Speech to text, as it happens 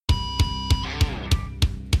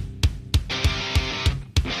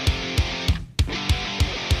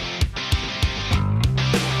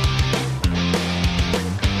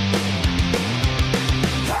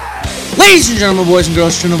Ladies and gentlemen, boys and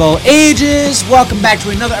girls, children of all ages, welcome back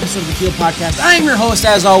to another episode of the Keel Podcast. I'm your host,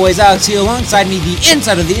 as always, Alex Keel. Alongside me, the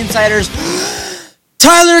inside of the insiders,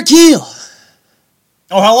 Tyler Keel.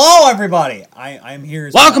 Oh, hello, everybody. I'm here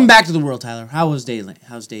as Welcome back to the world, Tyler. How's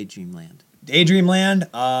Daydreamland?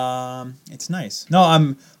 Daydreamland? It's nice. No,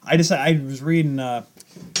 I was reading,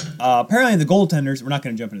 apparently the goaltenders, we're not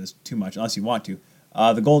going to jump into this too much unless you want to.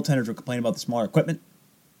 The goaltenders were complaining about the smaller equipment.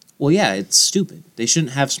 Well, yeah, it's stupid. They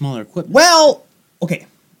shouldn't have smaller equipment. Well, okay.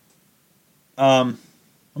 Well,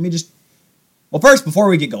 first, before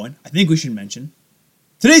we get going, I think we should mention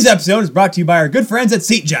today's episode is brought to you by our good friends at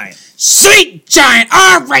Seat Giant. Seat Giant!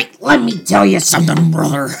 Alright, let me tell you something,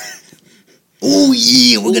 brother. Oh,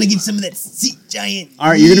 yeah, we're going to get some of that Seat Giant.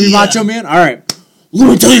 Alright, you're going to be Macho Man? Alright. Let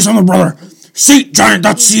me tell you something, brother.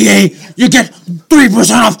 SeatGiant.ca, you get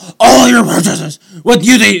 3% off all your purchases with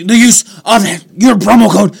the use of your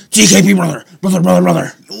promo code TKP, brother.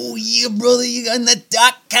 Oh, yeah, brother, you got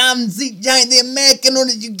that .com Seat Giant, the American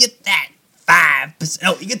order, you get that 5%.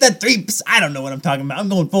 Oh, you get that 3%. I don't know what I'm talking about. I'm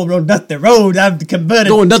going full road, Duther Road. I'm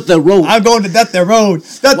converted. I'm going to Duther Road,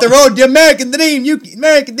 the American Dream. You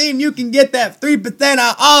can get that 3%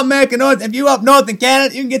 on all American orders. If you up north in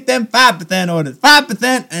Canada, you can get them 5% orders.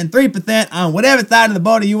 5% and 3% on whatever side of the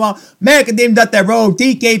border you want. American Dream, Duther Road.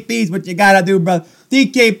 TKP is what you gotta do, brother.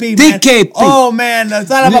 TKP, man. TKP. Oh, man. The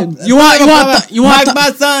son of a...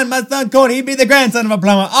 My son, Cody, he'd be the grandson of a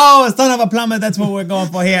plumber. Oh, a son of a plumber. That's what we're going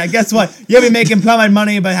for here. Guess what? You'll be making plumbing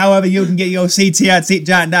money, but however, you can get your seats here at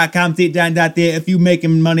SeatGiant.com, SeatGiant.ca. If you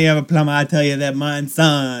making money of a plumber, I tell you that, my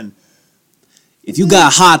son. If you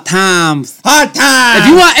got hot times.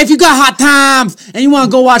 If you got hot times and you want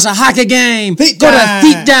to go watch a hockey game, go to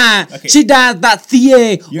SeatGiant. Okay.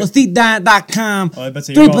 SeatGiant.ca or SeatGiant.com.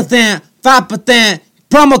 3%, 5%,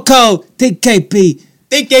 promo code TKP.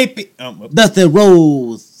 That's the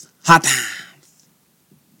rules. Hot times.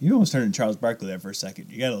 You almost turned into Charles Barkley there for a second.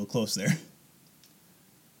 You got a little close there.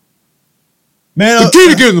 Man, the key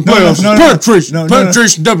to getting the playoffs is penetration.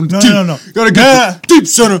 Penetration, no. Gotta get the deep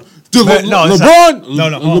center.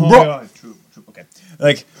 LeBron. True. Okay.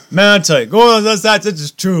 Like, man, I tell you, going on the other side, this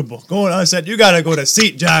is terrible. Going on the other side, you gotta go to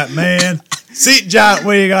Seat Giant, man. Seat Giant,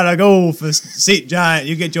 where you gotta go for Seat Giant.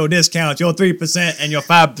 You get your discounts, your 3% and your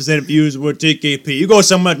 5% if you use the word TKP. You go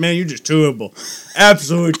somewhere, man, you're just terrible.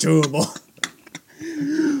 Absolutely terrible.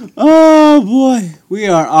 Oh, boy. We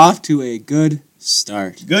are off to a good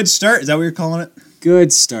start. Good start? Is that what you're calling it?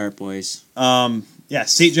 Good start, boys. Yeah,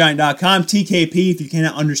 SeatGiant.com, TKP, if you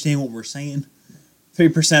cannot understand what we're saying.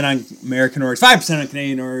 3% on American orders, 5% on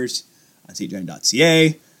Canadian orders on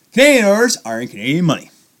SeatGiant.ca. Canadian orders are in Canadian money.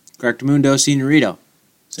 Correctamundo, Senorito.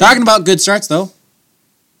 Talking about good starts, though.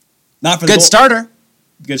 Not for the starter.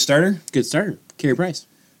 Good starter? Good starter. Carey Price.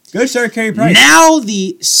 Good starter, Carey Price. Now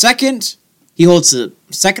he holds the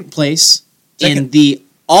second place in the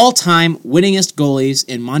all-time winningest goalies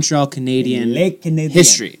in Montreal Canadian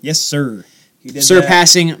history. Yes, sir.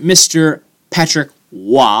 Surpassing Mr. Patrick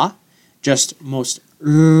Waugh just most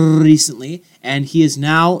recently, and he is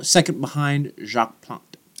now second behind Jacques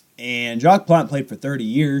Plante. And Jacques Plante played for 30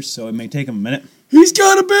 years, so it may take him a minute. He's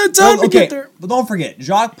got a bit of time to get there. But don't forget,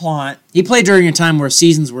 Jacques Plante... He played during a time where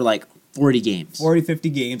seasons were like 40 games. 40,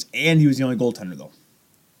 50 games, and he was the only goaltender, though.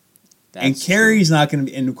 And Carey's not going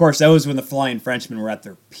to be... And, of course, that was when the Flying Frenchmen were at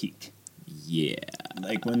their peak. Yeah.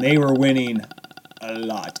 Like, when they were winning... A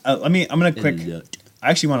lot. I'm gonna quick.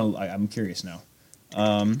 I actually want to. I'm curious now.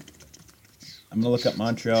 I'm gonna look up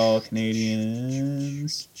Montreal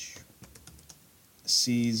Canadiens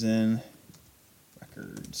season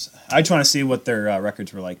records. I just want to see what their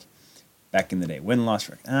records were like back in the day. Win-loss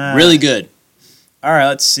record. Really good. All right,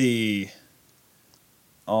 let's see.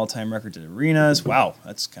 All-time records at arenas. Wow,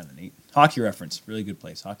 that's kind of neat. Hockey reference. Really good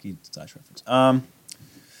place. Hockey/reference.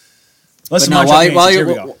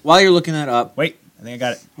 While you're looking that up. Wait. I think I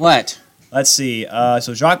got it. What? Let's see.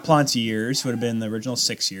 So Jacques Plante's years would have been the original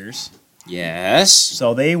 6 years. Yes.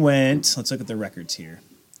 So they went. Let's look at the records here.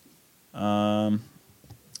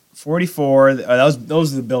 44.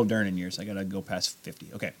 Those are the Bill Durnan years. I gotta go past 50.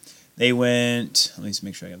 Okay. They went. Let me just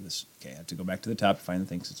make sure I have this. Okay, I have to go back to the top to find the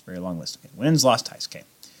things. It's a very long list. Okay. Wins, lost, ties. Okay.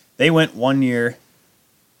 They went 1 year.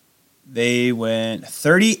 They went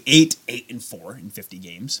 38-8-4 in 50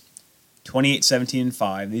 games. 28, 17, and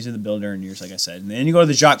 5. These are the Bill Durnan years, like I said. And then you go to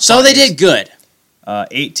the Jacques Plante. So they did good.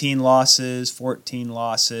 18 losses, 14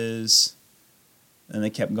 losses. And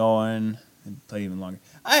they kept going and played even longer.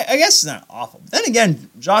 I guess it's not awful. But then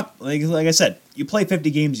again, Jacques, like I said, you play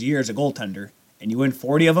 50 games a year as a goaltender, and you win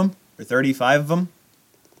 40 of them, or 35 of them.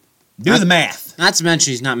 Do the math. Not to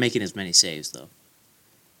mention he's not making as many saves, though.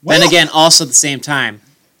 Well, then again, also at the same time,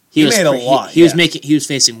 He made a lot. He was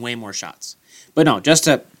facing way more shots. But no,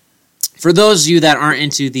 for those of you that aren't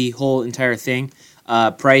into the whole entire thing,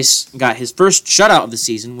 Price got his first shutout of the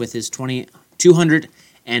season with his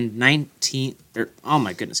 219. Oh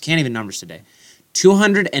my goodness, can't even numbers today.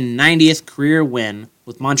 290th career win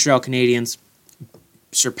with Montreal Canadiens,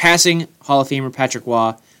 surpassing Hall of Famer Patrick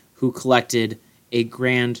Waugh, who collected a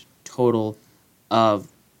grand total of.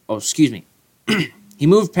 Oh, excuse me. He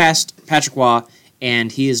moved past Patrick Waugh,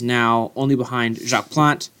 and he is now only behind Jacques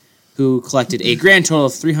Plante, who collected a grand total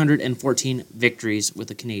of 314 victories with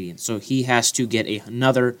the Canadiens. So he has to get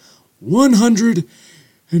another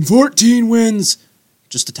 114 wins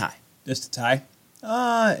just to tie.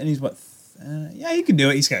 And he's what? Yeah, he could do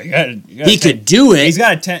it. He could do it. He's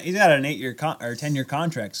got an 8-year or 10-year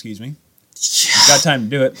contract. Excuse me. He's got time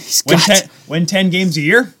to do it. Win 10 games a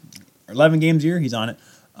year, or 11 games a year. He's on it.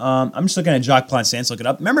 I'm just looking at Jacques Plante's stance. Look it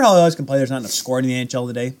up. Remember how I always complain there's not enough scoring in the NHL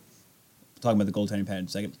today? We'll talk about the goaltending pad in a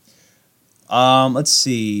second. Let's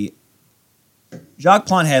see. Jacques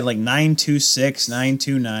Plante had like 926,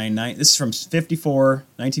 929. This is from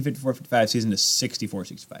 1954-55 season to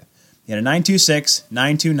 64-65. He had a 926,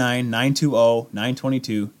 929, 920,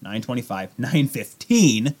 922, 925,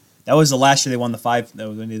 915. That was the last year they won the 5. That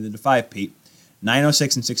was when they did the 5-peat.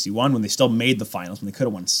 906 and 61 when they still made the finals, when they could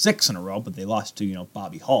have won 6 in a row, but they lost to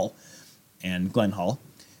Bobby Hull and Glenn Hull.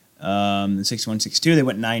 In 61-62 they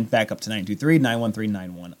went 9 back up to 923, 913,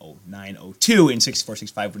 910, 902 in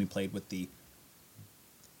 64-65 when he played with the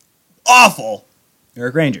awful New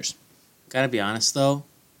York Rangers. Gotta be honest though,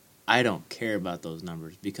 I don't care about those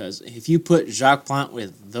numbers because if you put Jacques Plante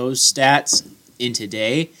with those stats in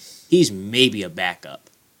today, he's maybe a backup.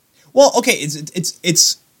 Well, okay, it's a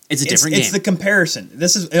different game. It's the comparison.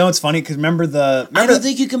 This is it's funny because remember I don't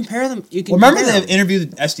think you compare them. Remember the interview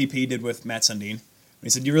that SDP did with Matt Sundin? He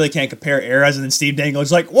said you really can't compare eras, and then Steve Dangle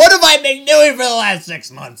was like, "What have I been doing for the last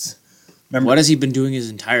 6 months?" Remember? What has he been doing his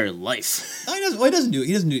entire life? No, he doesn't.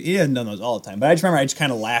 He hasn't done those all the time. But I just remember I just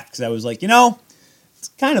kind of laughed because I was like, it's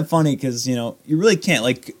kind of funny because you really can't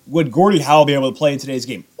would Gordie Howe be able to play in today's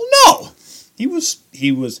game? Well, no. He was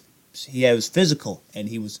physical and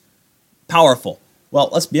he was powerful. Well,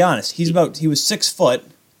 let's be honest. He was 6 foot,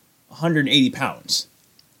 180 pounds.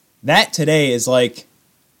 That today is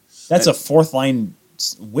that's a 4th line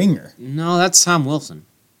winger. No, that's Tom Wilson.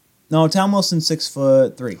 No, Tom Wilson's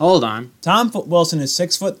 6'3". Hold on. Tom Wilson is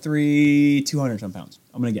 6'3", 200 some pounds.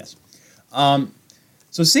 I'm gonna guess.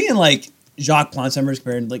 So seeing Jacques Plante's numbers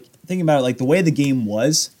compared, thinking about it, the way the game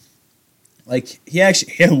was, he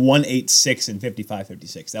actually hit a 186 in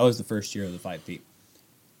 55-56. That was the first year of the 5-peat.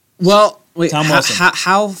 Well, wait. Tom Wilson.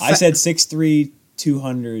 How I said 6'3",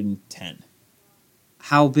 210.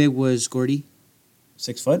 How big was Gordie?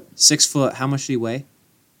 6 foot. 6 foot. How much did he weigh?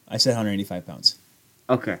 I said 185 pounds.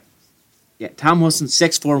 Okay. Yeah, Tom Wilson,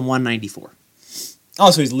 6'4", 194.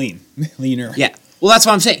 Oh, so he's leaner. Yeah. Well, that's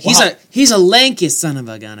what I'm saying. He's a lanky son of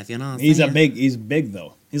a gun, if you know what I'm saying. He's big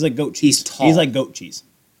though. He's like goat cheese. He's tall. He's like goat cheese.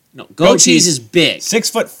 No, goat cheese is big.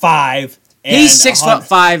 6'5". He's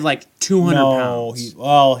 6'5", 200 pounds. He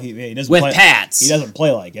doesn't with play, pads. He doesn't play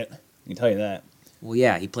like it. I can tell you that. Well,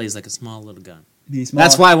 yeah, he plays like a small little gun.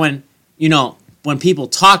 That's why when people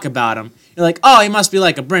talk about him, you're like, oh, he must be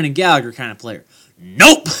like a Brendan Gallagher kind of player.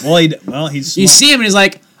 Nope. He's small. You see him and he's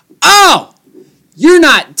like, oh, you're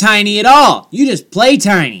not tiny at all. You just play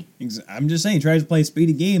tiny. I'm just saying, he tries to play a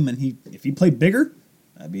speedy game, and if he played bigger,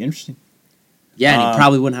 that'd be interesting. Yeah, and he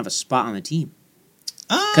probably wouldn't have a spot on the team.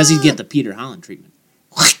 Because he'd get the Peter Holland treatment.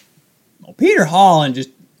 Well, Peter Holland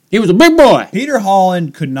he was a big boy. Peter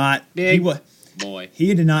Holland could not... Big boy.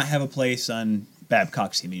 He did not have a place on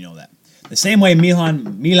Babcock's team, you know that. The same way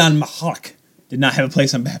Milan Michalek did not have a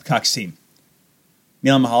place on Babcock's team.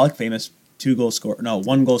 Milan Michalek, famous 1 goal scorer,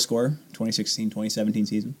 2016-2017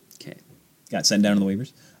 season. Okay. Got sent down to the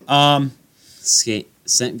waivers. Do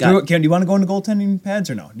you want to go into goaltending pads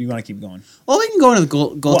or no? Do you want to keep going? Well, we can go into the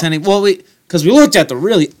goaltending. Because we looked at the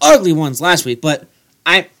really ugly ones last week, but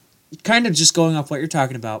I kind of just going off what you're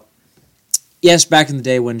talking about. Yes, back in the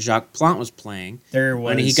day when Jacques Plante was playing,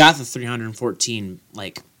 when he got the 314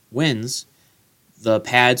 wins, the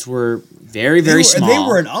pads were very, very small. They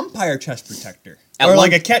were an umpire chest protector. Or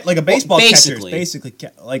like a baseball catcher. Basically.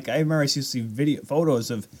 I remember I used to see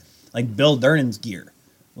photos of Bill Durnan's gear.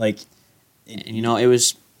 And it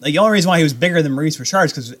was... the only reason why he was bigger than Maurice Richard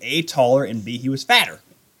is because A, taller, and B, he was fatter.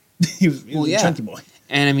 he was a chunky boy.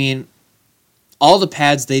 And all the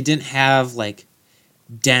pads, they didn't have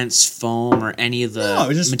dense foam or any of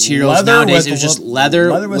the materials nowadays. It was just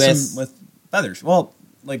leather with feathers. Well,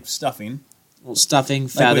 stuffing. Well, stuffing,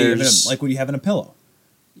 feathers. Like what you have in a pillow.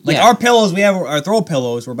 Like our pillows, our throw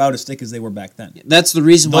pillows were about as thick as they were back then. That's the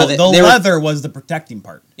reason why the leather was the protecting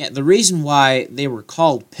part. Yeah, the reason why they were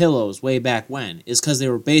called pillows way back when is because they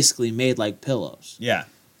were basically made like pillows. Yeah.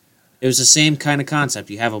 It was the same kind of concept.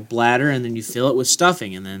 You have a bladder, and then you fill it with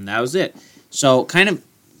stuffing, and then that was it. So, kind of,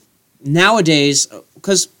 nowadays,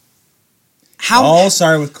 because how... All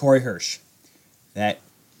started with Corey Hirsch. Do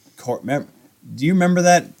you remember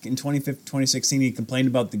that in 2016 he complained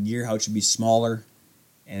about the gear, how it should be smaller?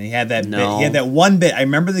 And he had that bit. He had that one bit. I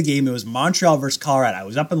remember the game. It was Montreal versus Colorado. I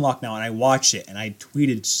was up in Lucknow, and I watched it, and I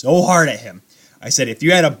tweeted so hard at him. I said, if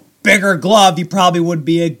you had a bigger glove, you probably would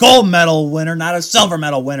be a gold medal winner, not a silver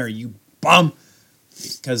medal winner, you bum.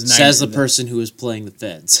 Says the person who was playing the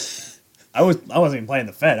Feds. I wasn't even playing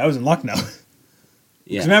the Fed. I was in Lucknow.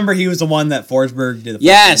 Yeah. Remember, he was the one that Forsberg did the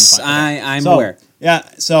Yes, I'm aware. Yeah,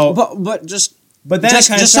 so... But then it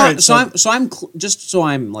kind of started... So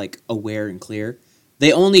I'm like aware and clear.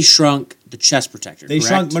 They only shrunk the chest protector. They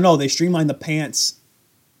correct? they streamlined the pants.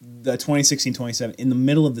 The 2016-27 in the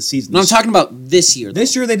middle of the season. No, I'm talking about this year.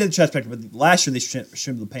 This year they did the chest protector, but last year they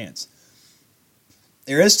trimmed the pants.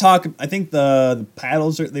 There is talk. I think the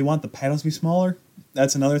paddles they want the paddles to be smaller.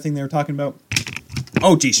 That's another thing they were talking about.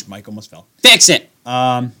 Oh, geez, Mike almost fell. Fix it.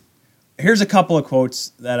 Here's a couple of quotes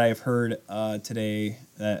that I've heard today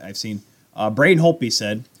that I've seen. Braden Holtby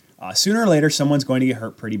said, "Sooner or later, someone's going to get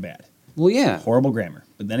hurt pretty bad." Well, yeah. Horrible grammar.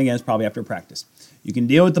 But then again, it's probably after practice. You can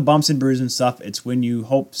deal with the bumps and bruises and stuff. It's when you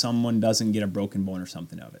hope someone doesn't get a broken bone or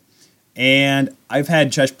something of it. And I've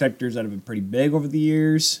had chest protectors that have been pretty big over the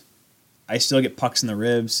years. I still get pucks in the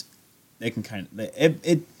ribs. They can kind of...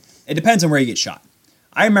 It depends on where you get shot.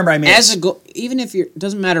 I remember I made... Even if it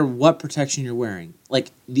doesn't matter what protection you're wearing,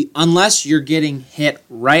 like unless you're getting hit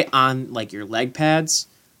right on like your leg pads,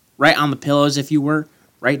 right on the pillows if you were...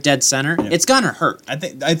 right dead center, it's gonna hurt. I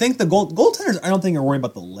think the goaltenders, I don't think are worried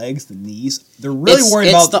about the legs, the knees. They're really worried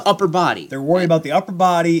about the upper body. They're worried about the upper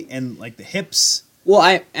body and like the hips.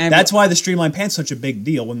 Well, that's why the streamlined pants is such a big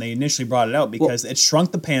deal when they initially brought it out, because it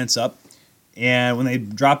shrunk the pants up, and when they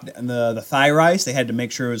dropped the thigh rise, they had to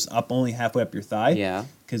make sure it was up only halfway up your thigh. Yeah,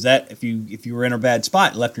 because that if you were in a bad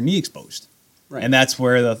spot, it left your knee exposed. Right, and that's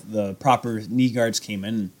where the proper knee guards came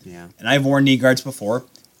in. Yeah, and I've worn knee guards before.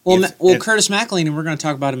 Well, Curtis McElhinney, and we're going to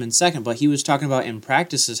talk about him in a second, but he was talking about in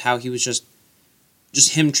practices how he was just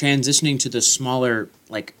him transitioning to the smaller,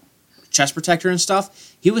 like, chest protector and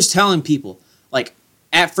stuff. He was telling people, like,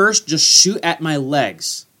 at first, just shoot at my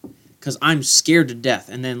legs, because I'm scared to death.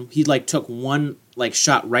 And then he, like, took one, like,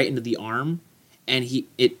 shot right into the arm, and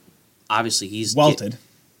obviously, he's... Welted.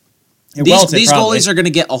 These goalies are going to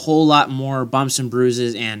get a whole lot more bumps and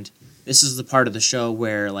bruises, and... This is the part of the show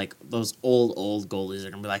where, like, those old goalies are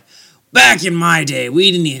going to be like, back in my day, we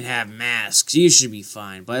didn't even have masks. You should be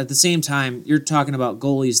fine. But at the same time, you're talking about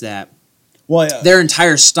goalies that their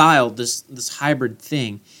entire style, this hybrid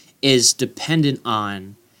thing, is dependent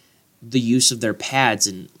on the use of their pads.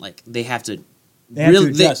 And, like, they have to... They have to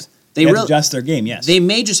adjust. They have to adjust their game, yes. They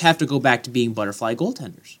may just have to go back to being butterfly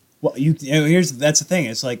goaltenders. Well, that's the thing.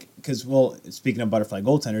 It's like, because, speaking of butterfly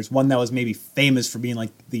goaltenders, one that was maybe famous for being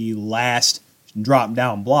like the last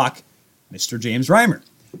drop-down block, Mr. James Reimer.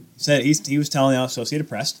 He said he was telling the Associated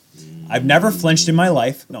Press, "I've never flinched in my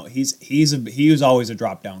life." No, he was always a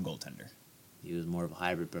drop-down goaltender. He was more of a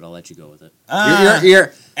hybrid, but I'll let you go with it.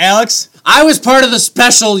 You're Alex. I was part of the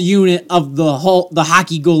special unit of the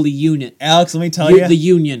hockey goalie unit. Alex, let me tell you, the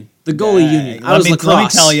union, the goalie union. I was lacrosse. Let me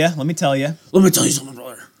tell you. Let me tell you something,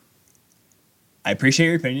 brother. I appreciate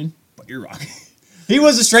your opinion, but you're wrong. He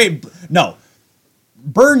was a straight... No.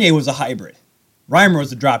 Bernier was a hybrid. Reimer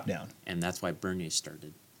was a drop-down. And that's why Bernier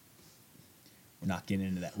started. We're not getting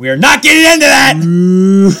into that. We are not getting into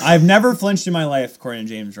that! I've never flinched in my life, according to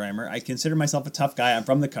James Reimer. I consider myself a tough guy. I'm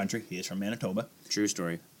from the country. He is from Manitoba. True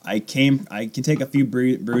story. I can take a few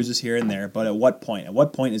bruises here and there, but at what point? At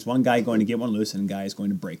what point is one guy going to get one loose and a guy is going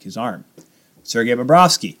to break his arm? Sergei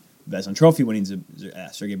Bobrovsky. Vezina Trophy winning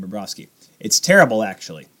Sergei Bobrovsky. It's terrible,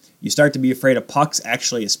 actually. You start to be afraid of pucks,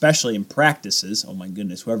 actually, especially in practices. Oh, my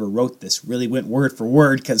goodness. Whoever wrote this really went word for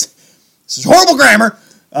word, because this is horrible grammar.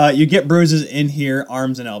 You get bruises in here,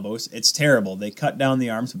 arms and elbows. It's terrible. They cut down the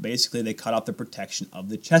arms, but basically they cut off the protection of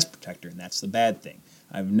the chest protector, and that's the bad thing.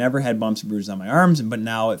 I've never had bumps and bruises on my arms, but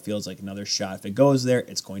now it feels like another shot. If it goes there,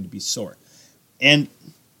 it's going to be sore. And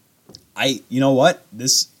you know what?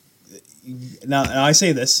 Now I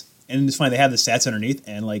say this, and it's fine. They have the stats underneath,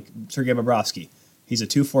 and like Sergei Bobrovsky, he's a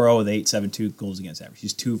 2.40 with 8.72 goals against average.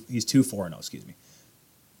 He's 2.40, excuse me.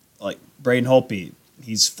 Like Braden Holtby,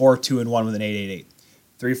 he's 4.2-1 with an 8.88.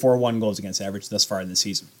 3.41 goals against average thus far in the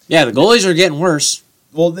season. Yeah, the goalies are getting worse.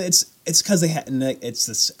 Well, it's it's because they had. It's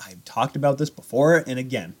this. I've talked about this before, and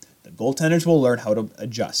again, the goaltenders will learn how to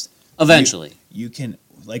adjust Eventually. You can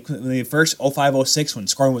like when the first 05-06 when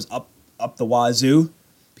scoring was up the wazoo.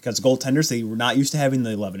 Because goaltenders, they were not used to having the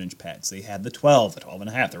 11-inch pads. They had the 12, the 12 and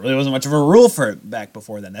a half. There really wasn't much of a rule for it back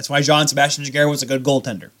before then. That's why Jean-Sebastien Giguère was a good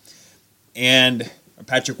goaltender. And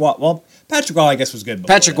Patrick Waugh, I guess, was good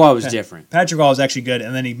before Patrick Waugh was different. Patrick Waugh was actually good,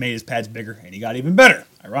 and then he made his pads bigger, and he got even better,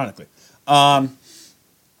 ironically. But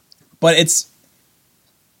it's...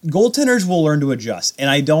 Goaltenders will learn to adjust, and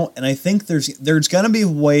I think there's going to be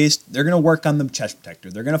ways... They're going to work on the chest protector.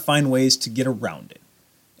 They're going to find ways to get around it.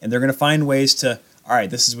 And they're going to find ways to... All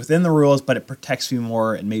right, this is within the rules, but it protects me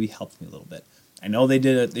more and maybe helps me a little bit. I know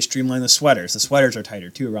they streamlined the sweaters. The sweaters are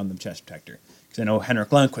tighter too around the chest protector because I know Henrik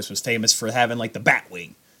Lundqvist was famous for having like the bat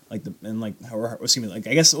wing, I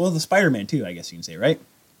guess the Spider-Man too. I guess you can say, right?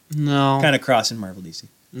 No, kind of crossing Marvel DC.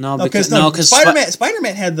 No, because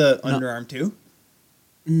Spider-Man had the underarm too.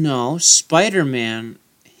 No, Spider-Man,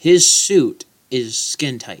 his suit is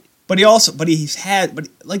skin tight. I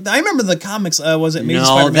remember the comics. Was it Amazing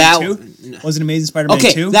Spider-Man 2? Was it Amazing Spider-Man 2?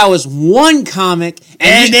 Okay, that was one comic.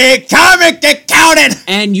 And the comic that counted!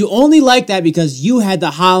 And you only liked that because you had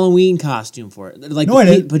the Halloween costume for it. Like no, I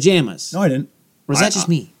didn't. Pajamas. No, I didn't. Or was that just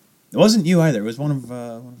me? It wasn't you either. It was one of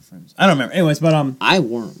the friends. I don't remember. Anyways, but... I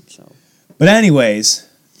wore them, so... But anyways,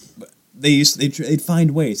 they'd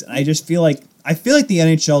find ways. And I just feel like... the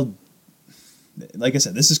NHL... Like I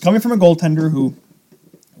said, this is coming from a goaltender who...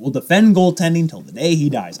 will defend goaltending till the day he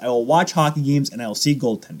dies. I will watch hockey games and I will see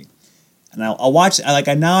goaltending. And I'll watch,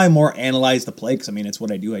 now I more analyze the play because, it's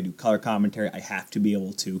what I do. I do color commentary. I have to be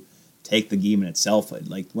able to take the game in itself.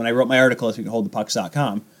 Like, when I wrote my article this week at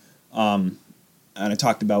holdthepucks.com, and I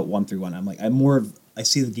talked about 1-3-1, I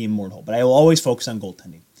see the game more in whole. But I will always focus on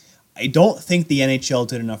goaltending. I don't think the NHL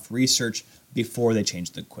did enough research before they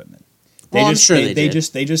changed the equipment. I'm sure they did.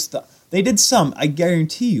 They did some, I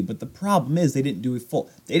guarantee you, but the problem is they didn't do it full.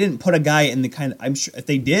 They didn't put a guy in the kind of... I'm sure if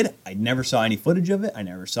they did, I never saw any footage of it. I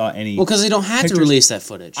never saw any... Well, because they don't have to release that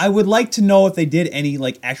footage. I would like to know if they did any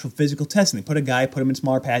actual physical testing. They put him in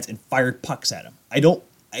smaller pads and fired pucks at him.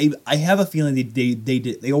 I have a feeling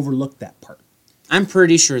they overlooked that part. I'm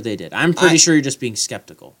pretty sure they did. I'm pretty sure you're just being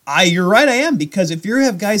skeptical. You're right, I am, because if you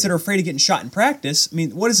have guys that are afraid of getting shot in practice,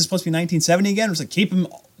 what is this supposed to be 1970 again? It's keep them...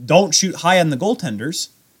 Don't shoot high on the goaltenders.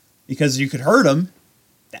 Because you could hurt them.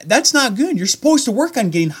 That's not good. You're supposed to work on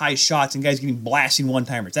getting high shots and guys getting blasting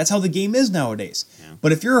one-timers. That's how the game is nowadays. Yeah.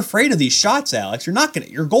 But if you're afraid of these shots, Alex, your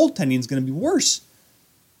goaltending is going to be worse.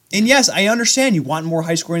 And yes, I understand you want more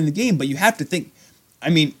high scoring in the game, but you have to think,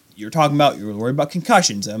 you're worried about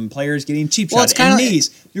concussions and players getting cheap shots and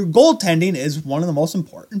knees. Your goaltending is one of the most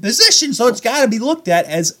important positions, so it's got to be looked at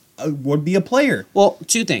as would be a player. Well,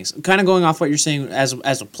 two things. Kind of going off what you're saying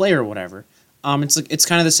as a player or whatever. It's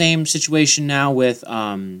kind of the same situation now with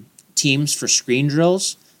teams for screen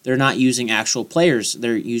drills. They're not using actual players;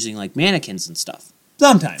 they're using mannequins and stuff.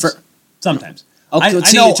 Sometimes. Okay,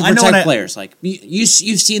 to protect players. You've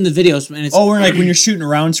seen the videos, and it's when you're shooting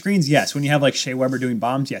around screens, yes. When you have Shea Weber doing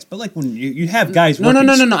bombs, yes. But when you have guys, no.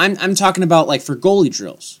 I'm talking about for goalie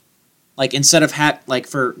drills, instead of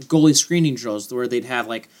for goalie screening drills, where they'd have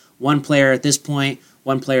one player at this point,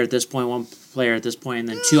 one player at this point, one player at this point, and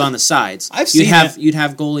then two on the sides. You'd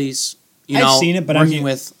have goalies, I've seen it, but working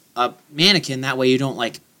with a mannequin. That way you don't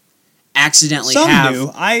accidentally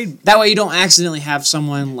That way you don't accidentally have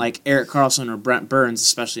someone like Erik Karlsson or Brent Burns,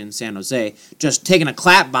 especially in San Jose, just taking a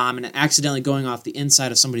clap bomb and accidentally going off the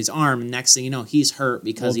inside of somebody's arm, and next thing you know, he's hurt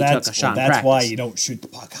because he took a shot in practice. That's why you don't shoot the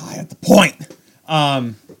puck high at the point.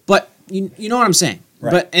 But you know what I'm saying.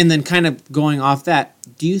 Right. But and then kind of going off that,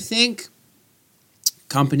 do you think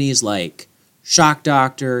companies like Shock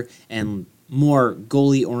Doctor and more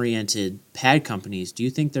goalie-oriented pad companies, do you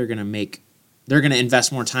think they're going to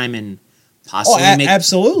invest more time in possibly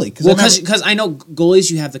absolutely. Because I know goalies,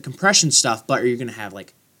 you have the compression stuff, but are you going to have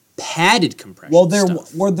padded compression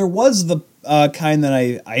stuff? Well, there was the kind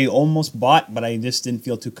that I almost bought, but I just didn't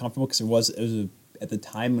feel too comfortable because it was at the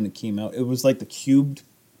time when it came out, it was the cubed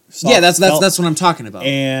soft that's felt. That's what I'm talking about.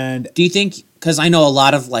 And do you think, because I know a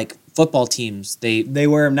lot of football teams, they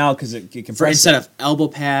wear them now because it can instead of elbow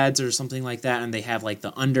pads or something like that, and they have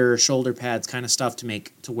the under shoulder pads kind of stuff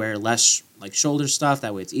to wear less shoulder stuff,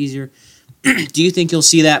 that way it's easier. Do you think you'll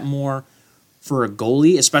see that more for a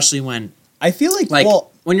goalie, especially when I feel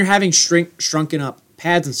when you're having shrunken up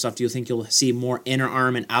pads and stuff, do you think you'll see more inner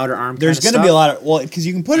arm and outer arm? There's going to be a lot of because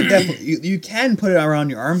you can put it definitely you can put it around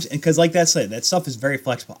your arms, and because like that said, that stuff is very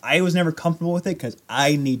flexible. I was never comfortable with it because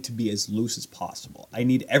I need to be as loose as possible. I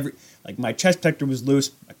need my chest protector was loose,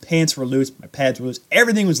 my pants were loose, my pads were loose,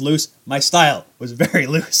 everything was loose. My style was very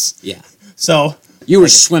loose. Yeah. So you were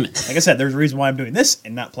swimming. Like I said, there's a reason why I'm doing this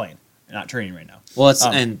and not playing and not training right now. Well,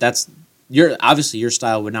 that's. Obviously your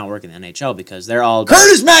style would not work in the NHL because they're all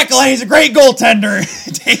Curtis McElhinney's a great goaltender.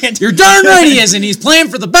 You're darn right he is, and he's playing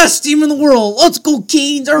for the best team in the world. Let's go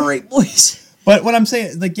Canes! All right, boys. But what I'm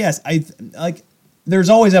saying is, yes, there's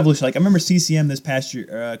always evolution. Like I remember CCM this past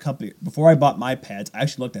year, before I bought my pads, I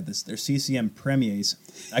actually looked at this. They're CCM Premiers.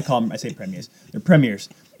 I say Premiers. They're Premiers.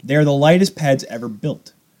 They're the lightest pads ever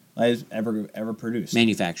built, ever produced.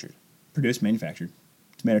 Manufactured.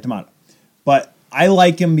 Tomato. But I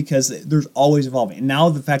like him because there's always evolving. And now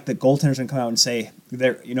the fact that goaltenders can come out and say,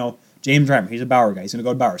 James Reimer, he's a Bauer guy. He's going to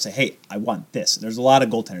go to Bauer and say, hey, I want this. There's a lot of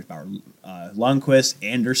goaltenders, Bauer. Lundqvist,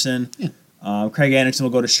 Anderson. Yeah. Craig Anderson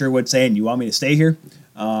will go to Sherwood saying, you want me to stay here?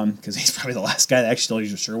 Because he's probably the last guy that actually still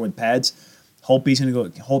uses Sherwood pads.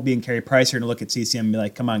 Holtby and Carey Price are going to look at CCM and be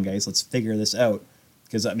like, come on, guys, let's figure this out.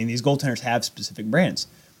 Because, these goaltenders have specific brands.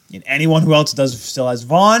 And anyone who else still has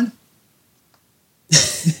Vaughn,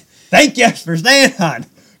 thank you for staying on,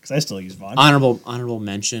 because I still use Vaughn. Honorable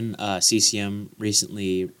mention, CCM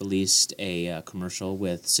recently released a commercial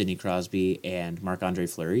with Sidney Crosby and Marc-Andre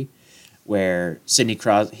Fleury, where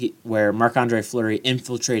Marc-Andre Fleury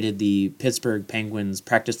infiltrated the Pittsburgh Penguins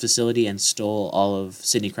practice facility and stole all of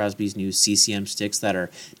Sidney Crosby's new CCM sticks that are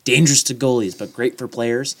dangerous to goalies but great for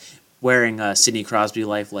players, wearing a Sidney Crosby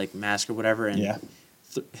lifelike mask or whatever. And yeah.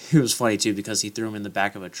 It was funny too because he threw him in the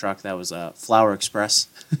back of a truck that was a Flower Express,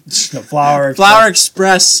 Flower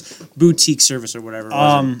Express boutique service or whatever.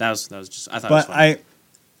 That was just I thought. But it was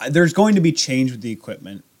funny. There's going to be change with the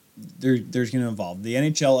equipment. There's going to evolve. The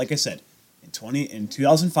NHL, like I said, in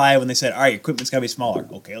 2005 when they said, all right, equipment's got to be smaller.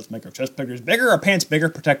 Okay, let's make our chest protectors bigger, our pants bigger,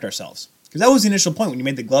 protect ourselves. Because that was the initial point when you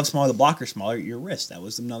made the glove smaller, the blocker smaller, your wrist. That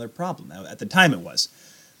was another problem. At the time, it was.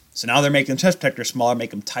 So now they're making the chest protector smaller, make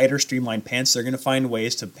them tighter, streamlined pants. They're going to find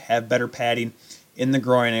ways to have better padding in the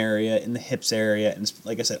groin area, in the hips area, and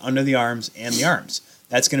like I said, under the arms and the arms.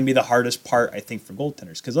 That's going to be the hardest part, I think, for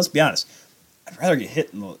goaltenders. Because let's be honest, I'd rather get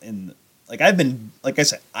hit I've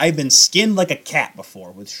been skinned like a cat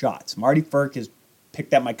before with shots. Marty Ferk has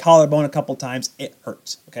picked at my collarbone a couple times. It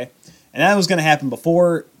hurts, okay? And that was going to happen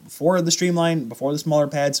before the streamline, before the smaller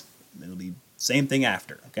pads. It'll be same thing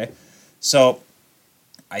after, okay? So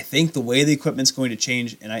I think the way the equipment's going to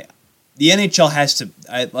change, and the NHL has to,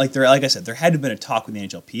 like I said, there had to have been a talk with the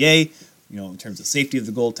NHLPA, in terms of safety of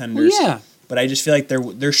the goaltenders. Well, yeah. But I just feel like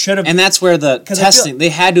there should have, and that's where the testing. They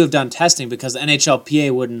had to have done testing because the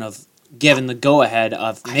NHLPA wouldn't have given the go ahead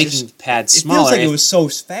of making pads smaller. It feels like it was so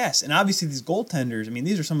fast, and obviously these goaltenders.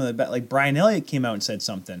 These are some of the best. Like Brian Elliott came out and said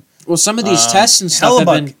something. Well, some of these tests and stuff have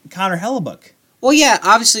been Connor Hellebuck. Well, yeah,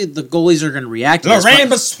 obviously the goalies are going to react to this.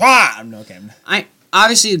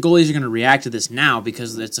 Obviously, the goalies are going to react to this now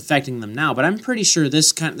because it's affecting them now. But I'm pretty sure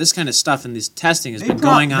this kind of stuff and this testing has been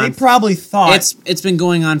going on. They probably thought it's been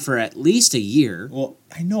going on for at least a year. Well,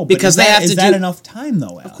 I know, but because is that enough time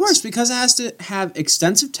though? Alex? Of course, because it has to have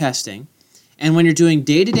extensive testing, and when you're doing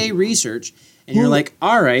day-to-day research, and you're like,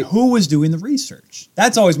 all right, who was doing the research?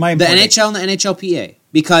 That's always my the NHL and the NHLPA.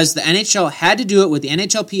 Because the NHL had to do it with the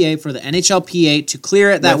NHLPA for the NHLPA to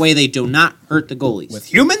clear it. That way, they do not hurt the goalies. With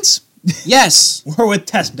humans. Yes, or with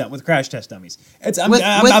crash test dummies. I'm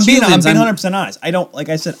being 100% honest. I don't, like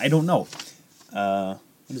I said, I don't know. What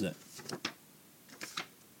is it?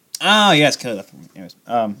 Oh yes, cut it up. Anyways,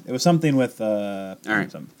 it was something with all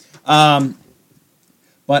right. Something.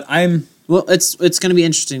 But it's going to be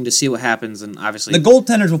interesting to see what happens, and obviously the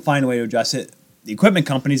goaltenders will find a way to adjust it. The equipment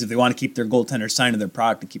companies, if they want to keep their goaltenders signed to their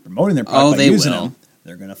product and keep promoting their product by using them,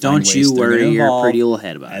 they're going to find ways. Don't you worry your pretty little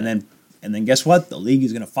head about it. And then guess what? The league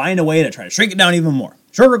is going to find a way to try to shrink it down even more.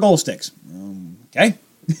 Shorter goal sticks. Okay?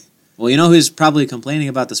 Well, you know who's probably complaining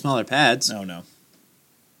about the smaller pads? Oh, no.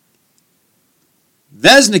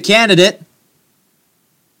 Vezina candidate,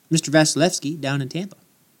 Mr. Vasilevsky, down in Tampa.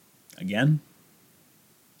 Again?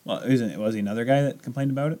 Well, was he another guy that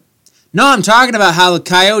complained about it? No, I'm talking about how the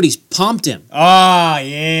Coyotes pumped him. Ah,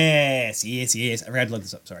 yes. I forgot to look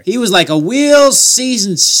this up, sorry. He was like a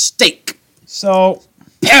well-seasoned steak. So,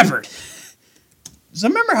 peppered. So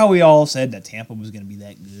remember how we all said that Tampa was going to be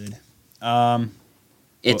that good?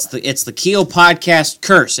 It's the Keel podcast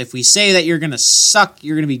curse. If we say that you're going to suck,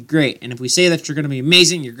 you're going to be great. And if we say that you're going to be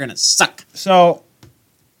amazing, you're going to suck. So,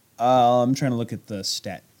 I'm trying to look at the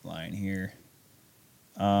stat line here.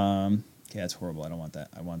 Okay, that's horrible. I don't want that.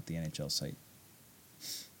 I want the NHL site.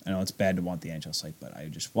 I know it's bad to want the NHL site, but I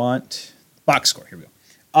just want box score. Here we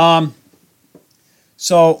go.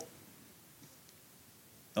 So,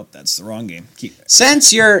 oh, that's the wrong game.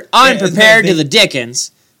 Since you're unprepared to the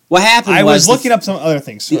Dickens, what happened I was looking up some other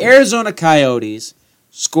things. The Arizona Coyotes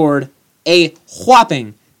scored a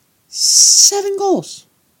whopping 7 goals.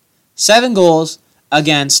 7 goals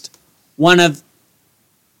against one of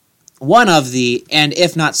the, and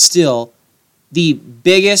if not still, the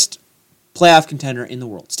biggest playoff contender in the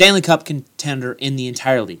world. Stanley Cup contender in the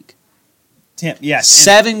entire league. Yes.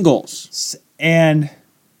 7 goals. And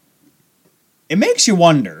it makes you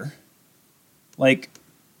wonder, like,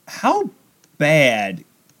 how bad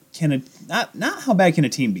can a not how bad can a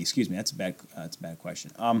team be? Excuse me, that's a bad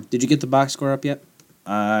question. Did you get the box score up yet?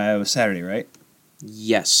 It was Saturday, right?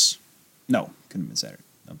 Yes. No, couldn't have been Saturday.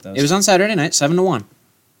 Nope, It was on Saturday night, 7-1.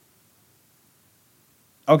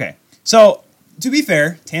 Okay, so to be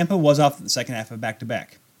fair, Tampa was off the second half of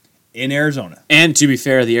back-to-back in Arizona. And to be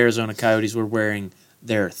fair, the Arizona Coyotes were wearing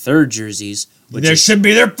their third jerseys. There should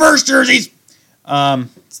be their first jerseys.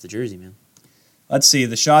 It's the jersey, man. Let's see,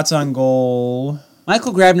 the shots on goal.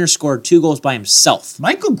 Michael Grabner scored 2 goals by himself.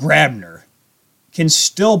 Michael Grabner can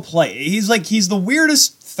still play. He's the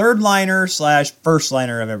weirdest third liner / first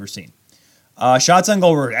liner I've ever seen. Shots on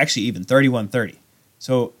goal were actually even 31-30.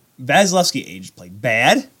 So Vasilevsky A just played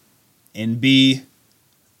bad, and B,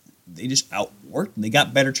 they just outworked and they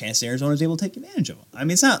got better chances. Arizona was able to take advantage of them. I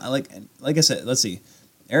mean, it's not like I said. Let's see,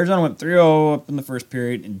 Arizona went 3-0 up in the first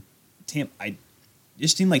period, and Tampa.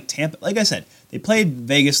 Just seemed like Tampa. Like I said, they played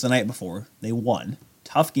Vegas the night before. They won.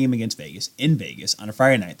 Tough game against Vegas in Vegas on a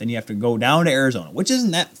Friday night. Then you have to go down to Arizona, which isn't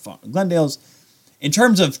that fun. Glendale's, in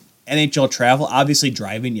terms of NHL travel, obviously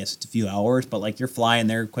driving, yes, it's a few hours, but like you're flying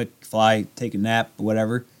there, quick fly, take a nap,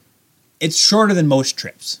 whatever. It's shorter than most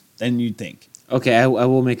trips than you'd think. Okay, I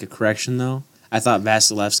will make a correction, though. I thought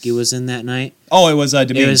Vasilevsky was in that night. Oh, it was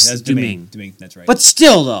Domingue. It was Domingue. Domingue, that's right. But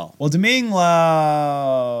still, though. Well, Domingue...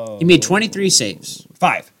 he made 23 saves.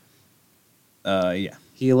 5. Yeah.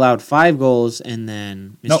 He allowed 5 goals, and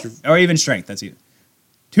then... Nope, or even strength, that's even.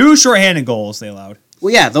 2 shorthanded goals they allowed.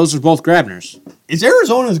 Well, yeah, those were both Grabner's. Is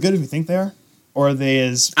Arizona as good as we think they are? Or are they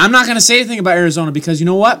as... I'm not going to say anything about Arizona because you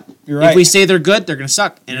know what? You're right. If we say they're good, they're going to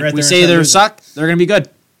suck. And if we say they're suck, they're going to be good.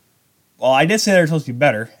 Well, I did say they're supposed to be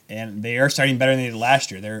better, and they are starting better than they did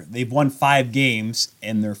last year. They've won 5 games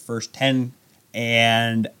in their first 10,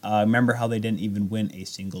 and remember how they didn't even win a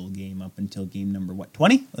single game up until game number,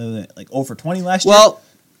 20? Like 0 for 20 last year? Well,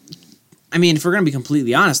 I mean, if we're going to be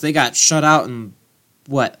completely honest, they got shut out in,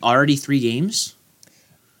 already 3 games?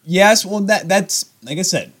 Yes, well, that's, like I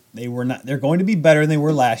said, they're going to be better than they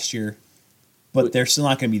were last year, but they're still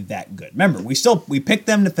not going to be that good. Remember, we picked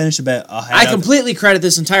them to finish a bit ahead. I completely credit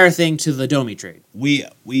this entire thing to the Domi trade. We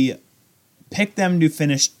picked them to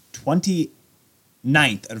finish 29th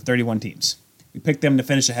out of 31 teams. We picked them to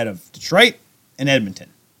finish ahead of Detroit and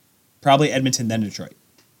Edmonton. Probably Edmonton, then Detroit.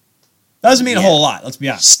 Doesn't mean a whole lot, let's be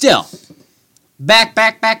honest. Still, back,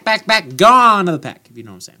 gone to the pack, if you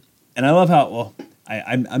know what I'm saying. And I love how,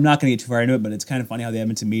 I'm not going to get too far into it, but it's kind of funny how the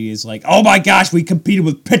Edmonton media is like, oh my gosh, we competed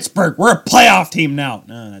with Pittsburgh. We're a playoff team now.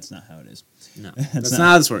 No, that's not how it is. No, that's not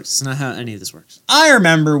how this works. It's not how any of this works. I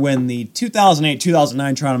remember when the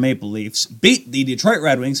 2008-2009 Toronto Maple Leafs beat the Detroit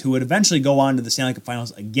Red Wings, who would eventually go on to the Stanley Cup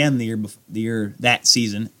Finals again that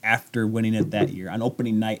season after winning it that year on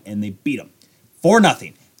opening night, and they beat them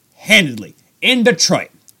 4-0, handedly, in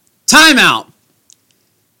Detroit. Timeout.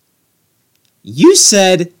 You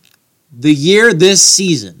said... the year this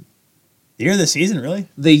season. The year this season, really?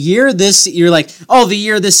 You're like, oh, the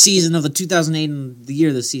year this season of the 2008 and the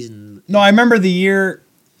year this season. No, I remember the year.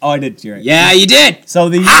 Oh, I did. You're right. Yeah, you did. So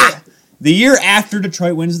the year after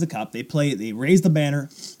Detroit wins the cup, they raise the banner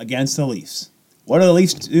against the Leafs. What do the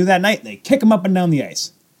Leafs do that night? They kick them up and down the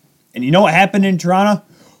ice. And you know what happened in Toronto?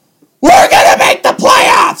 We're gonna make the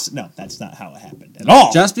playoffs. No, that's not how it happened at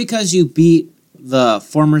all. Just because you beat the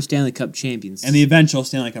former Stanley Cup champions and the eventual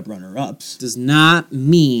Stanley Cup runner-ups does not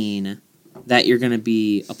mean that you're going to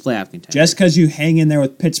be a playoff contender. Just because you hang in there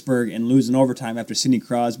with Pittsburgh and lose in overtime after Sidney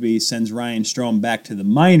Crosby sends Ryan Strome back to the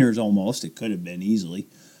minors almost, it could have been easily,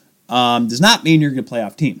 does not mean you're going to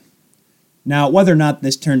playoff team. Now, whether or not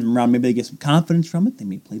this turns them around, maybe they get some confidence from it. They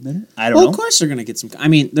may play better. I don't know. Well, of course they're going to get some... I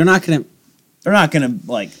mean, they're not going to... They're not going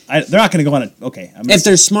to go on a... Okay. If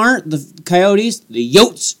they're smart, the Coyotes, the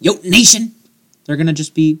Yotes, Yote Nation... they're going to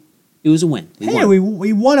just be... it was a win.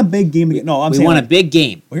 We won a big game. We won a big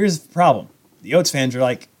game. Well, here's the problem. The Yotes fans are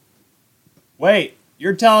like, wait,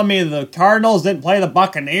 you're telling me the Cardinals didn't play the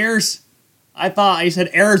Buccaneers? I thought you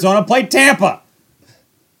said Arizona played Tampa.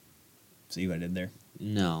 See what I did there?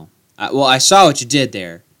 No. Well, I saw what you did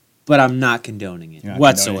there, but I'm not condoning it You're not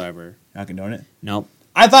whatsoever. Not condoning it? Nope.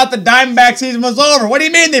 I thought the Diamondback season was over. What do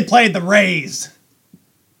you mean they played the Rays?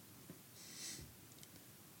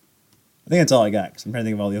 I think that's all I got, because I'm trying to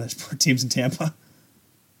think of all the other sport teams in Tampa.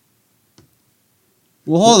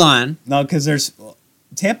 Well, hold on. No, because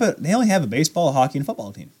Tampa, they only have a baseball, a hockey, and a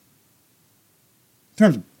football team. In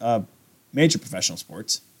terms of major professional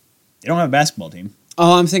sports, they don't have a basketball team.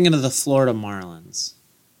 Oh, I'm thinking of the Florida Marlins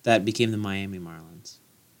that became the Miami Marlins.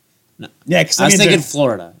 No. Yeah, because I was thinking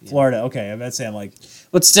Florida. Yeah. Florida, okay. That's saying like.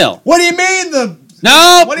 But still. What do you mean the?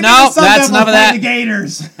 No, what do you no, mean the Sun that's Devils enough of play that. The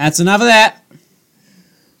Gators. That's enough of that.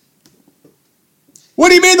 What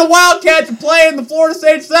do you mean the Wildcats are playing the Florida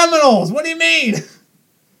State Seminoles? What do you mean?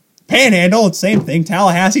 Panhandle, it's the same thing.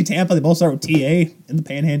 Tallahassee, Tampa, they both start with TA in the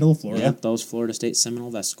Panhandle of Florida. Yep, those Florida State Seminole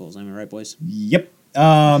vesicles. Am I right, boys? Yep.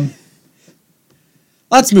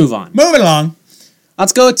 Let's move on. Moving along.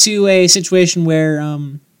 Let's go to a situation where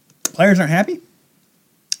Players aren't happy?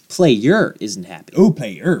 player isn't happy. Ooh,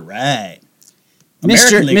 player, right.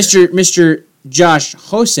 Mr. Josh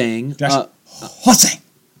Hosang, Hosang.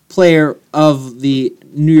 player of the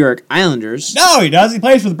New York Islanders. No, he does. He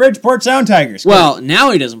plays for the Bridgeport Sound Tigers. Well,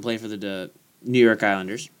 now he doesn't play for the New York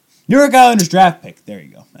Islanders. New York Islanders draft pick. There you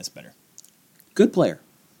go. That's better. Good player.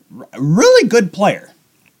 Really good player.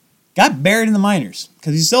 Got buried in the minors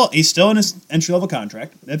because he's still in his entry-level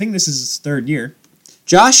contract. I think this is his third year.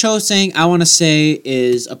 Josh Hosang, I want to say,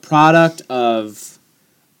 is a product of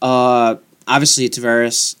obviously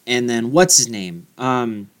Tavares, and then what's his name?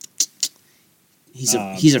 He's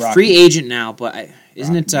a free agent now, but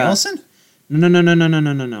isn't it Nelson?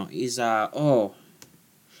 No. He's I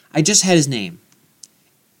just had his name.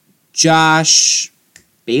 Josh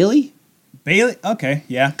Bailey? Bailey? Okay,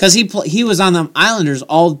 yeah. Because he was on the Islanders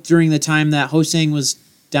all during the time that Hosang was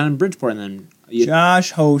down in Bridgeport, and then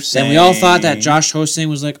Josh Hosang. And we all thought that Josh Hosang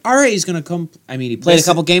was like, all right, he's going to come. I mean, he played a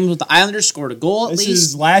couple games with the Islanders, scored a goal at least. This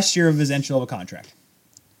is last year of his entry-level contract.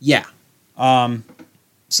 Yeah.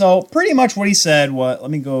 So pretty much what he said. Let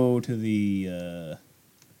me go to the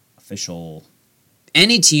official.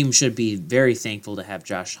 Any team should be very thankful to have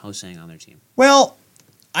Josh Hosang on their team. Well,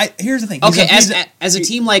 here's the thing. Okay, as a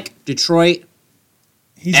team like Detroit,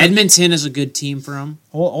 Edmonton is a good team for him.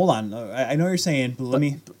 Hold on. I know what you're saying, but let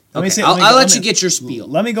me say. I'll let you get your spiel.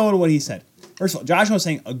 Let me go to what he said. First of all, Josh was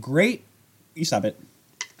saying you stop it.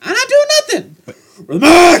 I'm not doing nothing.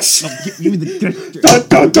 Relax. No, give me the.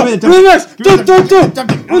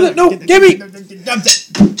 No, give me.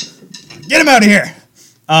 Get him out of here.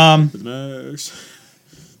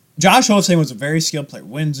 Josh Hosang was a very skilled player.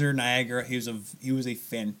 Windsor, Niagara. He was a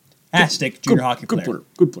fantastic junior hockey player.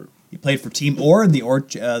 Good player. He played for Team Orr,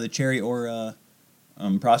 the Cherry Orr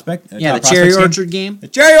prospect. Yeah, the Cherry Orchard game. The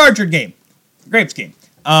Cherry Orchard game. Grapes game.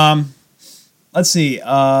 Let's see.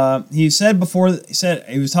 He said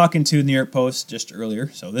he was talking to the New York Post just earlier,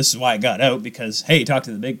 so this is why I got out, because, hey, he talked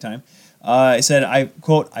to the big time. He said, I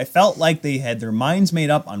quote, I felt like they had their minds made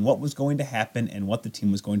up on what was going to happen and what the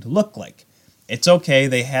team was going to look like. It's okay.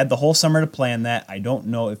 They had the whole summer to plan that. I don't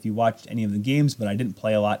know if you watched any of the games, but I didn't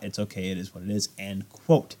play a lot. It's okay. It is what it is, end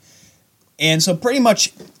quote. And so pretty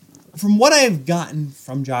much from what I've gotten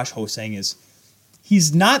from Josh Hosang is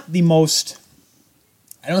he's not the most,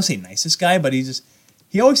 I don't say nicest guy, but he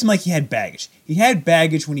always seemed like he had baggage. He had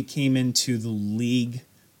baggage when he came into the league,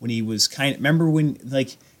 when he was remember when,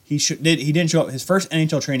 like, he didn't show up, his first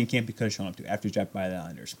NHL training camp he could have shown up to after he was drafted by the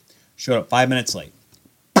Islanders. Showed up 5 minutes late.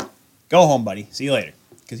 Go home, buddy. See you later.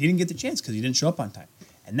 Because he didn't get the chance because he didn't show up on time.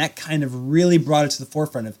 And that kind of really brought it to the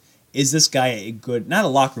forefront of, is this guy a good, not a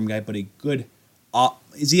locker room guy, but a good,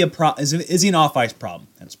 is he an off-ice problem?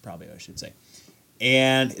 That's probably what I should say.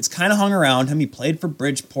 And it's kind of hung around him. He played for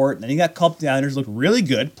Bridgeport, and then he got called up to the Islanders, looked really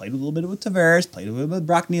good, played a little bit with Tavares, played a little bit with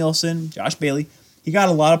Brock Nielsen, Josh Bailey. He got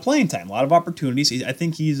a lot of playing time, a lot of opportunities. I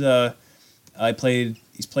think he's played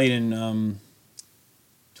in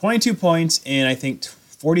 22 points in, I think,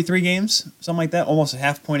 43 games, something like that, almost a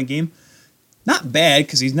half point a game. Not bad,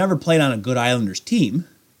 because he's never played on a good Islanders team.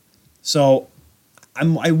 So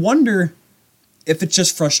I wonder if it's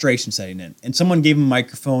just frustration setting in, and someone gave him a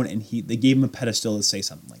microphone and they gave him a pedestal to say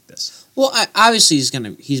something like this. Well, obviously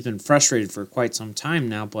he's been frustrated for quite some time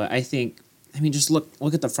now, but I mean, just look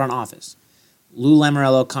at the front office. Lou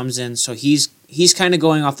Lamoriello comes in, so he's kind of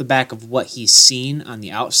going off the back of what he's seen on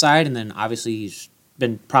the outside, and then obviously he's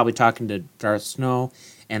been probably talking to Darth Snow,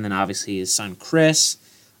 and then obviously his son Chris,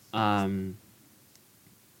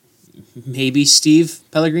 maybe Steve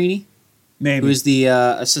Pellegrini, Maybe, who's the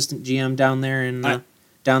assistant GM down there in the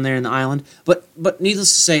island. But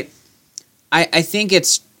needless to say, I think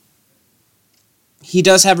it's he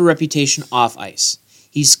does have a reputation off ice.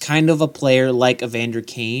 He's kind of a player like Evander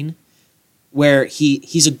Kane, where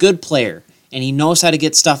he's a good player, and he knows how to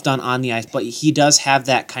get stuff done on the ice, but he does have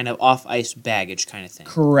that kind of off-ice baggage kind of thing.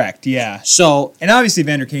 Correct, yeah. So, and obviously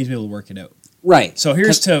Evander Kane's been able to work it out. Right. So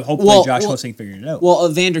here's to hopefully Josh Hosing figuring it out. Well,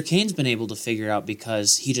 Evander Kane's been able to figure it out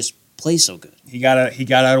because he just plays so good. He got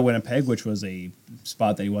out of Winnipeg, which was a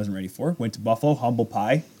spot that he wasn't ready for. Went to Buffalo, humble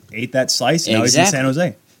pie, ate that slice, and now he's in San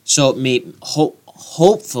Jose. So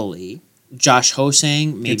hopefully Josh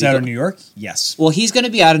Hosang maybe gets out of New York. Yes. Well, he's going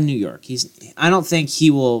to be out of New York. I don't think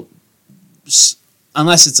he will,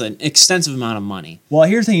 unless it's an extensive amount of money. Well,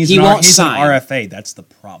 here's the thing: he's won't an sign. RFA. That's the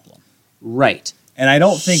problem. Right. And I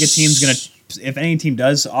don't think a team's going to. If any team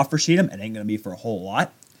does offer sheet him, it ain't going to be for a whole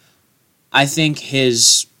lot. I think he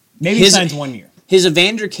signs 1 year. His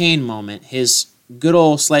Evander Kane moment, his good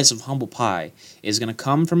old slice of humble pie, is going to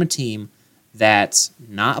come from a team that's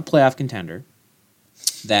not a playoff contender,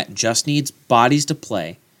 that just needs bodies to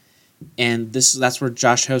play, and that's where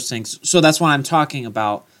Josh Hosting. So that's why I'm talking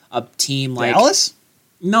about a team like Dallas.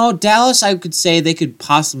 No, Dallas. I could say they could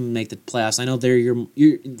possibly make the playoffs. I know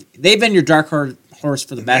they've been your dark horse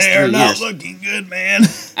for the past 3 years. They're not looking good, man.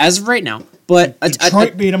 As of right now, but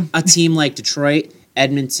Detroit beat them. A team like Detroit,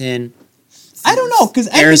 Edmonton. I don't know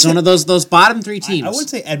because Arizona, those bottom three teams. I would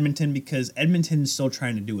say Edmonton because Edmonton's still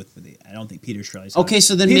trying to do with it. I don't think Peter Chiarelli's okay.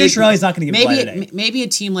 So then Peter Chiarelli's not going to get play today. Maybe a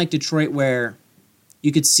team like Detroit where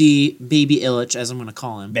you could see Baby Illich, as I'm going to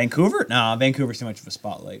call him. Vancouver? No, Vancouver's too much of a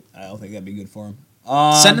spotlight. I don't think that'd be good for him.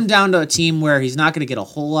 Send him down to a team where he's not going to get a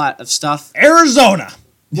whole lot of stuff. Arizona.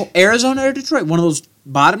 Well, Arizona or Detroit, one of those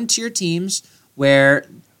bottom tier teams where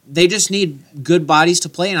they just need good bodies to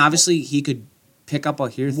play, and obviously he could pick up a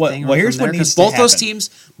thing. Well, here's what needs to both happen.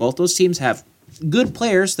 Both those teams have good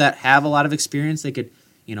players that have a lot of experience. They could,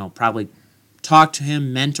 probably talk to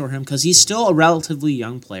him, mentor him, because he's still a relatively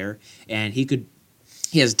young player, and he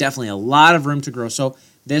has definitely a lot of room to grow. So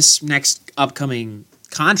this next upcoming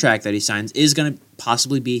contract that he signs is going to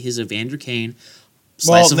possibly be his Evander Kane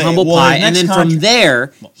slice of humble pie, and then from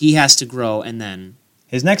there he has to grow, and then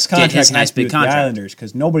his next contract his nice has to be big with contract. the Islanders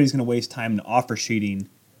because nobody's going to waste time in offer sheeting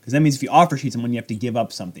because that means if you offer sheet someone, you have to give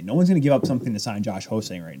up something. No one's going to give up something to sign Josh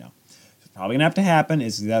Hosang right now. What's probably going to have to happen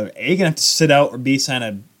is either A, going to have to sit out, or B, he's going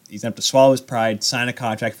to have to swallow his pride, sign a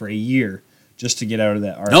contract for a year just to get out of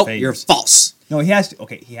that RFA. Nope, you're false. No, he has to.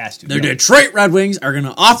 Okay, he has to. The Detroit Red Wings are going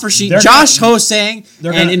to offer sheet Josh Hosang,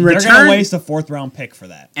 and in return, they're going to waste a 4th round pick for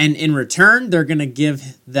that. And in return, they're going to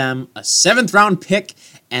give them a 7th round pick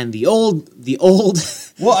and the old. Well,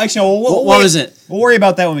 actually, what was it? We'll worry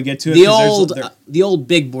about that when we get to it. The old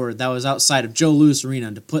big board that was outside of Joe Louis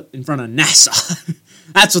Arena to put in front of NASA.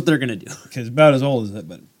 That's what they're going to do. Because about as old as it,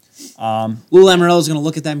 but Lou Lamoriello is going to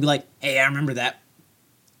look at that and be like, "Hey, I remember that.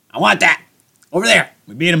 I want that over there."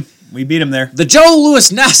 We beat him. We beat him there. The Joe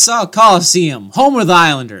Louis Nassau Coliseum, home of the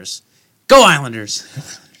Islanders. Go Islanders!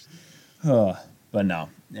 But no.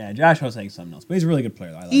 Yeah, Josh Hosang's something else. But he's a really good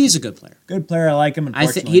player. I like He's him. a good player. Good player. I like him.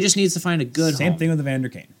 He just needs to find a good Same home. thing with Evander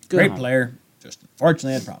Kane. Good Great home. player. Just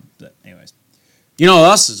unfortunately had problems. But anyways. You know who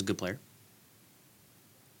else is a good player?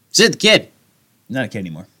 Sid the Kid. Not a kid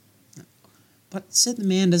anymore. But Sid the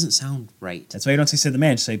Man doesn't sound right. That's why you don't say Sid the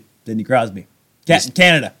Man. Just say Sidney Crosby. Cat in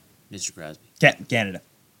Canada. Mr. Crosby. Cat in Canada.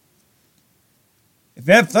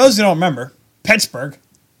 If those who don't remember, Pittsburgh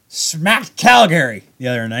smacked Calgary the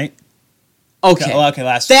other night. Okay.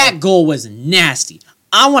 That goal was nasty.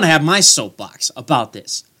 I want to have my soapbox about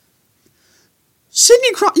this.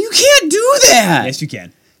 Sidney Crosby, you can't do that. Yes, you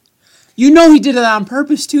can. You know he did it on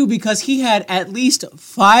purpose, too, because he had at least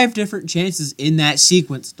 5 different chances in that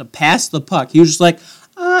sequence to pass the puck. He was just like,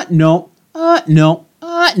 no. I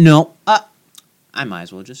might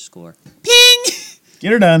as well just score. Ping!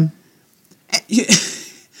 Get her done.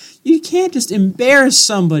 You can't just embarrass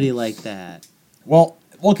somebody like that. Well,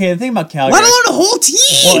 okay, the thing about Calgary... Let alone the whole team!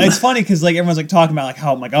 Well, it's funny because everyone's talking about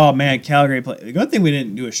how oh man, Calgary played. The good thing we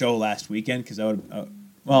didn't do a show last weekend because I would...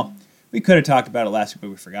 we could have talked about it last week, but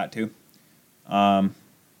we forgot to. But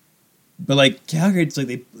Calgary, it's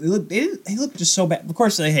they look just so bad. Of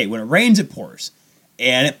course, when it rains, it pours,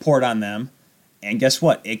 and it poured on them, and guess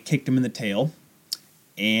what? It kicked them in the tail,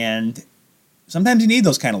 and sometimes you need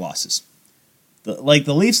those kind of losses. The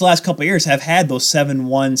Leafs the last couple of years have had those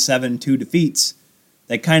 7-1, 7-2 defeats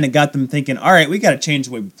that kind of got them thinking, all right, we got to change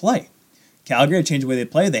the way we play. Calgary changed the way they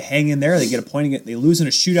play. They hang in there. They get a point. They lose in a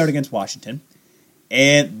shootout against Washington,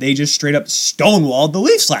 and they just straight up stonewalled the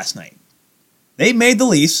Leafs last night. They made the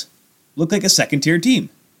Leafs look like a second-tier team.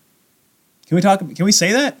 Can we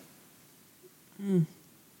say that?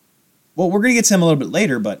 Well, we're going to get to them a little bit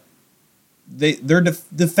later, but they're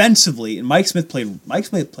defensively, and Mike Smith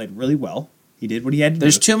played really well. He did what he had to do.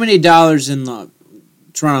 There's too many dollars in the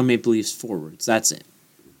Toronto Maple Leafs forwards. That's it.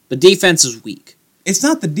 The defense is weak. It's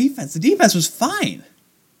not the defense. The defense was fine.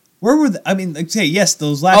 Where were yes,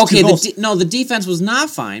 those last two goals. The defense was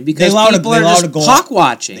not fine because they people are just puck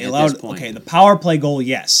watching at this point. Okay, the power play goal,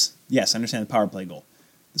 yes. Yes, I understand the power play goal.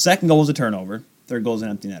 The second goal was a turnover. Third goal was an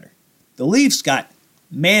empty netter. The Leafs got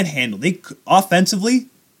manhandled. Offensively,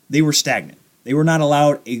 they were stagnant. They were not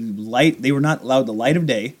allowed the light of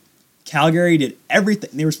day. Calgary did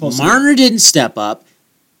everything they were supposed to do. Marner didn't step up.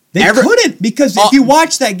 They couldn't, because if you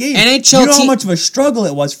watch that game, NHL you know how much of a struggle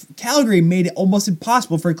it was. Calgary made it almost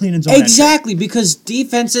impossible for a clean and zone. Exactly, because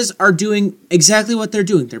defenses are doing exactly what they're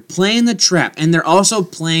doing. They're playing the trap, and they're also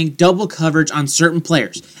playing double coverage on certain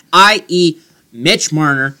players, i.e. Mitch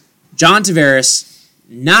Marner, John Tavares,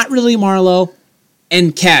 not really Marleau,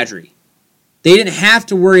 and Kadri. They didn't have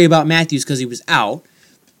to worry about Matthews because he was out.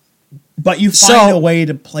 But you find a way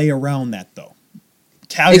to play around that, though.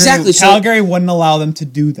 Calgary wouldn't allow them to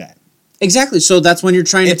do that. Exactly. So that's when you're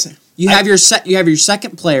trying to. You have your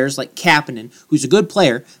second players like Kapanen, who's a good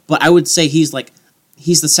player, but I would say he's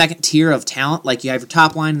the second tier of talent. Like you have your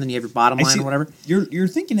top line and then you have your bottom line or whatever. You're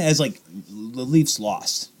thinking as like the Leafs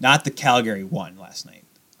lost, not the Calgary won last night.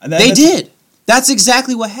 They did. That's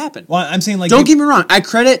exactly what happened. Well, I'm saying don't get me wrong. I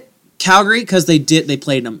credit Calgary because they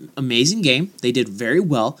played an amazing game. They did very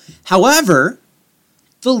well. However,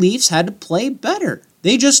 the Leafs had to play better.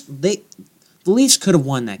 The Leafs could have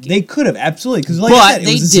won that game. They could have, absolutely. Because like I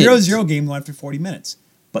said, it was a 0-0 game going after 40 minutes.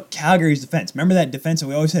 But Calgary's defense, remember that defense that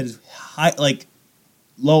we always said is high, like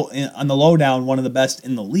low on the low down, one of the best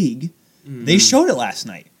in the league. Mm. They showed it last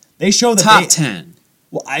night. They showed that top 10.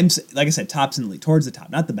 Well, like I said, tops in the league, towards the top,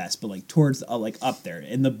 not the best, but like towards like up there,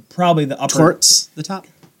 in the probably the upper. Towards the top.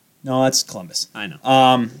 No, that's Columbus. I know.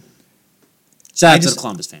 Shout out to the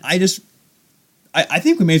Columbus fans. I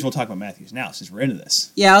think we may as well talk about Matthews now since we're into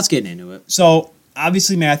this. Yeah, let's get into it. So,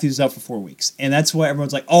 obviously Matthews is out for 4 weeks. And that's why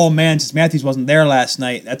everyone's like, oh man, since Matthews wasn't there last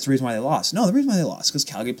night, that's the reason why they lost. No, the reason why they lost is because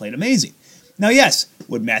Calgary played amazing. Now, yes,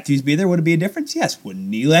 would Matthews be there? Would it be a difference? Yes. Would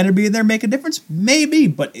Nylander be there make a difference? Maybe.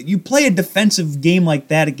 But you play a defensive game like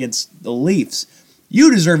that against the Leafs,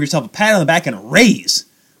 you deserve yourself a pat on the back and a raise.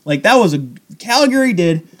 Like, Calgary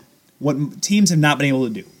did what teams have not been able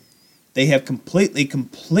to do. They have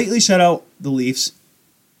completely shut out the Leafs.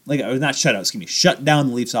 Shut down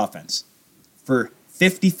the Leafs offense for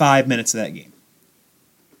 55 minutes of that game.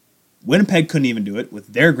 Winnipeg couldn't even do it with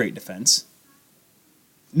their great defense.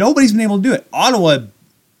 Nobody's been able to do it. Ottawa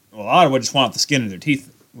just went off the skin of their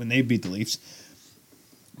teeth when they beat the Leafs.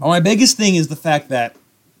 Well, my biggest thing is the fact that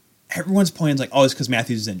everyone's pointing like, oh, it's because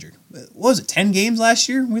Matthews is injured. What was it, 10 games last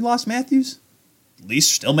year we lost Matthews? Leafs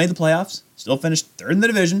still made the playoffs. Still finished third in the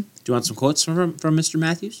division. Do you want some quotes from Mr.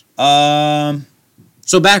 Matthews?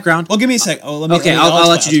 So background. Well, give me a sec. I'll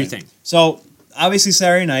let you do your thing. So, obviously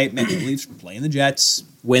Saturday night, Leafs playing the Jets.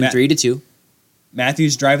 Win 3-2.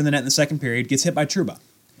 Matthews driving the net in the second period, gets hit by Trouba.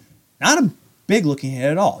 Not a big looking hit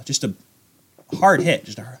at all. Just a hard hit.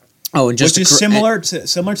 Which is similar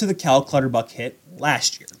to the Cal Clutterbuck hit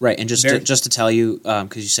last year. Right, and just to tell you,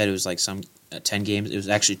 because you said it was like some 10 games, it was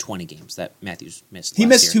actually 20 games that Matthews missed. He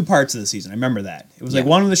missed 2 parts of the season. I remember that. It was like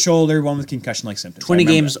one with the shoulder, one with concussion-like symptoms. 20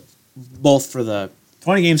 games, both for the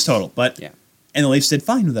 20 games total, but and the Leafs did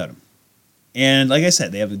fine without him. And like I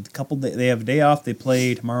said, they have a day off. They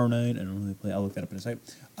play tomorrow night. I don't know. They play. I'll look that up in a second.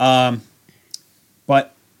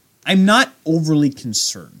 But I'm not overly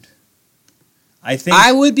concerned.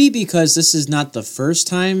 I would be, because this is not the first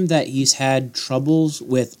time that he's had troubles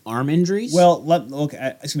with arm injuries. Well, what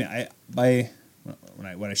I should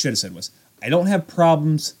have said was I don't have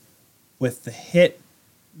problems with the hit.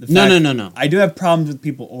 No. I do have problems with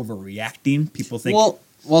people overreacting. People think.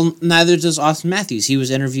 Well, neither does Austin Matthews. He was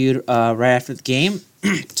interviewed right after the game,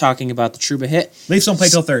 talking about the Trouba hit. Leafs don't play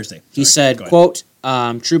till Thursday. He said, "quote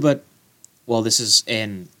Trouba." Well, this is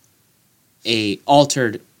a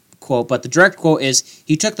altered quote, but the direct quote is,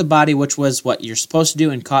 "He took the body, which was what you're supposed to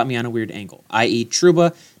do, and caught me on a weird angle. I.e.,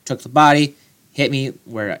 Trouba took the body, hit me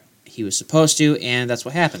where he was supposed to, and that's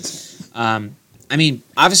what happens."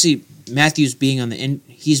 Obviously, Matthews being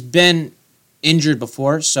he's been injured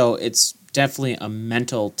before, so it's definitely a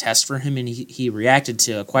mental test for him, and he reacted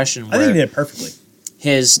to a question where I think he did perfectly.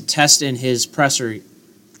 His test in his presser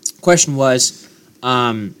question was,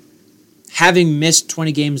 having missed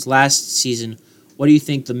 20 games last season, what do you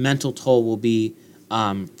think the mental toll will be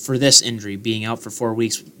for this injury, being out for 4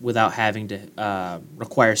 weeks without having to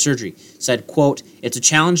require surgery? Said, quote, it's a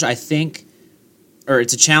challenge, I think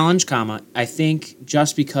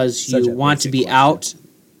just because you want to be out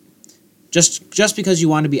Just because you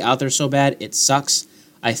want to be out there so bad, it sucks.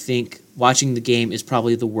 I think watching the game is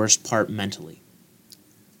probably the worst part mentally.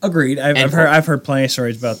 Agreed. I've heard plenty of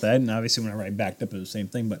stories about that, and obviously whenever I backed up, it was the same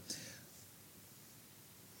thing. But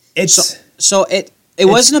it's it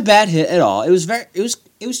wasn't a bad hit at all. It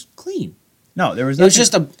was clean. No, there was. It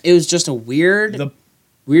was just a weird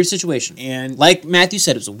situation. And like Matthew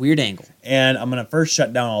said, it was a weird angle. And I'm gonna first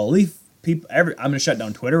shut down all Leaf people. I'm gonna shut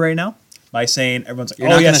down Twitter right now by saying everyone's like, "You're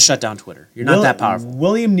not gonna shut down Twitter. You're not that powerful."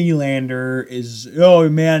 William Nylander is. Oh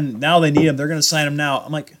man, now they need him. They're gonna sign him now.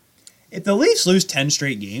 I'm like, if the Leafs lose 10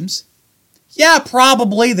 straight games, yeah,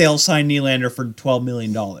 probably they'll sign Nylander for $12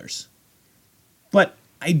 million. But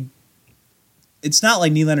it's not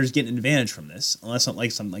like Nylander's getting an advantage from this, unless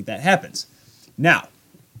something like that happens. Now,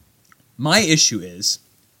 my issue is,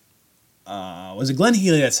 was it Glenn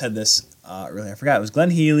Healy that said this earlier? I forgot. It was Glenn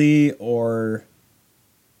Healy or...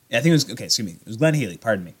 Yeah, I think it was... Okay, excuse me. It was Glenn Healy,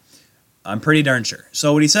 pardon me. I'm pretty darn sure.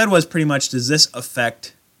 So what he said was pretty much, does this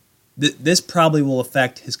affect... This probably will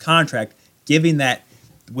affect his contract, given that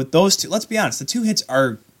with those two... Let's be honest, the two hits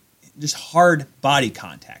are just hard body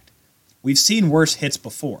contact. We've seen worse hits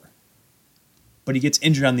before. But he gets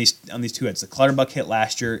injured on these two hits. The Clutterbuck hit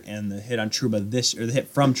last year and the hit on Trouba the hit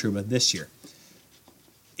from Trouba this year.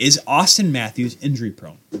 Is Austin Matthews injury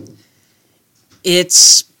prone?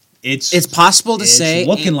 It's possible to say. It's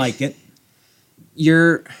looking like it.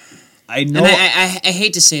 I know. And I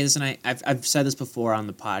hate to say this, and I've said this before on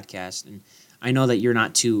the podcast, and I know that you're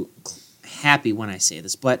not too happy when I say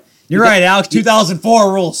this, but you're right, Alex.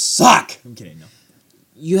 2004 rules suck. I'm kidding. No.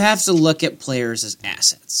 You have to look at players as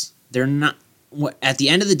assets. They're not. At the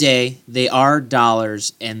end of the day, they are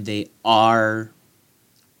dollars, and they are.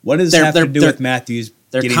 What does that have to do with Matthews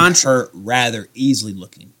getting hurt rather easily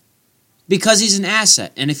looking? Because he's an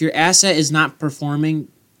asset, and if your asset is not performing,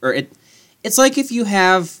 it's like if you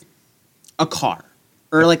have a car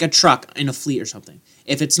or like a truck in a fleet or something.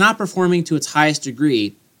 If it's not performing to its highest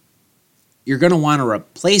degree, you're going to want to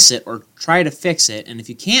replace it or try to fix it, and if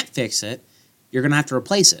you can't fix it, you're going to have to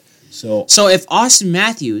replace it. So if Austin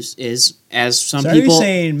Matthews is, as some people... are you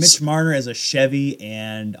saying Mitch Marner is a Chevy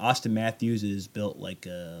and Austin Matthews is built like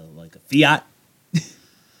a Fiat?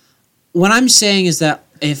 What I'm saying is that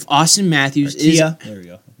if Austin Matthews is... Kia. There we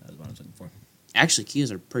go. That was what I was looking for. Actually, Kias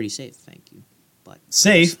are pretty safe, thank you.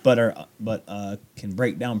 Safe, but can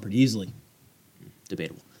break down pretty easily.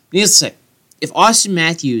 Debatable. Needless to say, if Austin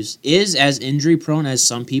Matthews is as injury-prone as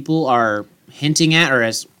some people are hinting at or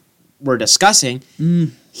as we're discussing...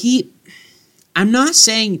 I'm not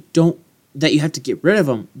saying that you have to get rid of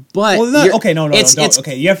him, but no. Okay,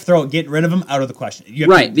 you have to throw getting rid of him out of the question. You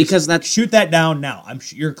have because that's shoot that down now.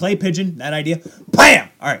 You're a clay pigeon. That idea, bam.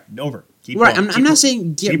 All right, over. Keep right. Going. I'm not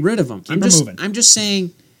saying get rid of him. I'm just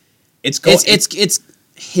saying it's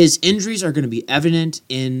his injuries are going to be evident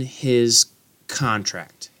in his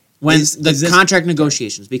contract when contract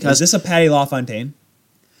negotiations. Because is this a Patty LaFontaine?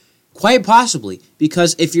 Quite possibly,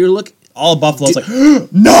 because if you're looking. All of Buffalo's like,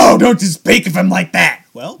 no, don't just speak of him like that.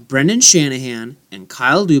 Well, Brendan Shanahan and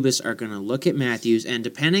Kyle Dubas are going to look at Matthews, and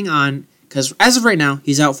depending on, because as of right now,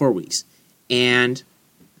 he's out 4 weeks, and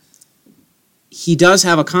he does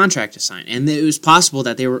have a contract to sign, and it was possible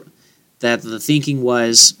that the thinking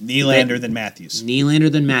was Nylander than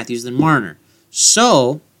Matthews, than Marner.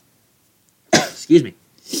 So, excuse me,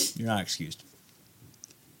 you're not excused.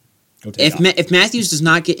 If Matthews does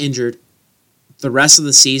not get injured the rest of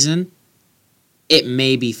the season, it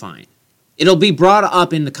may be fine. It'll be brought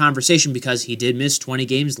up in the conversation because he did miss 20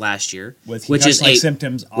 games last year, which is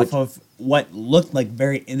symptoms off of what looked like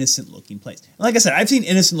very innocent-looking plays. And like I said, I've seen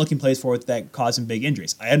innocent-looking plays for it that cause him big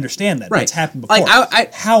injuries. I understand that. Right. That's happened before.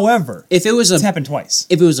 However, it's happened twice.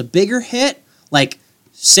 If it was a bigger hit, like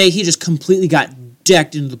say he just completely got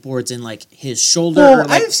decked into the boards in like his shoulder.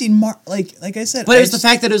 Well, I've seen like I said, but it was the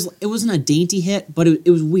fact that it wasn't a dainty hit, but it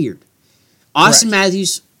was weird. Austin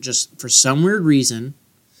Matthews, just for some weird reason,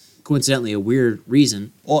 coincidentally a weird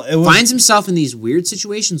reason, finds himself in these weird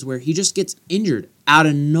situations where he just gets injured out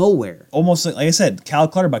of nowhere. Almost like I said, Cal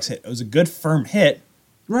Clutterbuck's hit. It was a good firm hit.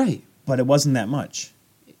 Right. But it wasn't that much.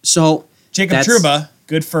 So Jacob Trouba,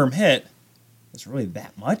 good firm hit. Was really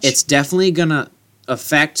that much? It's definitely going to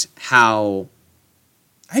affect how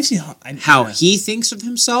he thinks of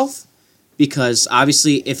himself, because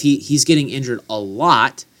obviously if he's getting injured a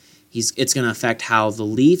lot, it's going to affect how the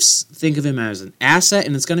Leafs think of him as an asset,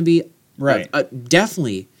 and it's going to be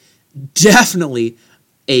definitely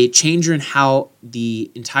a changer in how the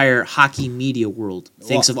entire hockey media world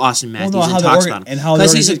thinks of Austin Matthews and talks about him. And how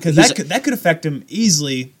because that could affect him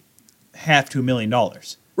easily $500,000 to $1 million.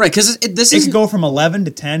 Right, because it could go from 11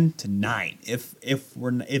 to 10 to 9 if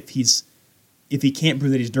if he can't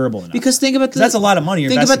prove that he's durable enough. Because think about that's a lot of money.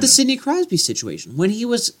 Think about the Sidney Crosby situation when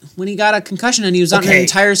he got a concussion and he was out an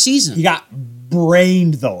entire season. He got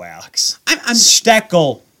brained though, Alex.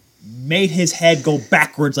 Steckel made his head go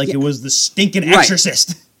backwards like it was the stinking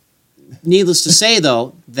Exorcist. Needless to say,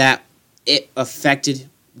 though, that it affected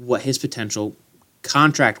what his potential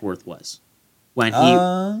contract worth was when he.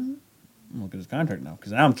 I'm look at his contract now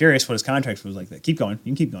because now I'm curious what his contract was like. That keep going.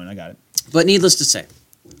 You can keep going. I got it. But needless to say,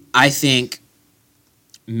 I think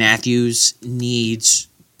Matthews needs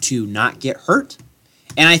to not get hurt,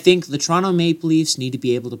 and I think the Toronto Maple Leafs need to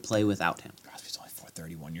be able to play without him. Crosby's only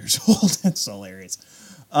 31 years old. That's so hilarious.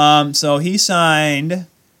 So he was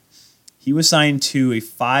signed to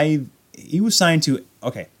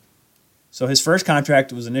okay. So his first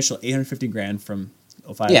contract was initial $850,000 from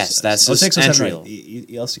 05. Yes, that's 06, his 07, entry.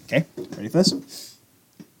 ELC. Okay, ready for this?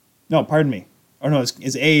 No, pardon me. Oh no,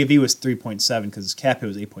 his AAV was 3.7 because his cap hit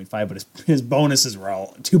was 8.5, but his bonuses were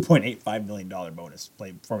all $2.85 million bonus,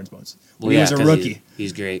 performance bonus. When he was a rookie.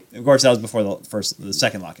 He's great. Of course, that was before the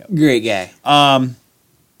second lockout. Great guy.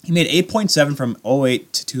 He made 8.7 from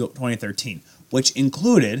 08 to 2013, which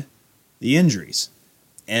included the injuries.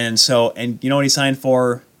 And you know what he signed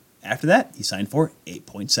for after that? He signed for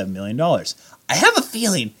 $8.7 million. I have a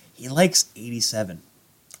feeling he likes 87.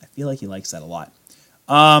 I feel like he likes that a lot.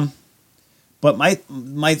 But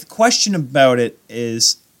my question about it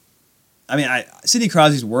is, Sidney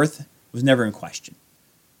Crosby's worth was never in question.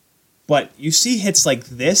 But you see hits like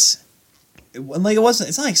this,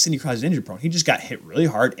 it's not like Sidney Crosby's injury prone. He just got hit really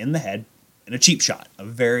hard in the head in a cheap shot, a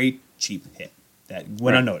very cheap hit that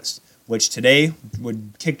went unnoticed, which today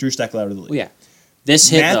would kick Drew Steckel out of the league. Well, yeah. This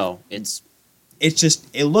hit, though,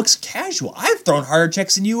 it looks casual. I've thrown harder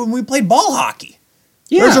checks than you when we played ball hockey.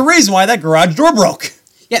 Yeah. There's a reason why that garage door broke.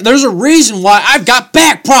 Yeah, there's a reason why I've got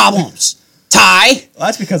back problems, Ty. Well,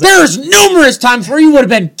 that's because there's numerous times where you would have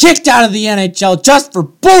been kicked out of the NHL just for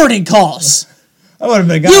boarding calls. I would have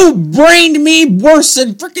been gone. You brained me worse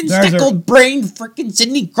than freaking Steckel brained freaking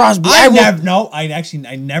Sidney Crosby.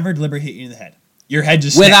 I never deliberately hit you in the head. Your head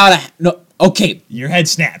just snapped. Okay. Your head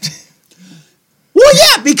snapped. Well,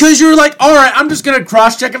 yeah, because you're like, all right, I'm just gonna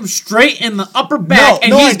cross check him straight in the upper back,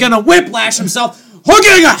 and he's gonna whiplash himself.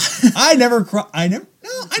 I never.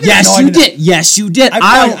 Yes, you did.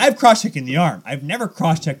 I've cross-checked in the arm. I've never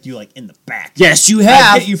cross-checked you like in the back. Yes, you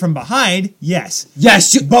have. I've hit you from behind. Yes.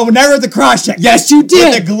 Yes, but never the cross-check. Yes, you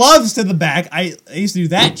did. With the gloves to the back. I used to do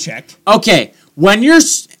that check. Okay, when your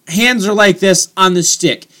hands are like this on the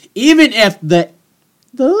stick, even if the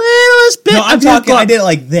littlest bit. No, I'm talking. I did it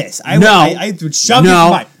like this. I would shove you from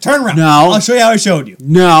mine. Turn around. No. I'll show you how I showed you.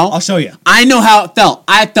 No. I'll show you. I know how it felt.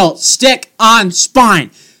 I felt stick on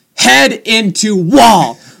spine, head into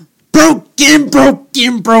wall, broken.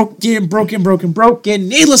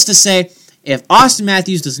 Needless to say, if Austin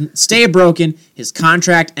Matthews doesn't stay broken, his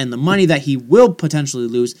contract and the money that he will potentially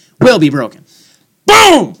lose will be broken.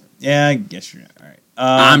 Boom. Yeah, I guess you're all right.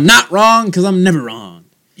 I'm not wrong because I'm never wrong.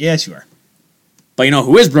 Yes, you are. But you know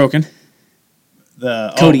who is broken?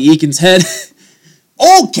 Cody Eakin's head.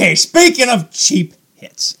 Okay, speaking of cheap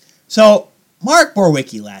hits. So, Mark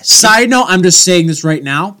Boroweicki Side note, I'm just saying this right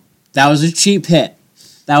now. That was a cheap hit.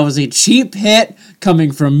 That was a cheap hit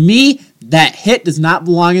coming from me. That hit does not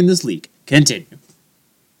belong in this league. Continue.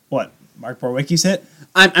 What? Mark Boroweicki's hit?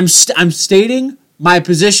 I'm stating my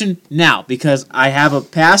position now because I have a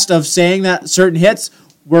past of saying that certain hits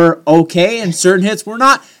were okay and certain hits were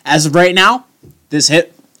not. As of right now, this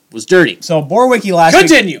hit was dirty. So Boroweicki last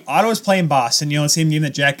week, Ottawa's playing Boston. You know, the same game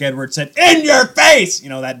that Jack Edwards said, "In your face!" You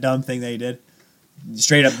know, that dumb thing that he did.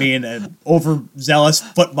 Straight up being an overzealous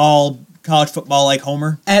college football-like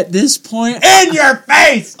homer. At this point... In your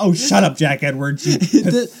face! Oh, shut up, Jack Edwards, you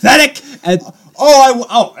pathetic! At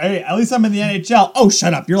least I'm in the NHL. Oh,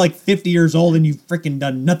 shut up. You're like 50 years old and you've freaking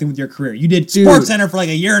done nothing with your career. You did SportsCenter for like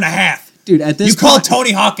a year and a half. Dude, at this point... You called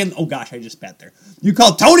Tony Hawk in... Oh, gosh, I just spat there. You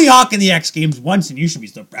called Tony Hawk in the X Games once and you should be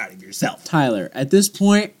so proud of yourself. Tyler, at this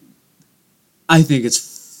point, I think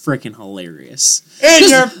it's freaking hilarious.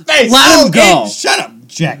 Your face! Let him go. Shut up,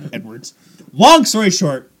 Jack Edwards. Long story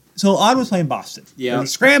short, so Ottawa's playing Boston. Yeah. There's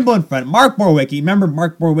a scramble in front. Mark Boroweicki. Remember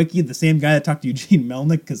Mark Boroweicki, the same guy that talked to Eugene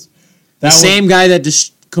Melnick? Same guy that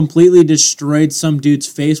just completely destroyed some dude's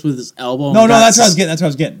face with his elbow. No, that's what I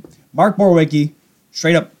was getting. Mark Boroweicki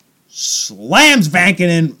straight up slams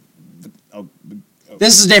Vankinen.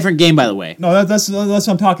 This is a different game, by the way. No, that's what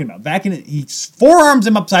I'm talking about. Vankinen, he forearms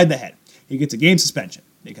him upside the head. He gets a game suspension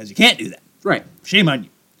because you can't do that. Right. Shame on you.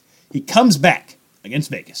 He comes back against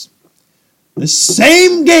Vegas. The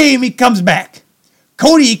same game he comes back.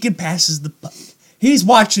 Cody Eakin passes the puck. He's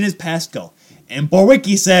watching his pass go. And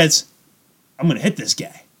Boroweicki says, I'm going to hit this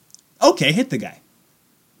guy. Okay, hit the guy.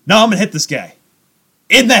 No, I'm going to hit this guy.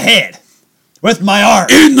 In the head. With my arm.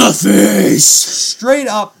 In the face. Straight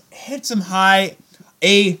up, hits him high.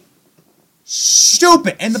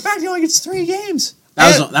 Stupid. And the fact he only gets 3 games.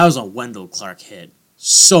 That was a Wendell Clark hit.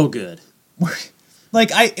 So good.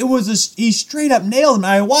 He straight up nailed him.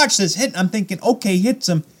 I watched this hit and I'm thinking, okay, he hits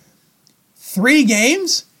him 3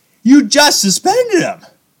 games? You just suspended him.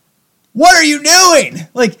 What are you doing?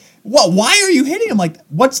 Why are you hitting him?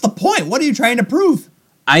 What's the point? What are you trying to prove?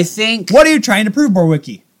 What are you trying to prove,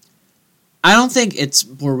 Boroweicki? I don't think it's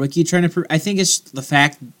Boroweicki trying to prove. I think it's the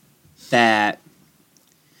fact that,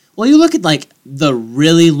 well, you look at the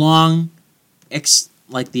really long,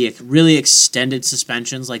 the really extended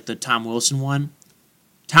suspensions, like the Tom Wilson one.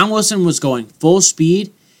 Tom Wilson was going full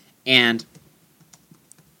speed, and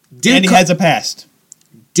he has a past.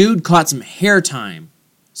 Dude caught some hair time.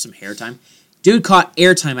 Dude caught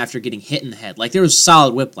airtime after getting hit in the head. There was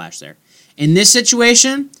solid whiplash there. In this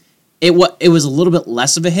situation, it was a little bit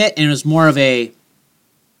less of a hit, and it was more of a,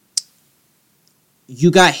 you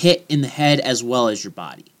got hit in the head as well as your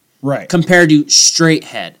body. Right. Compared to straight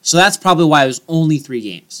head. So that's probably why it was only 3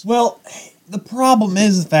 games. Well, the problem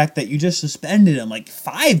is the fact that you just suspended him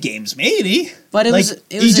 5 games, maybe. But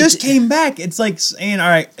he just came back. It's like saying, all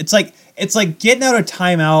right, it's like getting out of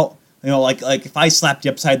timeout. If I slapped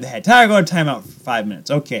you upside the head, Tyler, go to timeout for 5 minutes.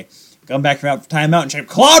 Okay, come back for timeout and try to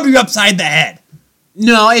clobber you upside the head.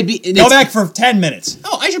 No, go back for 10 minutes.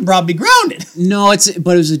 Oh, I should probably be grounded. No,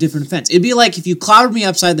 but it was a different offense. It'd be like if you clobbered me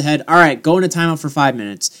upside the head. All right, go into timeout for 5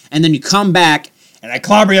 minutes, and then you come back and I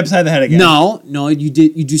clobber you upside the head again. No, you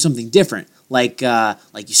do something different. Like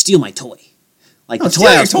you steal my toy.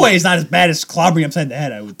 Stealing your toy is not as bad as clobbering upside the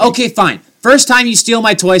head, I would think. Okay, fine. First time you steal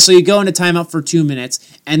my toy, so you go into timeout for 2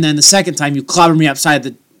 minutes, and then the second time you clobber me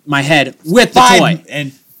upside my head with the toy.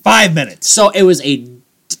 And 5 minutes. So it was a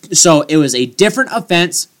different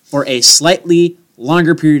offense for a slightly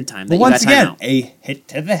longer period of time. But once again, a hit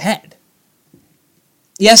to the head.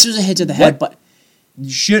 Yes, it was a hit to the head, but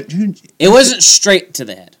it wasn't straight to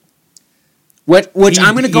the head. Which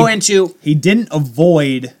I'm going to go into. He didn't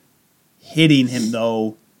avoid hitting him,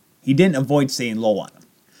 though. He didn't avoid staying low on him.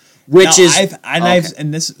 I'm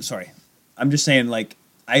just saying,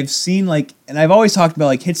 I've seen, and I've always talked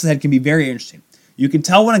about, hits to the head can be very interesting. You can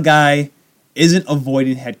tell when a guy isn't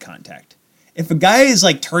avoiding head contact. If a guy is,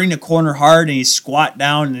 turning a corner hard and he's squat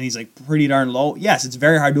down and he's, pretty darn low, yes, it's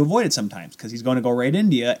very hard to avoid it sometimes because he's going to go right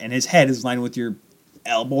into you and his head is lined with your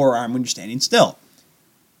elbow or arm when you're standing still.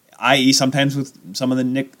 I.e., sometimes with some of the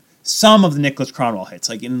Nicholas Cronwell hits,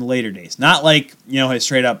 in the later days. Not his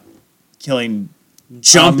straight up killing,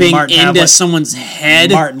 jumping into someone's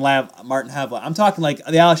head. Martin Havla. I'm talking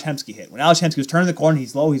the Alex Hemsky hit. When Alex Hemsky was turning the corner,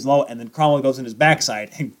 he's low, and then Cronwell goes in his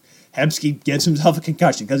backside, and Hemsky gives himself a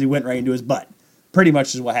concussion because he went right into his butt. Pretty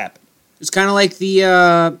much is what happened. It's kind of like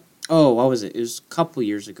the, what was it? It was a couple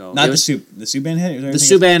years ago. Not the Subban hit? The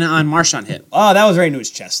Subban on Marchand hit. Oh, that was right into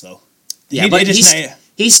his chest, though. Yeah, but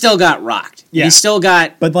he still got rocked. Yeah. He still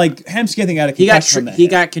got... But, Hemsky, I think, got a concussion from that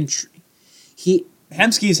hit.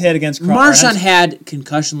 Hemsky's hit against Cronwell. Marchand had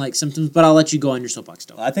concussion-like symptoms, but I'll let you go on your soapbox,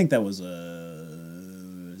 though. I think that was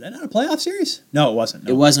is that not a playoff series? No, it wasn't.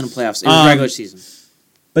 No. It wasn't a playoff series. It was regular season.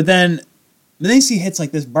 But then you see hits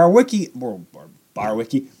like this. Boroweicki,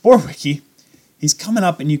 he's coming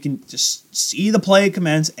up, and you can just see the play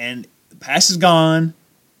commence, and the pass is gone,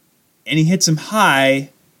 and he hits him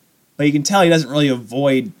high, but you can tell he doesn't really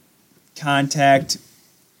avoid contact.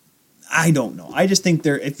 I don't know. I just think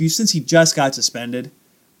since he just got suspended,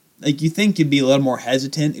 you think you'd be a little more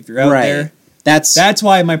hesitant if you're out there. That's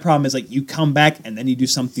why my problem is you come back and then you do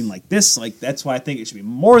something like this. That's why I think it should be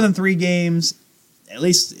more than 3 games. At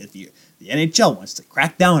least if the NHL wants to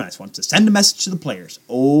crack down on us, wants to send a message to the players.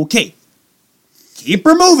 Okay, keep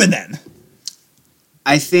her moving then.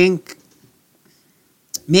 I think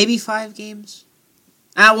maybe 5 games.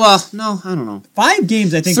 No, I don't know. 5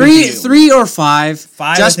 games, I think. 3 or 5.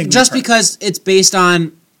 5, just because it's based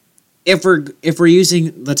on if we're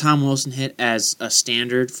using the Tom Wilson hit as a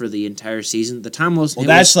standard for the entire season. The Tom Wilson. Well,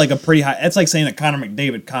 that's a pretty high. That's like saying a Connor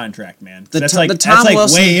McDavid contract, man. That's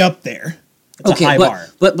Wilson, way up there. It's a high bar.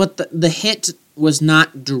 But the hit was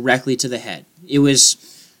not directly to the head. It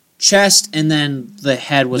was chest, and then the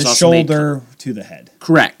head was also shoulder to the head.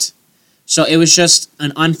 Correct. So it was just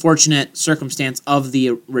an unfortunate circumstance of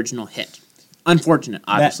the original hit. Unfortunate,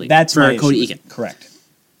 obviously, that's for Cody Eakin. Correct.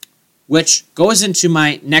 Which goes into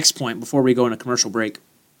my next point before we go into commercial break.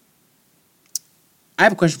 I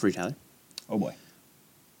have a question for you, Tyler. Oh, boy.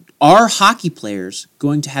 Are hockey players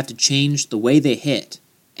going to have to change the way they hit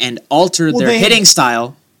and alter their hitting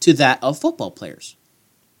style to that of football players,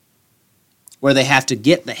 where they have to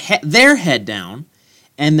get their head down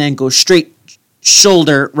and then go straight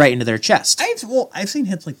shoulder right into their chest. I've seen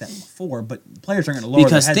hits like that before, but players aren't going to lower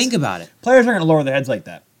their heads. Because think about it. Players aren't going to lower their heads like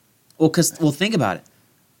that. Well, think about it.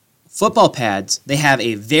 Football pads, they have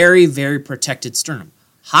a very, very protected sternum.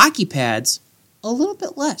 Hockey pads, a little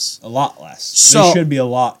bit less. A lot less. So, they should be a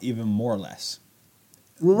lot, even more less.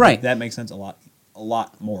 Right. That makes sense. A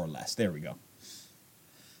lot more or less. There we go.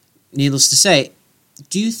 Needless to say,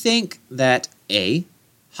 do you think that A,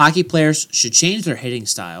 hockey players should change their hitting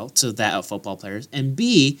style to that of football players, and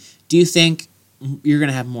B, do you think you're going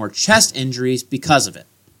to have more chest injuries because of it?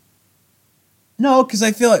 No, because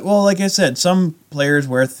I feel like I said, some players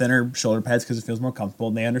wear thinner shoulder pads because it feels more comfortable,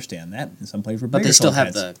 and they understand that. And some players wear bigger But they still shoulder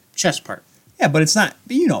have pads. the chest part. Yeah, but it's not.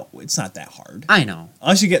 It's not that hard. I know.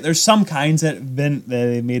 Unless there's some kinds that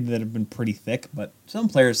they made that have been pretty thick, but some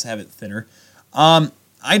players have it thinner. I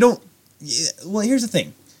don't. Well, here's the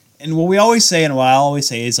thing, and what we always say, and what I always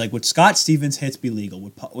say is like, would Scott Stevens hits be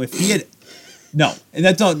legal? If he had, no, and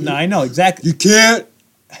that's not. No, I know exactly.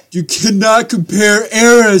 You cannot compare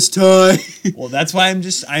eras, Ty. Well, that's why I'm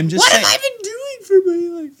just. What saying, have I been doing for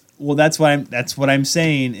my life? Well, that's what I'm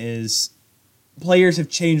saying is, players have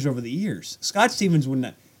changed over the years. Scott Stevens would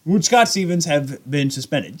not. Would Scott Stevens have been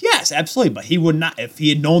suspended? Yes, absolutely. But he would not. If he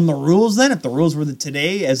had known the rules then, if the rules were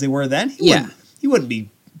today as they were then, he wouldn't be.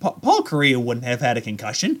 Paul Correa wouldn't have had a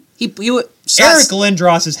concussion. He would. Eric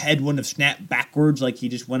Lindros's head wouldn't have snapped backwards like he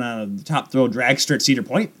just went on a top throw dragster at Cedar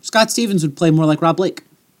Point. Scott Stevens would play more like Rob Blake.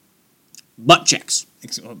 Butt checks.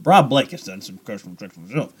 Rob Blake has done some questionable checks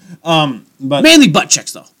himself. But Mainly butt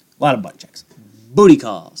checks, though. a lot of butt checks. Booty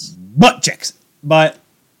calls. Butt checks. But,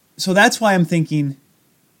 so that's why I'm thinking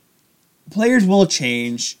players will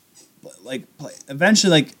change. Like,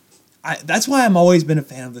 eventually, that's why I'm always been a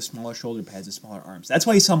fan of the smaller shoulder pads and smaller arms. That's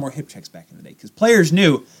why you saw more hip checks back in the day. Because players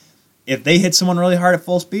knew if they hit someone really hard at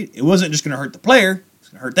full speed, it wasn't just going to hurt the player, it was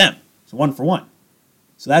going to hurt them. It's 1-for-1.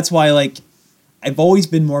 So that's why, I've always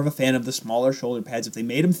been more of a fan of the smaller shoulder pads. If they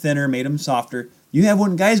made them thinner, made them softer, you have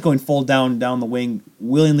one guys going full down the wing,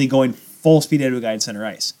 willingly going full speed into a guy in center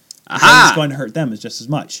ice. Aha! It's going to hurt them just as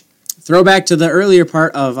much. Throwback to the earlier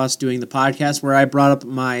part of us doing the podcast where I brought up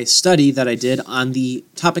my study that I did on the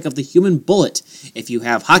topic of the human bullet. If you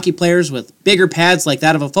have hockey players with bigger pads like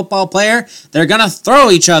that of a football player, they're going to throw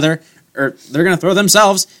each other, or they're going to throw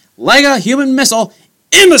themselves like a human missile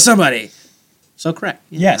into somebody. So correct.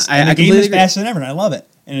 Yeah, Yes, and the game is faster than ever, and I love it.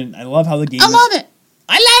 And I love how the game I love it.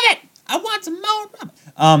 I want some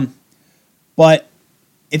more. But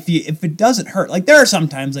if it doesn't hurt, there are some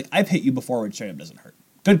times, I've hit you before where straight up doesn't hurt.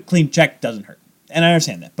 Good, clean check doesn't hurt. And I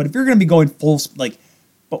understand that. But if you're going to be going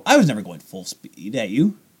but I was never going full speed at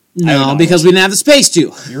you. No, because we didn't have the space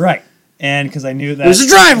to. You're right. And because I knew that. It was a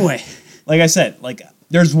driveway. Like I said,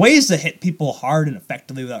 there's ways to hit people hard and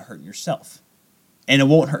effectively without hurting yourself. And it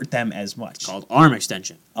won't hurt them as much. It's called arm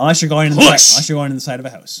extension. Unless you're going into the side of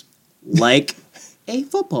a house. Like a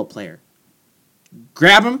football player.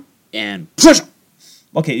 Grab him and push him.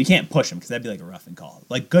 Okay, you can't push him because that'd be like a roughing call.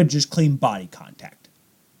 Good, just clean body contact.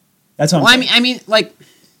 That's what I'm saying. I mean,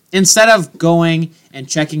 instead of going and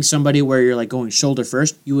checking somebody where you're going shoulder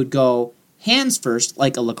first, you would go hands first,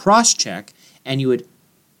 like a lacrosse check, and you would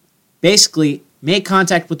basically make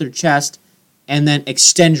contact with their chest and then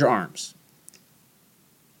extend your arms.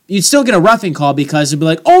 You'd still get a roughing call because it'd be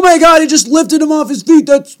like, oh my god, he just lifted him off his feet.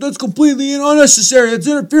 That's completely unnecessary. That's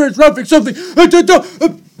interference, roughing, something.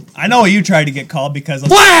 I know what you tried to get called because...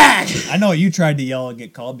 Flag! I know what you tried to yell and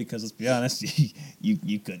get called because, let's be honest,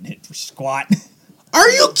 you couldn't hit for squat. Are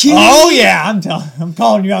you kidding Oh, me? yeah, I'm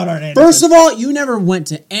calling you out on it. First of all, you never went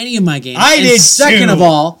to any of my games. I did, second too. of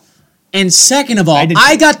all,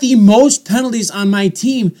 I got the most penalties on my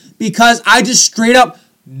team because I just straight up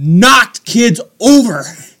knocked kids over.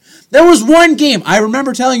 There was one game, I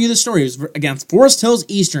remember telling you this story, it was against Forest Hills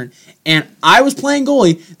Eastern, and I was playing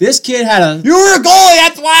goalie. This kid had a... You were a goalie,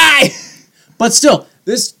 that's why! But still,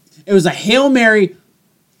 it was a Hail Mary,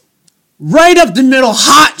 right up the middle,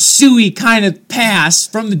 hot suey kind of pass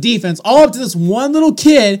from the defense, all up to this one little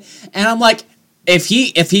kid, and I'm like, if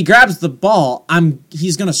he grabs the ball,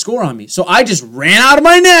 he's going to score on me. So I just ran out of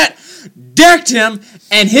my net, decked him,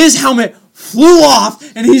 and his helmet flew off,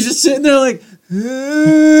 and he's just sitting there like...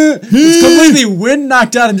 It's completely wind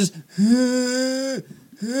knocked out and just...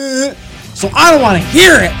 So I don't want to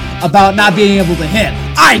hear it about not being able to hit.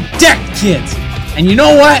 I decked kids. And you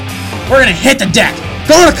know what? We're going to hit the deck.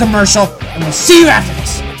 Go to commercial, and we'll see you after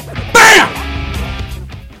this. BAM!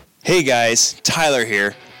 Hey guys, Tyler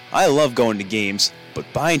here. I love going to games, but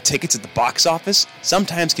buying tickets at the box office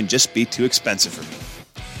sometimes can just be too expensive for me.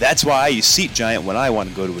 That's why I use Seat Giant when I want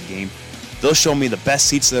to go to a game. They'll show me the best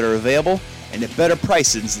seats that are available and at better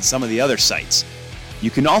prices than some of the other sites. You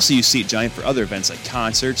can also use Seat Giant for other events like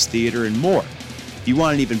concerts, theater, and more. If you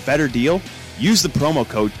want an even better deal, use the promo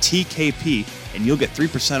code TKP and you'll get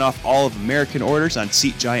 3% off all of American orders on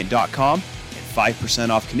SeatGiant.com and 5%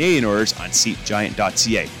 off Canadian orders on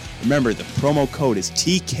SeatGiant.ca. Remember, the promo code is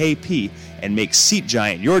TKP and make Seat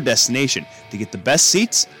Giant your destination to get the best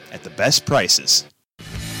seats at the best prices.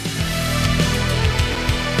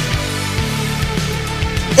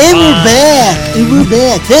 And we're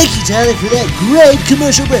back. Thank you, Tyler, for that great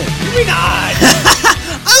commercial break.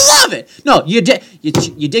 I love it. No, you did.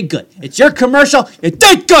 You did good. It's your commercial. You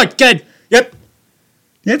did good, kid. Yep.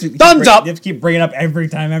 Thumbs up. You have to keep bringing up every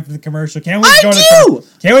time after the commercial. Can't I do.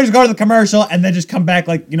 Can't we just go to the commercial and then just come back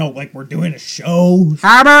like we're doing a show?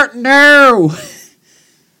 How about no?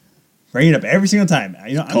 Bring it up every single time.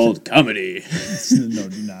 Cold comedy. No,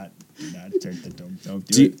 do not. Don't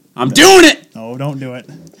do it. I'm doing it. No, don't do it.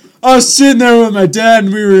 I was sitting there with my dad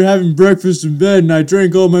and we were having breakfast in bed and I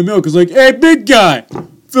drank all my milk. I was like, hey, big guy,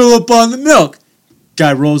 fill up on the milk.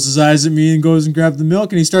 Guy rolls his eyes at me and goes and grabs the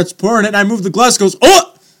milk and he starts pouring it and I move the glass, goes,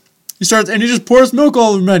 oh! He just pours milk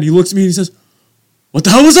all over me. And he looks at me and he says, what the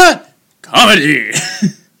hell was that? Comedy.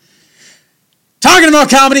 Talking about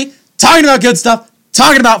comedy, talking about good stuff,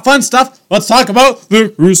 talking about fun stuff, let's talk about the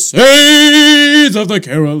Crusades of the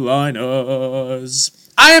Carolinas.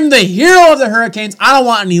 I am the hero of the Hurricanes. I don't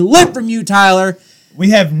want any lip from you, Tyler.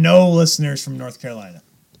 We have no listeners from North Carolina.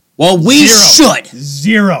 Well, we should.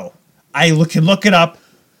 Zero. I can look it up.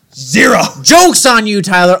 Zero. Joke's on you,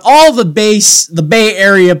 Tyler. All the Bay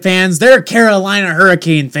Area fans, they're Carolina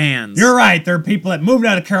Hurricane fans. You're right. There are people that moved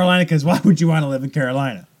out of Carolina because why would you want to live in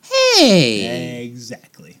Carolina? Hey.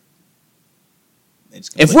 Exactly.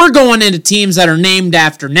 If we're going into teams that are named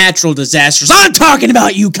after natural disasters, I'm talking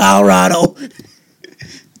about you, Colorado.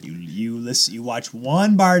 You watch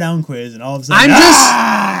one bar down quiz and all of a sudden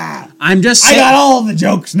I'm just saying, I got all the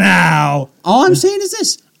jokes now. All I'm saying is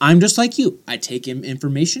this. I'm just like you. I take in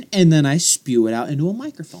information and then I spew it out into a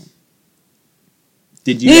microphone.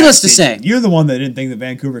 Needless to say, you're the one that didn't think the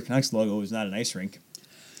Vancouver Canucks logo was not an ice rink.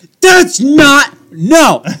 That's not.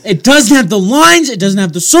 No. It doesn't have the lines. It doesn't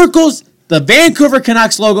have the circles. The Vancouver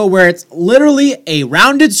Canucks logo, where it's literally a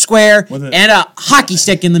rounded square and a hockey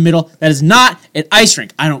stick in the middle, that is not an ice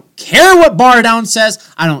rink. I don't care what Bar Down says.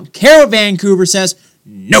 I don't care what Vancouver says.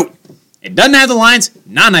 No. It doesn't have the lines.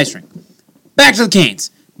 Not an ice rink. Back to the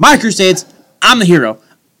Canes. My Crusades. I'm the hero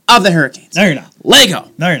of the Hurricanes. No, you're not. Lego.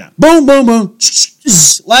 No, you're not. Boom, boom, boom.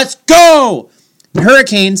 Let's go. The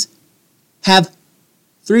Hurricanes have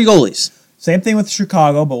 3 goalies. Same thing with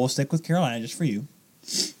Chicago, but we'll stick with Carolina just for you.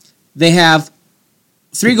 They have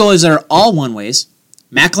 3 goalies that are all one-ways.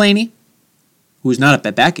 Mac Laney, who's not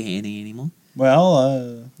a back of Haney anymore.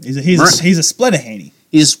 Well, he's a split of Haney.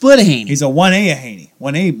 He's a split of Haney. He's a 1A of Haney.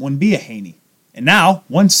 1A, 1B of Haney. And now,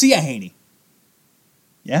 1C of Haney.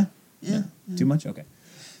 Yeah? Too much? Okay.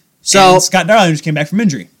 So and Scott Darling just came back from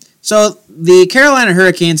injury. So the Carolina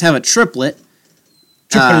Hurricanes have a triplet.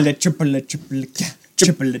 Triplet.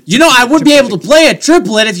 You know, I would be able to play a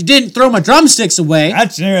triplet if you didn't throw my drumsticks away.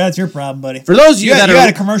 That's your problem, buddy. For those of you that you got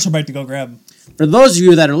a commercial break to go grab them. For those of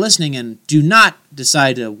you that are listening and do not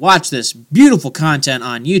decide to watch this beautiful content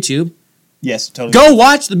on YouTube, yes, totally. Go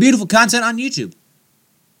watch the beautiful content on YouTube.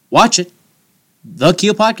 Watch it. The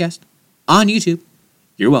Keel Podcast on YouTube.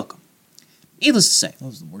 You're welcome. Needless to say, that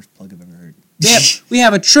was the worst plug I've ever heard. We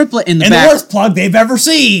have a triplet in the back. And the worst plug they've ever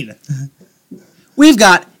seen. We've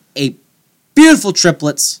got a beautiful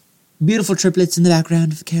triplets in the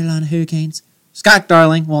background of the Carolina Hurricanes. Scott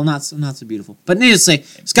Darling, well, not so beautiful, but needless to say,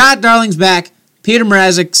 Scott Darling's back. Peter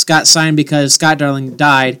Mrazek got signed because Scott Darling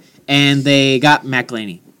died, and they got Mac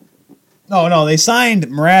Laney. No, they signed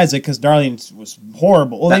Mrazek because Darling was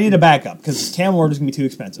horrible. Well, they need a backup because Cam Ward is going to be too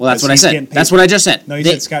expensive. Well, that's what I said. That's what I just said. No, you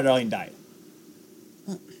said Scott Darling died.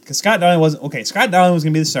 Because Scott Darling wasn't... Okay, Scott Darling was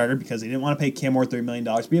going to be the starter because they didn't want to pay Cam Ward $30 million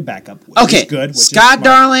to be a backup. Which is good. Scott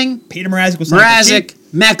Darling... Peter Mrazek was...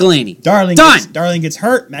 Mac Laney. Darling gets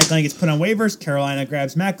hurt. Mac Laney gets put on waivers. Carolina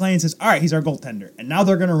grabs Mac Laney and says, all right, he's our goaltender. And now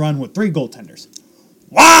they're going to run with 3 goaltenders.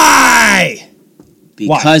 Why?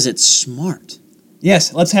 Because it's smart.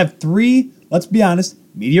 Yes, let's have 3... Let's be honest.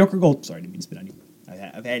 Mediocre goal... Sorry, I didn't mean to spit on you.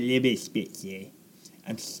 I've had a little bit of spit, yeah.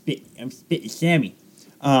 I'm spitting Sammy.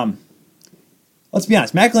 Let's be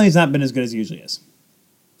honest. Mac Laney's not been as good as he usually is.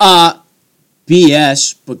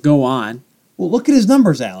 BS, but go on. Well, look at his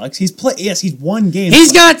numbers, Alex. He's won games.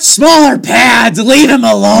 He's got smaller pads. Leave him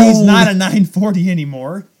alone. He's not a 940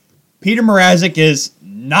 anymore. Peter Mrazek is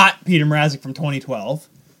not Peter Mrazek from 2012.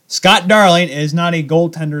 Scott Darling is not a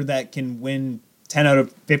goaltender that can win 10 out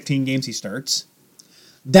of 15 games he starts.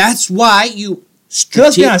 That's why you...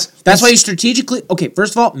 Let's be honest. That's why you strategically... Okay,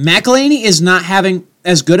 first of all, McElhaney is not having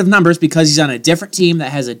as good of numbers because he's on a different team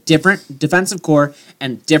that has a different defensive core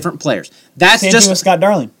and different players. That's Same just... thing with Scott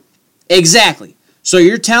Darling. Exactly. So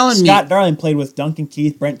you're telling me... Scott Darling played with Duncan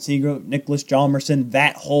Keith, Brent Seagrove, Nicholas Jalmerson,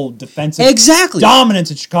 that whole defensive Exactly.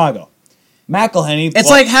 dominance in Chicago. McElhaney... It's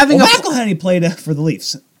like having McElhaney played for the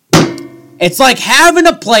Leafs. It's like having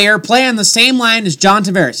a player play on the same line as John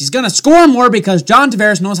Tavares. He's going to score more because John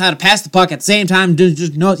Tavares knows how to pass the puck at the same time.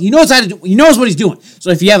 He knows how to do, he knows what he's doing. So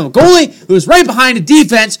if you have a goalie who's right behind a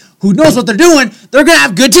defense who knows what they're doing, they're going to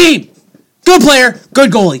have a good team. Good player, good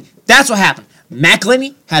goalie. That's what happened.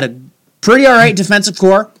 McElhaney had a pretty all right defensive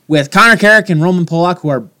core with Connor Carrick and Roman Polak, who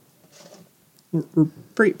are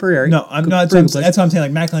pretty all right. No, I'm not. That's what I'm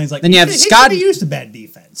saying. Like McElhaney's like. Then you have Scott. He used a bad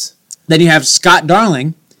defense. Then you have Scott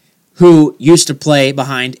Darling, who used to play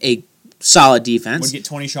behind a solid defense. Would get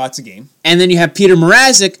 20 shots a game. And then you have Peter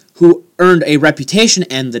Mrazek, who earned a reputation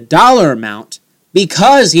and the dollar amount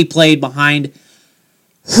because he played behind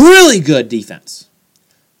really good defense.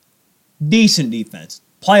 Decent defense.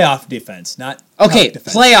 Playoff defense, not Okay, tough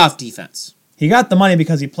defense. playoff defense. He got the money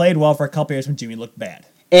because he played well for a couple years when Jimmy looked bad.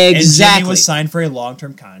 Exactly. And Jimmy was signed for a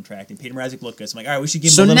long-term contract, and Peter Mrazek looked good. So I'm like, all right, we should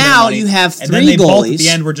give him a little bit of now money. you have And then three they both at goalies. the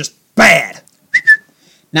end were just bad.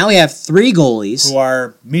 Now we have three goalies. Who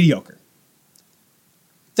are mediocre.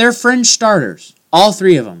 They're fringe starters. All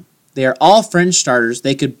three of them. They are all fringe starters.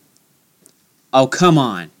 They could... Oh, come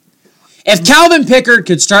on. If Calvin Pickard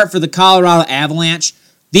could start for the Colorado Avalanche,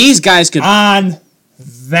 these guys could... On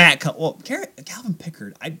that... Calvin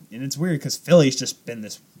Pickard, and it's weird because Philly's just been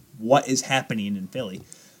this... What is happening in Philly?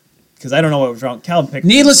 Because I don't know what was wrong. Calvin Pickard...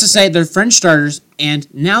 Needless to say, they're fringe starters, and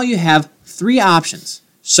now you have three options.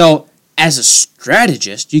 So... As a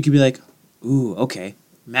strategist, you could be like, ooh, okay,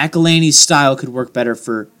 McElhaney's style could work better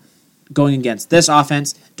for going against this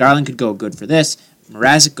offense. Darling could go good for this.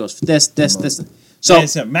 Mrazek goes for this. So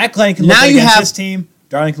McElhaney can look now up you against have- this team.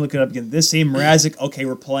 Darling can look it up against this team. Mrazek, okay,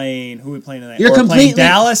 we're playing... Who are we playing tonight? You're We're playing completely-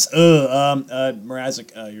 Dallas.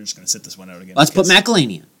 Mrazek, you're just going to sit this one out again. let's put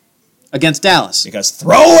McElhaney in against Dallas. Because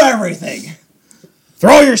throw everything.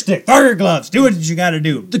 Throw your stick. Throw your gloves. Do what you got to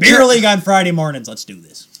do. Beer League on Friday mornings. Let's do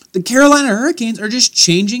this. The Carolina Hurricanes are just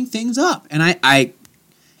changing things up, and I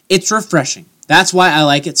it's refreshing. That's why I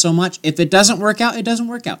like it so much. If it doesn't work out, it doesn't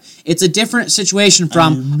work out. It's a different situation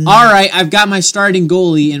from, all right, I've got my starting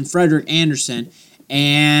goalie in Frederick Anderson,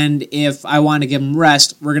 and if I want to give him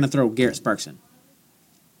rest, we're going to throw Garrett Sparks in.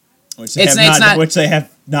 Which they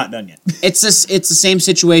have not done yet. It's the same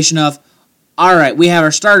situation of, all right, we have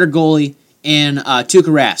our starter goalie in Tuukka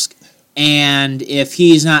Rask, and if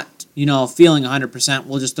he's not feeling 100%,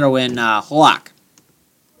 we'll just throw in Halak.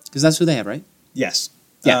 Because that's who they have, right? Yes.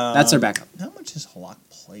 Yeah, that's their backup. How much has Halak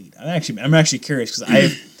played? I'm actually curious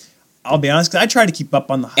because I'll be honest, because I try to keep up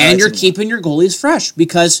on the highlights. And you're keeping your goalies fresh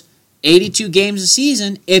because 82 games a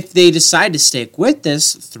season, if they decide to stick with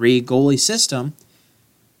this 3-goalie system,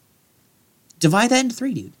 divide that into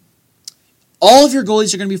 3, dude. All of your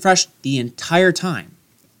goalies are going to be fresh the entire time.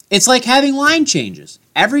 It's like having line changes.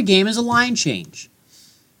 Every game is a line change.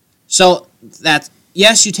 So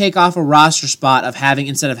yes, you take off a roster spot of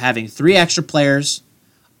instead of having 3 extra players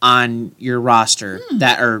on your roster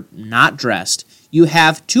that are not dressed, you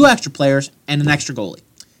have 2 extra players and an extra goalie.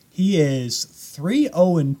 He is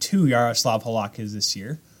 3-0-2. Yaroslav Halak is this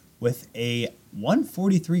year with a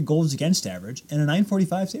 143 goals against average and a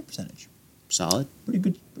 945 save percentage. Solid. Pretty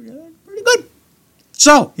good. Pretty good.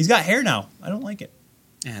 So He's got hair now. I don't like it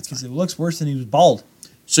yeah, that's because fine. it looks worse than he was bald.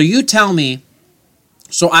 So you tell me.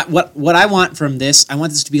 So what I want from this, I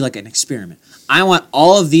want this to be like an experiment. I want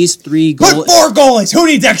all of these 3 Put goalies. 4 goalies. Who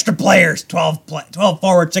needs extra players? 12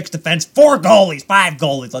 forward, 6 defense, 4 goalies, 5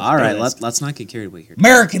 goalies. All right, let's not get carried away here.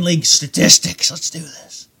 American League statistics. Let's do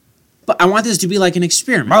this. But I want this to be like an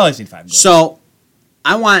experiment. Marley's need 5 goalies. So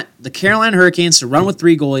I want the Carolina Hurricanes to run with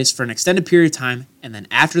 3 goalies for an extended period of time, and then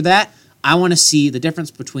after that, I want to see the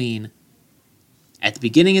difference between at the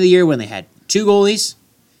beginning of the year when they had 2 goalies,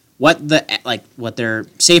 what their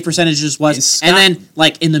save percentages was, and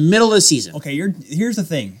then in the middle of the season. Okay, here's the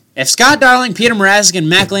thing. If Scott Darling, Peter Mrazek, and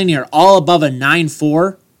McElhaney are all above a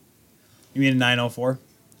 9.4, You mean a 904?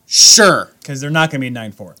 sure. Because they're not going to be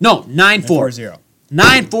a 9-4. No, 9.4.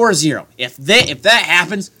 9-4-0. 9.40. If that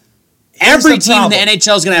happens, every team in the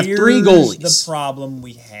NHL is going to have 3 goalies. Here's the problem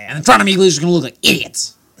we have. And the front of me is going to look like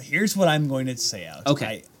idiots. Here's what I'm going to say, Alex.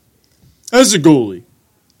 Okay. As a goalie.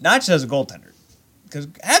 Not just as a goaltender. Because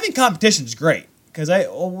having competition is great. because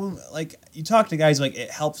you talk to guys like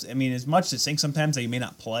it helps. I mean, as much as think sometimes that you may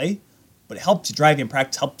not play, but it helps you drive you in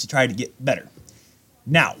practice, helps you try to get better.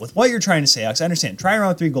 Now, with what you're trying to say, Alex, I understand. Try around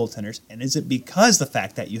with 3 goaltenders, and is it because the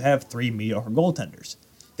fact that you have 3 mediocre goaltenders?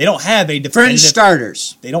 They don't have a definitive... Fringe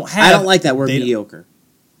starters. They don't have... I don't like that word mediocre.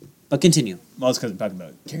 But continue. Well, it's because I'm talking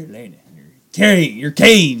about Carolina. Your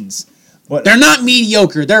Canes. What? They're not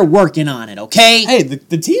mediocre. They're working on it, okay? Hey,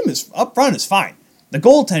 the team is up front is fine. The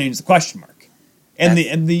goaltending is the question mark.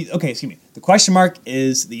 The question mark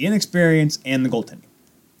is the inexperience and the goaltending.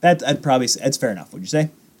 That's fair enough, would you say?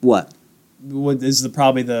 What is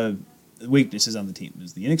probably the weaknesses on the team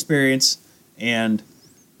is the inexperience and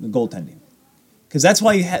the goaltending, because that's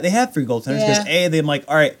why they have 3 goaltenders. Because they're like,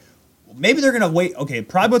 all right, well, maybe they're gonna wait. Okay,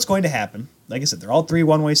 probably what's going to happen. Like I said, they're all 3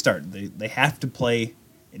 one-way start. They have to play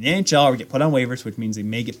in the NHL or get put on waivers, which means they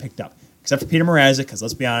may get picked up. Except for Peter Mrazek, because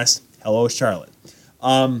let's be honest, hello Charlotte.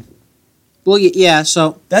 Well, yeah,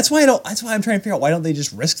 so that's why I'm trying to figure out why don't they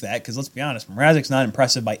just risk that? Because let's be honest, Mrazek's not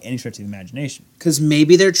impressive by any stretch of the imagination. Because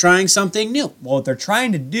maybe they're trying something new. Well, what they're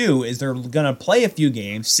trying to do is they're gonna play a few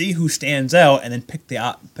games, see who stands out, and then pick the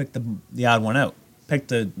odd one out. Pick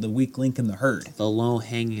the weak link in the herd. The low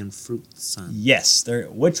hanging fruit, son. Yes,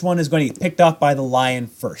 which one is going to get picked off by the lion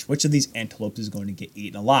first? Which of these antelopes is going to get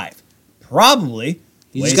eaten alive? Probably.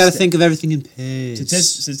 You just got to think of everything in pace.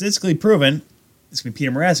 Statistically proven. It's going to be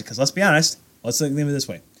Peter Mrazek, because let's be honest, let's think of it this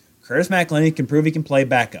way. Curtis McElhinney can prove he can play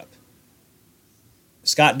backup.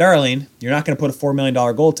 Scott Darling, you're not going to put a $4 million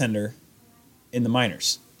goaltender in the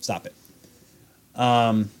minors. Stop it.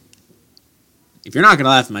 If you're not going to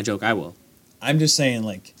laugh at my joke, I will. I'm just saying,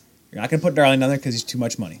 you're not going to put Darling down there because he's too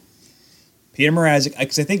much money. Peter Mrazek,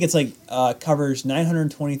 because I think it's covers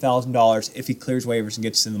 $920,000 if he clears waivers and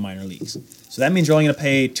gets in the minor leagues. So that means you're only going to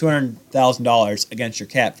pay $200,000 against your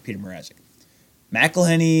cap for Peter Mrazek.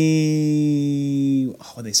 McElhinney,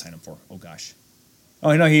 what did they sign him for? Oh gosh.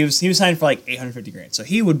 Oh no, he was signed for $850,000. So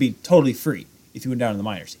he would be totally free if he went down to the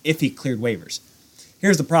minors, if he cleared waivers.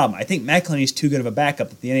 Here's the problem. I think McElhinney's too good of a backup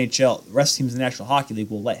that the NHL, the rest of the teams in the National Hockey League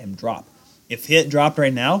will let him drop. If he had dropped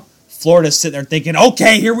right now, Florida's sitting there thinking,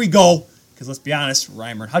 okay, here we go. Because let's be honest,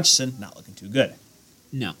 Reimer and Hutchison not looking too good.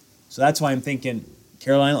 No. So that's why I'm thinking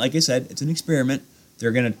Carolina, like I said, it's an experiment.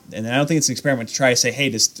 And I don't think it's an experiment to try to say, hey,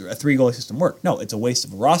 does a 3-goalie system work? No, it's a waste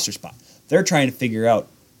of a roster spot. They're trying to figure out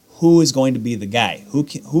who is going to be the guy.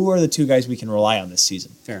 Who are the 2 guys we can rely on this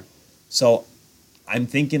season? Fair. So I'm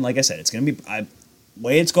thinking, like I said, it's going to be the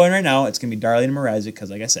way it's going right now. It's going to be Darling and Mrazek because,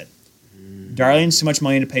 like I said, Darling's too much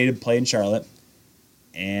money to pay to play in Charlotte,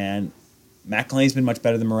 and McElhinney's been much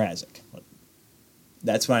better than Mrazek.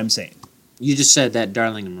 That's what I'm saying. You just said that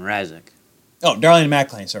Darling and Mrazek. Oh, Darling and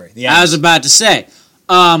McElhinney, sorry. I was about to say,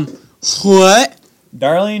 what?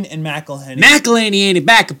 Darling and McElhinney. McElhinney ain't a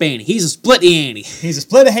backup ante. He's a split ante. He's a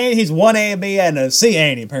split ante. He's 1A, a B, and a C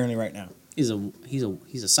ante apparently right now. He's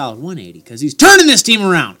a solid 180 because he's turning this team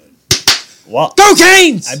around. Well, go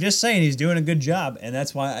Canes! I'm just saying he's doing a good job, and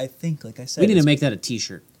that's why I think, like I said, we need to make that a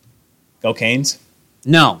T-shirt. Go Canes.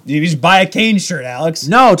 No. You just buy a Canes shirt, Alex.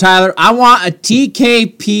 No, Tyler. I want a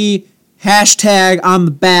TKP hashtag on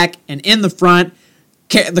the back and in the front.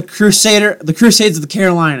 The Crusades of the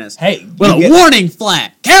Carolinas. Hey, with a warning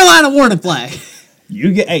flag. Carolina warning flag.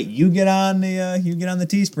 You get on the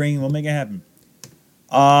Teespring and we'll make it happen.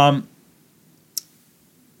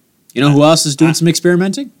 You know who else is doing some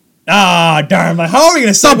experimenting? Darn! How are we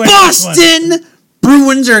going to segue? The Boston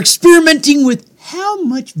Bruins are experimenting with how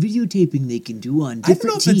much videotaping they can do on different teams. I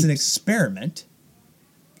don't know if it's an experiment.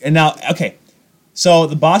 And now, okay, so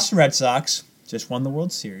the Boston Red Sox just won the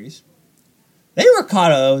World Series. They were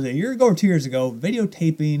caught a year ago or 2 years ago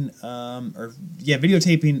videotaping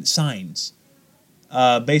signs,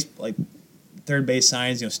 third base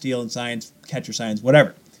signs, stealing signs, catcher signs,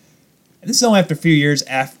 whatever. And this is only after a few years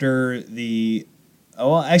after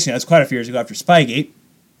that's quite a few years ago after Spygate,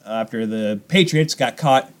 after the Patriots got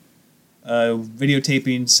caught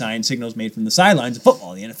videotaping sign signals made from the sidelines of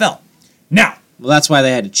football in the NFL. Now, well, that's why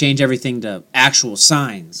they had to change everything to actual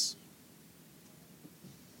signs.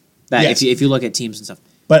 That yes. if you look at teams and stuff.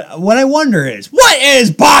 But what I wonder is, what is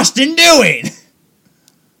Boston doing?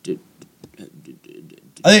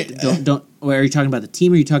 Are you talking about the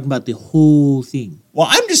team or are you talking about the whole thing? Well,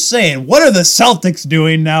 I'm just saying, what are the Celtics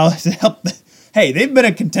doing now to help? Hey, they've been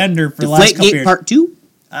a contender for the last couple years. Part 2?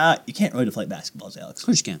 You can't really deflate basketballs, Alex. Of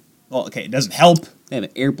course you can. Well, okay, it doesn't help. They have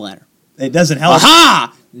an air bladder. It doesn't help.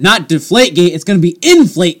 Aha! Not deflate gate, it's going to be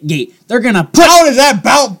inflate gate. They're going to put... How does that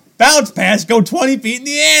bounce pass go 20 feet in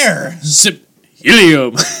the air?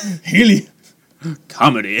 Helium. Helium.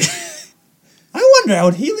 Comedy. I wonder, how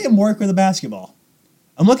would helium work with a basketball?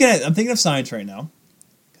 I'm looking at. I'm thinking of science right now.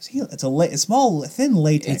 Because it's a small, thin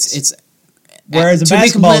latex. It's whereas a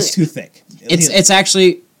basketball is too thick. It's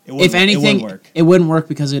actually, if anything, it wouldn't work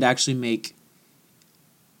because it'd actually make.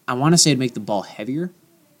 I want to say it'd make the ball heavier.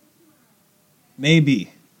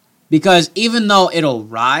 Maybe. Because even though it'll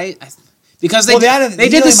rise, because they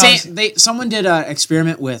did the same. Someone did an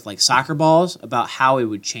experiment with like soccer balls about how it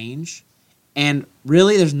would change, and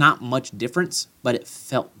really, there's not much difference, but it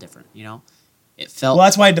felt different. You know, it felt. Well,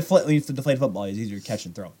 that's why the deflate football is easier to catch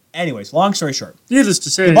and throw. Anyways, long story short, needless to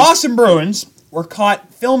say, the Boston Bruins were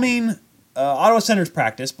caught filming Ottawa Senators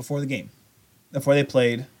practice before the game, before they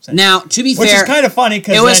played. Now, to be fair, which is kind of funny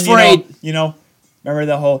because remember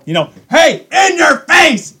the whole, hey, in your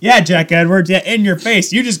face! Yeah, Jack Edwards, yeah, in your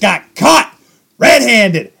face. You just got caught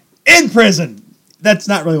red-handed in prison. That's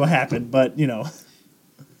not really what happened, but,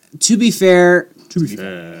 To be fair,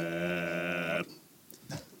 the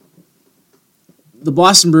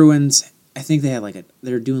Boston Bruins, I think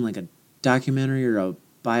they're doing like a documentary or a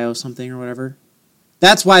bio something or whatever.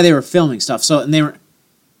 That's why they were filming stuff. So, it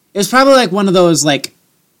was probably like one of those like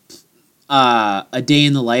a day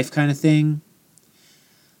in the life kind of thing.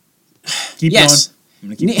 Keep going. I'm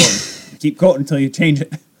going to keep quoting. Keep quoting until you change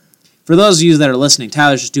it. For those of you that are listening,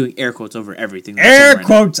 Tyler's just doing air quotes over everything. Air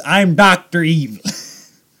quotes, I'm Dr. Evil.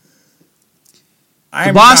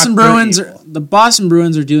 The Boston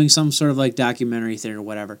Bruins are doing some sort of like documentary thing or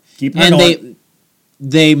whatever. Keep going.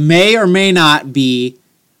 They may or may not be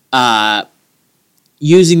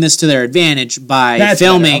using this to their advantage by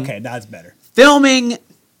filming. Better. Okay, that's better. Filming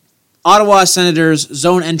Ottawa Senators'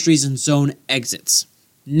 zone entries and zone exits.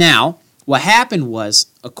 Now, what happened was,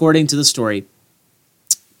 according to the story,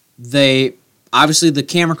 the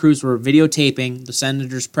camera crews were videotaping the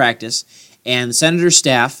Senators' practice, and the Senators'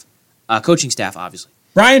 staff, coaching staff, obviously.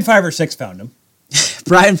 Brian 5 or 6 found him.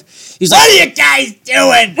 Brian, he's what are you guys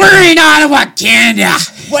doing? We're in Ottawa, Canada.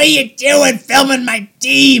 What are you doing filming my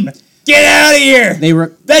team? Get out of here.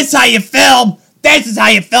 That's how you film. This is how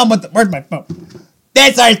you film with where's my phone?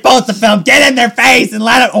 That's how you're supposed to film. Get in their face and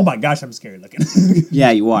let it. Oh my gosh, I'm scary looking.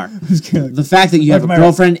 Yeah, you are. The fact that you have a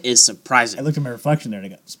girlfriend is surprising. I looked at my reflection there and I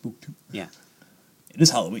got spooked. Yeah. It is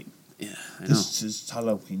Halloween. Yeah, I know. This is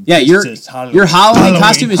Halloween. Yeah, your Halloween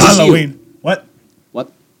costume is Halloween. you. What?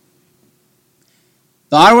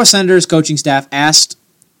 The Ottawa Senators coaching staff asked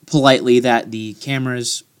politely that the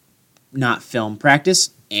cameras not film practice,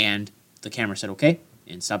 and the camera said okay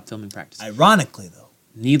and stopped filming practice. Ironically, though,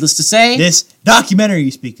 needless to say, this documentary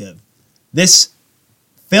you speak of, this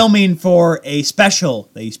filming for a special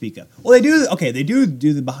that you speak of. Well, they do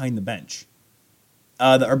the behind the bench,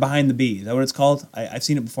 or behind the B. Is that what it's called? I've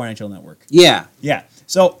seen it before on NHL Network. Yeah.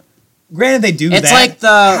 So, granted, they do that. It's like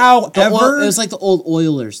however, it was like the old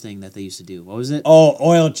Oilers thing that they used to do. What was it? Oh,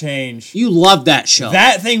 oil change. You loved that show.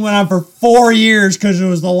 That thing went on for 4 years because it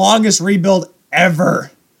was the longest rebuild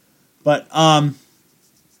ever. But no,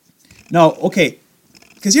 okay.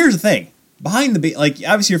 Because here's the thing: behind the B, like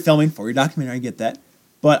obviously you're filming for your documentary. I get that,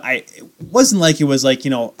 but it wasn't like it was like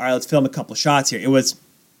all right, let's film a couple shots here. It was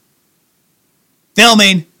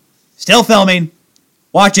filming, still filming,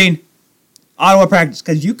 watching Ottawa practice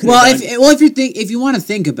because you could. If you want to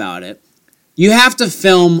think about it, you have to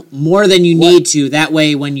film more than you need to. That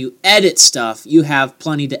way, when you edit stuff, you have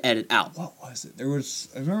plenty to edit out. What was it? I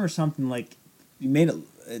remember something like you made it.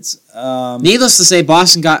 It's needless to say,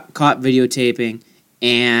 Boston got caught videotaping,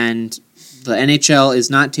 and the NHL is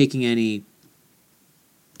not taking any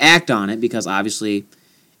act on it because obviously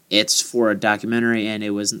it's for a documentary and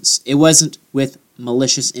it wasn't with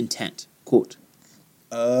malicious intent. Quote.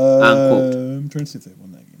 Unquote. I'm trying to see if they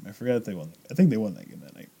won that game. I forgot if they won. I think they won that game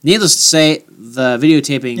that night. Needless to say, the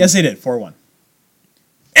videotaping. Yes, they did. 4-1.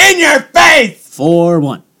 In your face.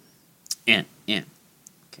 4-1. And. Okay,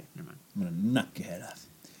 never mind. I'm gonna knock your head off.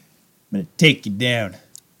 I'm gonna take you down.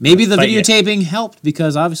 Maybe the videotaping helped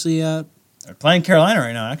because obviously they're playing Carolina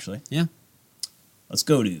right now. Actually, yeah. Let's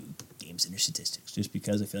go to Game Center statistics just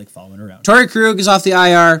because I feel like following around. Torrey Krug is off the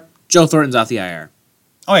IR. Joe Thornton's off the IR.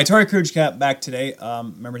 Oh yeah, Torrey Krug got back today.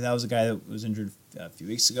 Remember that was a guy that was injured a few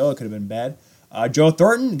weeks ago. It could have been bad. Joe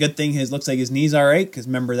Thornton, good thing looks like his knee's all right because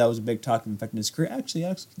remember that was a big talk of affecting his career. Actually,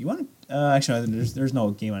 Alex, you want to? Actually, no, there's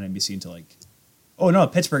no game on NBC until like. Oh no,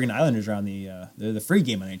 Pittsburgh and Islanders are on the free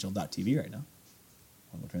game on NHL.tv right now.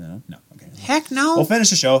 We'll turn that on. No, okay. Heck no. We'll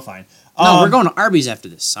finish the show. Fine. No, we're going to Arby's after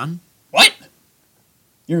this, son. What?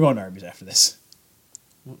 You're going to Arby's after this.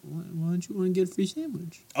 Why don't you want to get a free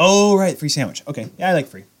sandwich? Oh right, free sandwich. Okay, yeah, I like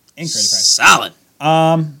free. And Carey Price. Solid.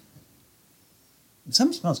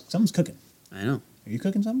 Someone's cooking. I know. Are you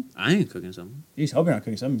cooking something? I ain't cooking something. Jeez, hope you're not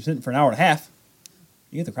cooking something. You're sitting for an hour and a half.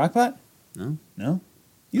 You get the crock pot? No. No?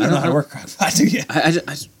 You don't know how to work Crock-Pot, do you? I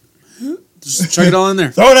just chuck it all in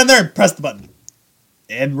there. Throw it in there and press the button.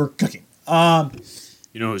 And we're cooking.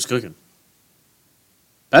 You know who's cooking?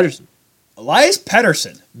 Pettersson. Elias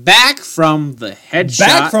Pettersson. Back from the headshot.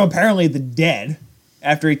 Back from apparently the dead.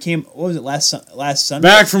 After he came, what was it, last Sunday?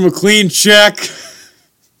 Back from a clean check.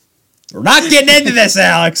 We're not getting into this,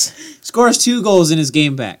 Alex. Scores 2 goals in his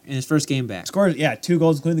game back. In his first game back. Scores, 2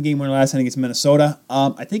 goals, including the game winner last night against Minnesota.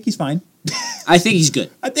 I think he's fine. I think he's good.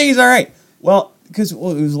 I think he's all right. Well, because it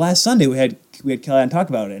was last Sunday we had Kelly on talk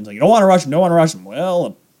about it, and it's like, you don't want to rush him.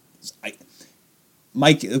 Well,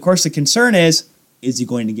 Mike, of course, the concern is he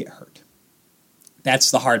going to get hurt?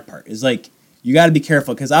 That's the hard part. Is like, you got to be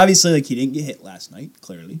careful, because obviously, like, he didn't get hit last night,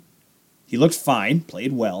 clearly. He looked fine,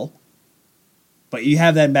 played well, but you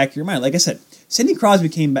have that in the back of your mind. Like I said, Sidney Crosby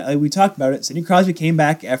came back, like we talked about it, Sidney Crosby came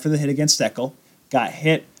back after the hit against Steckel, got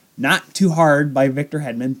hit not too hard by Victor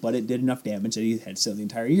Hedman, but it did enough damage that he had still the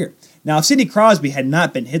entire year. Now, if Sidney Crosby had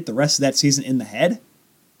not been hit the rest of that season in the head,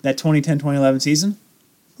 that 2010-2011 season,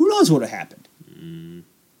 who knows what would have happened?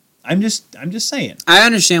 I'm just saying. I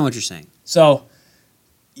understand what you're saying. So,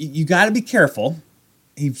 you got to be careful.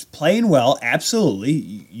 He's playing well, absolutely.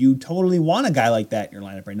 You totally want a guy like that in your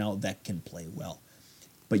lineup right now that can play well.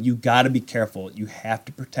 But you got to be careful. You have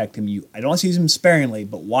to protect him. I don't want to use him sparingly,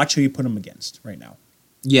 but watch who you put him against right now.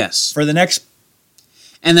 Yes. For the next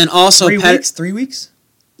and then also 3 weeks?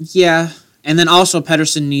 Yeah. And then also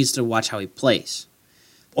Pettersson needs to watch how he plays.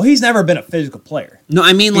 Well, he's never been a physical player. No,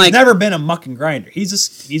 I mean, he's never been a muck and grinder. I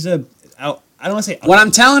don't want to say... What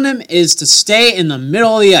I'm telling him is to stay in the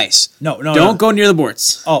middle of the ice. Don't go near the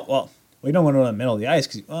boards. Oh, well, you don't want to go to the middle of the ice,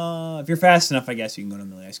 because if you're fast enough, I guess you can go to the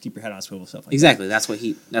middle of the ice. Keep your head on a swivel, stuff like exactly. that.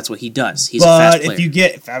 That's what he does. He's a fast player.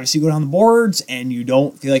 If obviously you go down the boards and you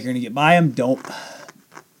don't feel like you're going to get by him, don't...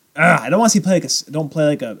 I don't want to see don't play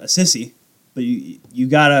like a sissy, but you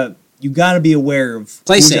gotta be aware of...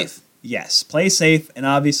 Play safe. Yes, play safe, and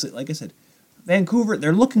obviously, like I said, Vancouver,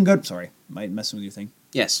 they're looking good. Sorry, am I messing with your thing?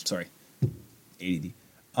 Yes. Sorry. ADD.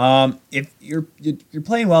 If you're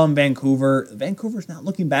playing well in Vancouver's not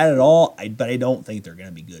looking bad at all, but I don't think they're going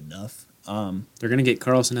to be good enough. They're going to get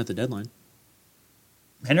Carlson at the deadline.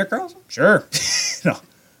 Henrik Carlson? Sure.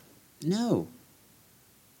 No.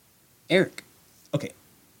 Eric. Okay.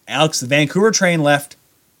 Alex, the Vancouver train left.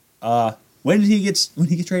 When did he get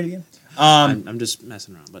traded again? I'm just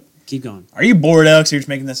messing around, but keep going. Are you bored, Alex? You're just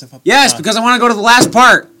making this stuff up? Yes, because I want to go to the last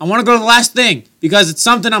part. I want to go to the last thing because it's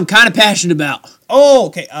something I'm kind of passionate about. Oh,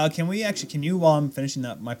 okay. Can you, while I'm finishing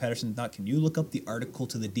up my Pettersson thought, can you look up the article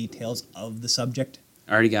to the details of the subject?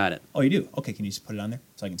 I already got it. Oh, you do? Okay, can you just put it on there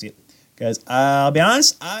so I can see it? Because I'll be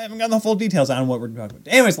honest, I haven't gotten the full details on what we're talking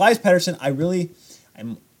about. Anyways, Elias Pettersson,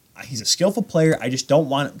 he's a skillful player. I just don't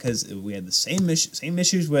want it because we had the same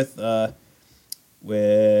issues with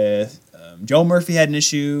Joe Murphy had an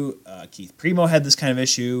issue. Keith Primo had this kind of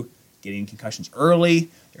issue, getting concussions early.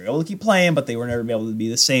 They were able to keep playing, but they were never able to be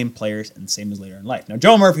the same players and the same as later in life. Now,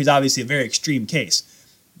 Joe Murphy's obviously a very extreme case,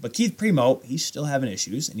 but Keith Primo, he's still having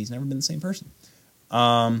issues, and he's never been the same person.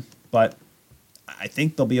 But I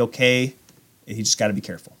think they'll be okay. He just got to be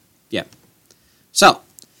careful. Yeah. So,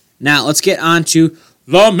 now let's get on to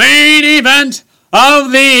the main event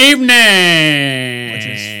of the evening. Which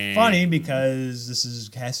is funny because this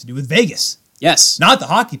has to do with Vegas. Yes. Not the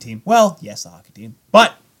hockey team. Well, yes, the hockey team.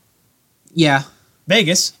 But yeah,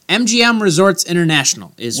 Vegas. MGM Resorts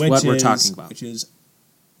International is what we're talking about. Which is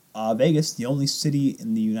Vegas, the only city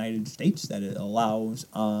in the United States that allows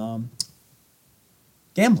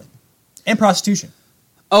gambling and prostitution.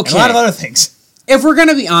 Okay. And a lot of other things. If we're going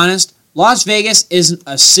to be honest, Las Vegas isn't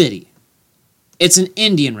a city. It's an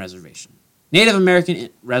Indian reservation. Native American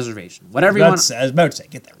reservation. Whatever you want. I was about to say,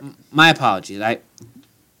 get that right. My apologies. We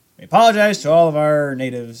apologize to all of our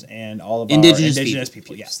natives and all of indigenous our indigenous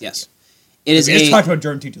people. Yes. Yes. It is we just talked about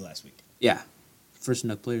Jordan Tutu last week. Yeah. First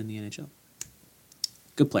Nook player in the NHL.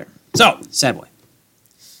 Good player. So. Sad boy.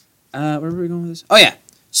 Where were we going with this? Oh, yeah.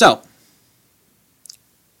 So.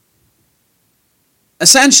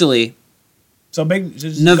 Essentially. So big.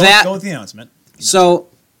 Just Nevada, go with the announcement. So,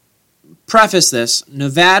 preface this.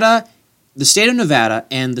 Nevada, the state of Nevada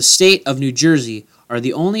and the state of New Jersey are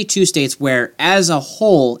the only two states where, as a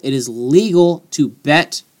whole, it is legal to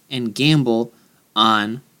bet and gamble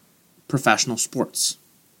on professional sports.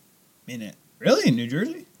 Really? In New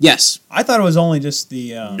Jersey? Yes. I thought it was only just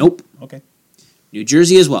the... Nope. Okay. New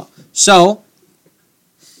Jersey as well. So,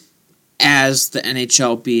 as the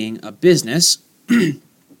NHL being a business,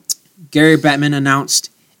 Gary Bettman announced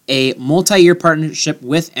a multi-year partnership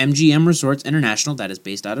with MGM Resorts International that is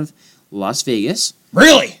based out of Las Vegas.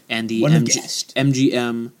 Really? And the What a guest.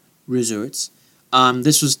 MGM Resorts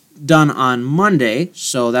This was done on Monday,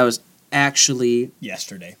 so that was actually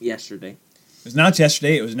Yesterday. yesterday. It was announced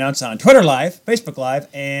yesterday. It was announced on Twitter Live, Facebook Live,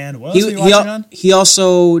 and what else are you watching on? He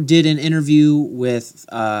also did an interview with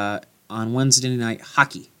on Wednesday Night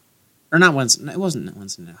Hockey. Or not Wednesday. It wasn't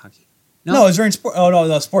Wednesday Night Hockey. No, it was during Sport. Oh no,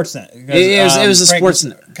 Sportsnet. It was a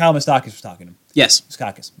Sportsnet. Kyle Moustakis was talking to him. Yes.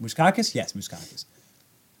 Muskakis? Yes, Muskakis.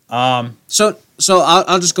 So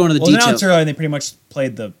I'll just go into the details. details. Announced earlier, and they pretty much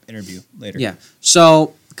played the interview later. Yeah.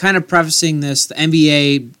 So kind of prefacing this, the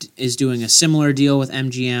NBA is doing a similar deal with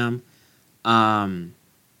MGM.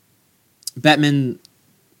 Bettman,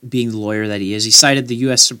 being the lawyer that he is, he cited the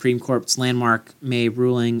U.S. Supreme Court's landmark May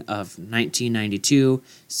ruling of 1992,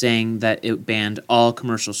 saying that it banned all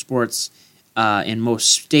commercial sports in most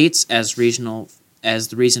states as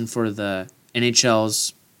the reason for the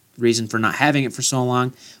NHL's reason for not having it for so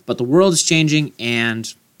long. But the world is changing,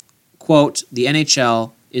 and, quote, the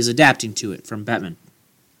NHL is adapting to it, from Bettman.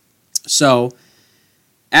 So,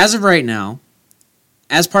 as of right now,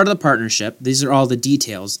 as part of the partnership, these are all the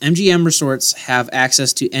details. MGM Resorts have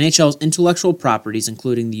access to NHL's intellectual properties,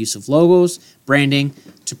 including the use of logos, branding,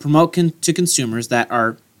 to promote to consumers that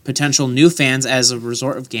are potential new fans as a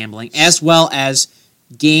resort of gambling, as well as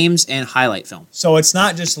games and highlight film. So it's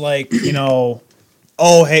not just like,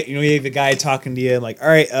 oh, hey, you have a guy talking to you, and like, all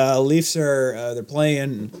right, Leafs are, they're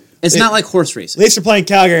playing. It's not like horse racing. Leafs are playing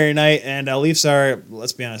Calgary tonight, and Leafs are,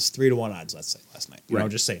 let's be honest, 3-1 odds, let's say, last night.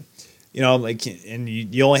 Just saying. And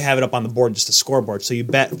you only have it up on the board, just a scoreboard. So you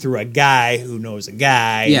bet through a guy who knows a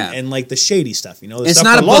guy, and like the shady stuff. The it's stuff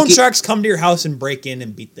not where a loan bookie. sharks come to your house and break in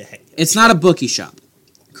and beat the heck. It's not a bookie shop.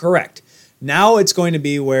 Correct. Now it's going to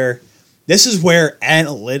be where this is what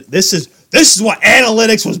analytics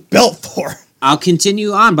was built for. I'll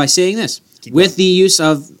continue on by saying this. With the use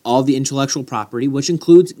of all the intellectual property, which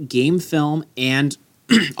includes game film and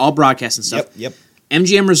all broadcast and stuff. Yep.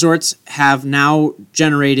 MGM Resorts have now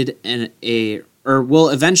generated will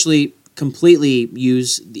eventually completely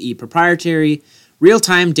use the proprietary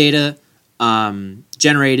real-time data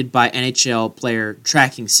generated by NHL player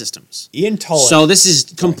tracking systems. Ian Tulloch. So this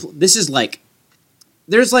is like,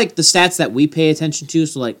 there's like the stats that we pay attention to,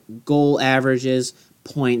 so like goal averages,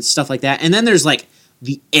 points, stuff like that, and then there's like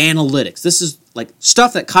the analytics. This is like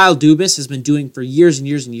stuff that Kyle Dubas has been doing for years and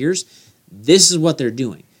years and years. This is what they're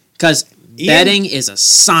doing because betting is a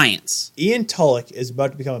science. Ian Tulloch is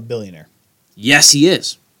about to become a billionaire. Yes, he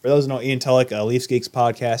is. For those who know Ian Tulloch, Leafs Geeks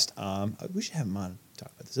podcast, we should have him on to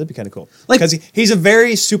talk about this. That'd be kind of cool. Because he's a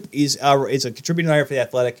very he's a contributing writer for The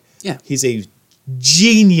Athletic. Yeah. He's a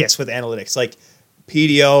genius with analytics. Like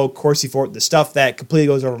PDO, Corsi Fort, the stuff that completely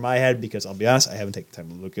goes over my head because I'll be honest, I haven't taken time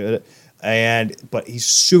to look at it. But he's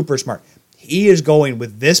super smart. He is going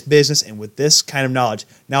with this business and with this kind of knowledge.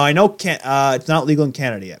 Now, I know it's not legal in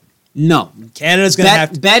Canada yet. No. Canada's going to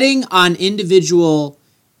have to... Betting on individual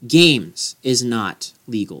games is not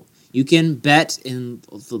legal. You can bet in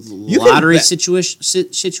the lottery situation.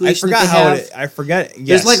 I forgot how it is. I forget. Yes.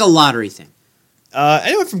 There's like a lottery thing.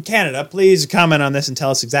 Anyone from Canada, please comment on this and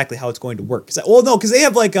tell us exactly how it's going to work. Because they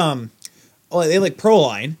have like Proline.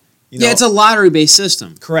 Yeah, it's a lottery-based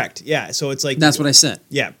system. Correct. Yeah, so it's like that's what I said.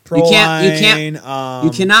 Yeah, Proline.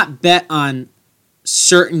 You cannot bet on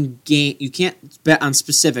certain game. You can't bet on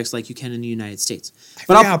specifics like you can in the United States. I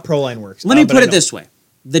forget how Proline works. Let me put it this way: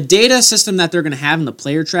 the data system that they're going to have in the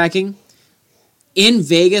player tracking in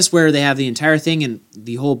Vegas, where they have the entire thing and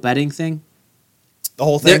the whole betting thing. The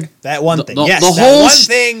whole thing? That one thing. Yes, that one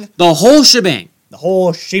thing. The whole shebang. The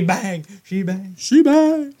whole shebang.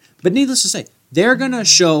 But needless to say, they're going to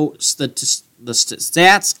show the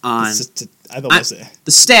stats on...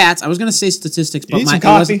 the stats. I was going to say statistics, but you need some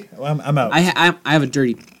coffee? I'm out. I have a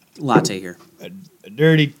dirty latte here. A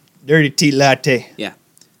dirty tea latte. Yeah.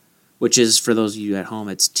 Which is, for those of you at home,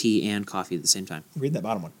 it's tea and coffee at the same time. Read that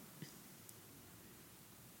bottom one.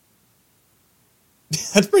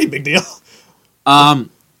 That's a pretty big deal.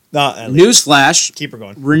 Newsflash. Keep her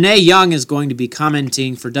going. Renee Young is going to be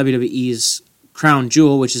commenting for WWE's Crown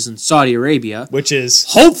Jewel, which is in Saudi Arabia. Which is...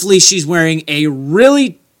 Hopefully she's wearing a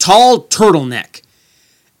really tall turtleneck.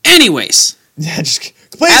 Anyways. Yeah, just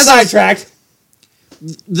completely sidetracked.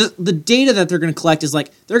 The data that they're going to collect is like,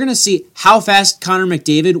 they're going to see how fast Connor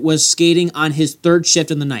McDavid was skating on his third shift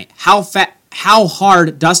in the night. How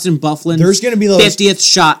hard Dustin Byfuglien's there's going to be those 50th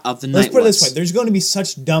shot of the night was. Let's put it this way. There's going to be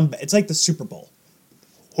such dumb... It's like the Super Bowl.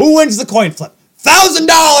 Who wins the coin flip? $1,000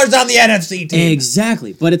 on the NFC team.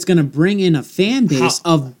 Exactly. But it's going to bring in a fan base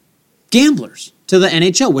of gamblers to the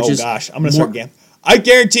NHL, which is... Oh, gosh. I'm going to start gambling. I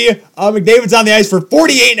guarantee you, McDavid's on the ice for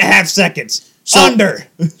 48 and a half seconds. So I'm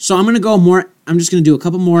going to go more... I'm just going to do a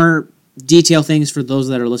couple more detail things for those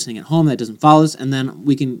that are listening at home that doesn't follow us, and then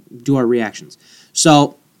we can do our reactions.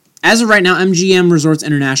 So, as of right now, MGM Resorts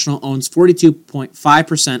International owns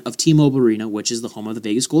 42.5% of T-Mobile Arena, which is the home of the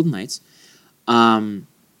Vegas Golden Knights.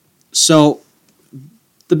 So,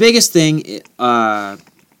 the biggest thing,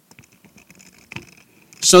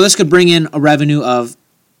 so this could bring in a revenue of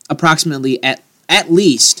approximately at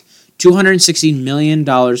least $260 million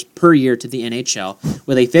per year to the NHL,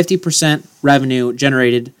 with a 50% revenue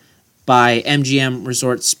generated by MGM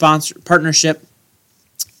Resorts sponsor partnership,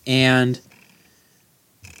 and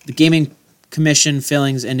the Gaming Commission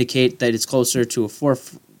fillings indicate that it's closer to a 4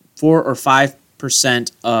 or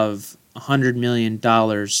 5% of $100 million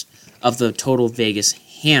of the total Vegas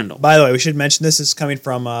handle. By the way, we should mention this is coming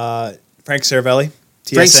from Frank Saravelli,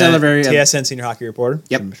 TSN senior hockey reporter.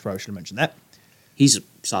 Yep. Probably should have mentioned that. He's a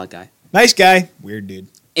solid guy. Nice guy. Weird dude.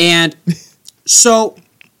 And so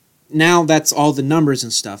now that's all the numbers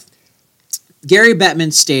and stuff. Gary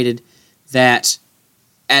Bettman stated that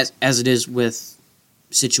as it is with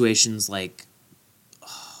situations like,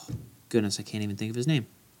 oh, goodness, I can't even think of his name.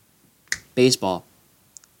 Baseball.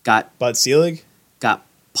 Bud Selig? Got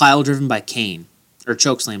pile driven by Kane. Or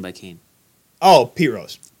chokeslammed by Kane. Oh, Pete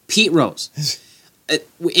Rose. Pete Rose.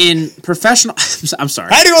 In professional... I'm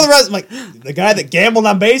sorry. How do you know the rest? I'm like, the guy that gambled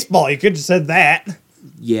on baseball. You could have said that.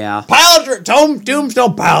 Yeah.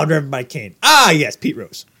 Tombstone pile driven by Kane. Ah, yes, Pete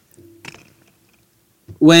Rose.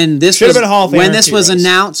 When this was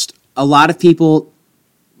announced, a lot of people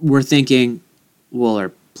were thinking, well,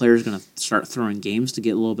 are players going to start throwing games to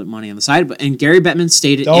get a little bit of money on the side? And Gary Bettman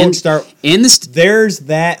stated there's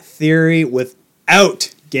that theory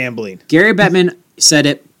without gambling. Gary Bettman said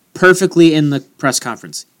it perfectly in the press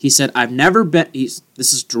conference. He said, I've never been, this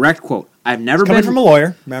is direct quote, Coming from a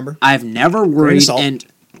lawyer, remember. I've never worried,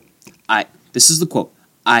 this is the quote,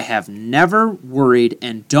 I have never worried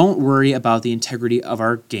and don't worry about the integrity of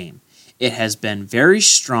our game. It has been very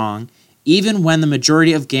strong, even when the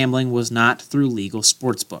majority of gambling was not through legal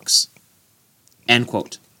sports books. End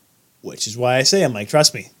quote. Which is why I say, I'm like,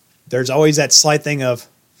 trust me, there's always that slight thing of,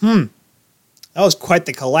 that was quite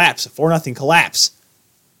the collapse, a 4-0 collapse.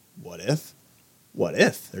 What if? What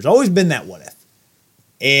if? There's always been that what if.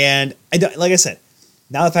 And like I said,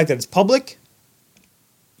 now the fact that it's public,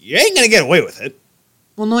 you ain't going to get away with it.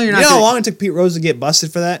 Well, no, you're not. You know how long it took Pete Rose to get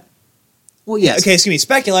busted for that? Well, yes. Okay, excuse me,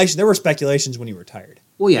 speculation. There were speculations when he retired.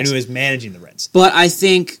 Well, yes. And he was managing the Reds. But I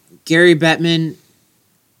think Gary Bettman,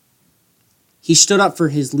 he stood up for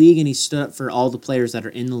his league and he stood up for all the players that are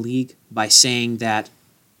in the league by saying that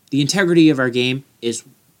the integrity of our game is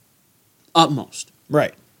utmost.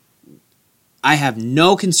 Right. I have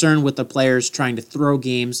no concern with the players trying to throw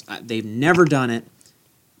games. They've never done it.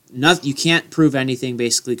 You can't prove anything,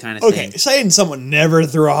 basically, kind of thing. Okay, saying someone never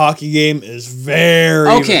threw a hockey game is very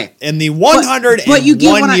okay. In the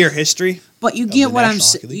 101 year history. But you get what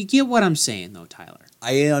I'm saying, though, Tyler.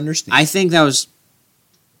 I understand. I think that was.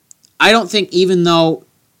 I don't think even though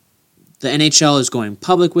the NHL is going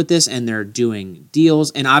public with this and they're doing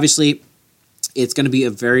deals, and obviously it's going to be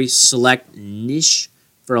a very select niche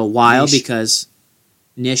for a while because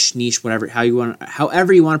niche, whatever,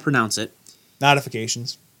 however you want to pronounce it.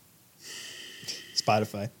 Notifications.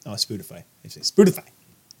 Spotify. Oh, Spotify. They say Spotify.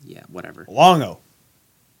 Yeah, whatever. Long O.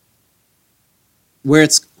 Where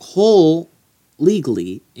it's whole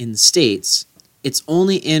legally in the States, it's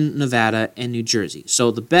only in Nevada and New Jersey.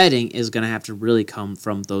 So the betting is going to have to really come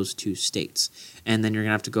from those two states. And then you're going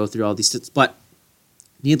to have to go through all these states. But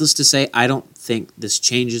needless to say, I don't think this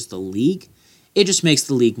changes the league. It just makes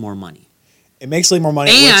the league more money. It makes the league more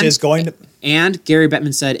money, which is going to... And Gary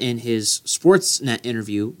Bettman said in his Sportsnet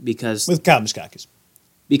interview, because... With Kyle Muskakis.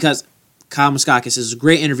 Because Kyle Muskakis is a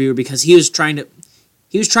great interviewer because he was trying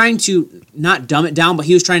to not dumb it down, but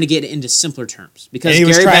he was trying to get it into simpler terms. Because he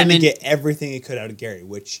was trying to get everything he could out of Gary,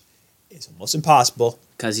 which is almost impossible.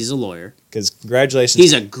 Because he's a lawyer. Because congratulations.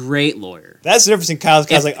 He's a great lawyer. That's the difference in Kyle's.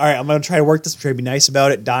 Kyle's like, all right, I'm going to try to work this. I'm trying to be nice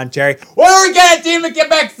about it. Don Cherry, when are we getting a team to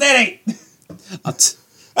Quebec City?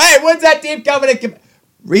 Hey, when's that team coming to Quebec?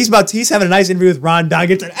 He's having a nice interview with Ron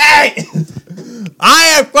Doggett. Hey, I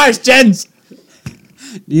have questions.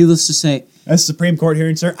 Needless to say, that's Supreme Court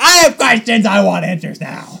hearing, sir. I have questions. I want answers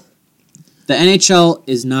now. The NHL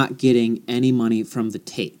is not getting any money from the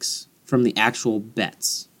takes, from the actual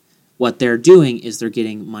bets. What they're doing is they're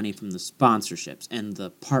getting money from the sponsorships and the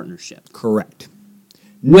partnership. Correct.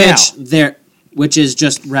 Which is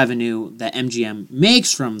just revenue that MGM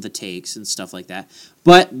makes from the takes and stuff like that.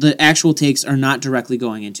 But the actual takes are not directly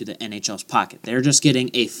going into the NHL's pocket. They're just getting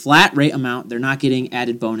a flat rate amount. They're not getting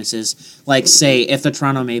added bonuses. Like, say, if the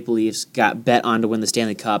Toronto Maple Leafs got bet on to win the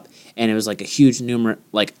Stanley Cup, and it was like a huge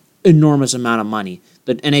enormous amount of money.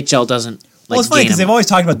 The NHL doesn't. Well, it's funny because they've always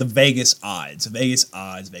talked about the Vegas odds,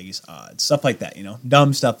 stuff like that.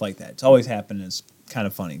 Dumb stuff like that. It's always happened. It's kind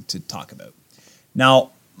of funny to talk about.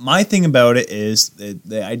 Now, my thing about it is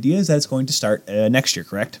the idea is that it's going to start next year,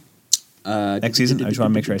 correct? Next season. I just want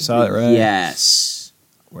to make sure I saw it right. Yes.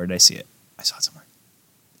 Where did I see it? I saw it somewhere.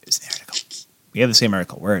 It was in the article. We have the same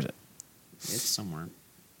article. Where is it? It's somewhere.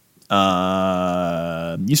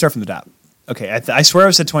 You start from the top. Okay, I swear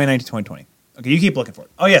it said 2019, 2020. Okay, you keep looking for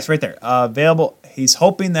it. Oh, yes, right there. Available. He's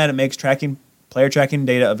hoping that it makes player tracking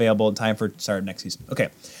data available in time for start next season. Okay,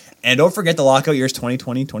 and don't forget the lockout years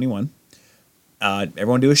 2020, 21.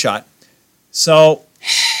 Everyone do a shot. So,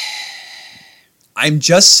 I'm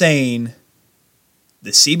just saying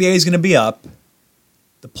the CBA is going to be up.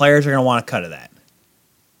 The players are going to want a cut of that.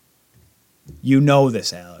 You know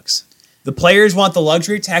this, Alex. The players want the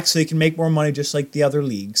luxury tax so they can make more money just like the other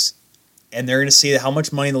leagues. And they're going to see how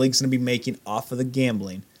much money the league's going to be making off of the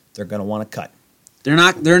gambling. They're going to want to cut. They're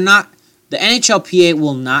not. The NHLPA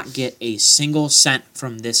will not get a single cent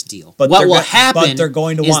from this deal. But what will happen? But they're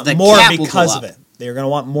going to want more because of it. They're going to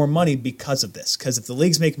want more money because of this. Because if the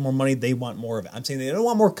league's making more money, they want more of it. I'm saying they don't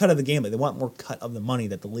want more cut of the gambling. They want more cut of the money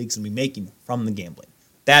that the league's going to be making from the gambling.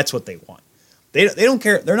 That's what they want. They don't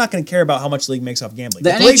care. They're not going to care about how much the league makes off gambling.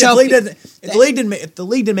 If the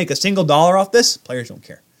league didn't make a single dollar off this, players don't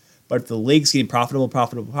care. But if the league's getting profitable,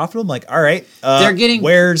 I'm like, all right,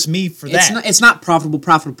 where's me for that? It's not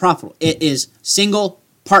profitable. It is single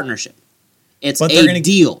partnership. It's a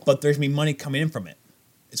deal. But there's going to be money coming in from it.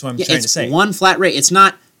 That's what I'm trying to say. It's one flat rate. It's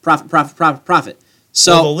not profit.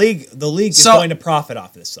 So well, the league is going to profit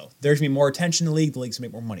off this, though. There's going to be more attention in the league. The league's going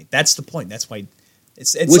to make more money. That's the point. That's why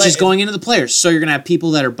it's is going into the players. So you're going to have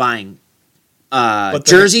people that are buying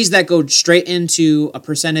jerseys that go straight into a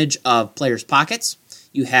percentage of players' pockets.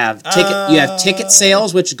 You have ticket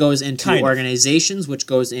sales, which goes into organizations, which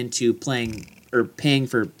goes into paying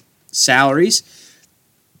for salaries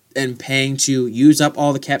and paying to use up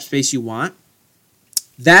all the cap space you want.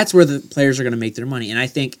 That's where the players are going to make their money. And I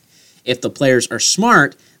think if the players are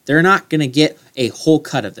smart, they're not going to get a whole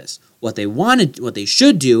cut of this. What they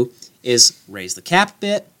should do is raise the cap a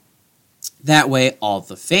bit. That way, all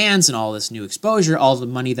the fans and all this new exposure, all the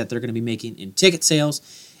money that they're going to be making in ticket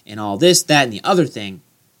sales, and all this, that, and the other thing,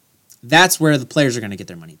 that's where the players are going to get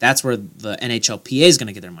their money. That's where the NHLPA is going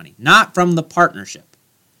to get their money, not from the partnership.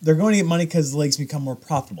 They're going to get money because the leagues become more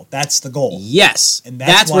profitable. That's the goal. Yes, and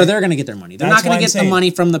that's where they're going to get their money. They're not going to get the money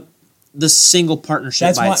from the single partnership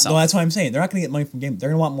itself. Well, that's why I'm saying they're not going to get money from games. They're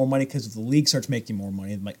going to want more money because if the league starts making more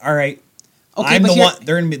money, they're like, all right, okay,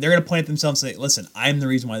 they're going to point at themselves and say, listen, I'm the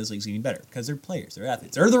reason why this league's getting better because they're players, they're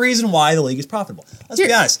athletes. They're the reason why the league is profitable. Let's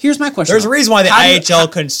be honest. Here's my question. There's a reason why the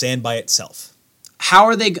IHL couldn't stand by itself. How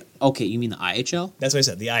are they? Okay, you mean the IHL? That's what I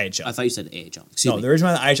said. The IHL. I thought you said the AHL. Excuse me. The reason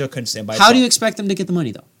why the IHL couldn't stand by itself. How do you expect them to get the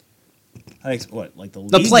money though? What, like the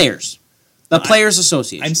league? The players. The Players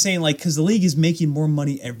Association. I'm saying because the league is making more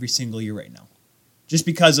money every single year right now, just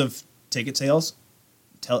because of ticket sales,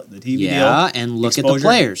 the TV deal, and look at the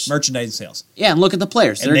players, merchandise sales. Yeah, and look at the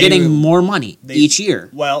players. They're getting more money each year.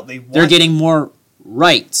 Well, they're getting more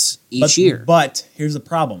rights each year. But here's the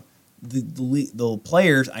problem: the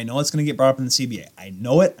players. I know it's going to get brought up in the CBA. I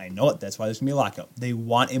know it. That's why there's going to be a lockout. They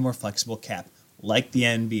want a more flexible cap, like the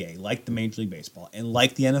NBA, like the Major League Baseball, and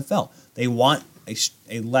like the NFL. They want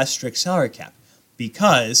a less strict salary cap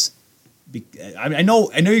because. I know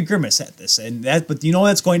you grimace at this, but you know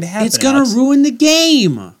that's going to happen. It's going to ruin the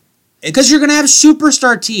game because you're going to have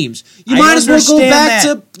superstar teams. You might as well go back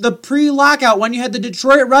to the pre-lockout when you had the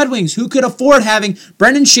Detroit Red Wings, who could afford having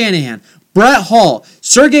Brendan Shanahan, Brett Hull,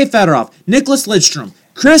 Sergei Fedorov, Nicholas Lidstrom,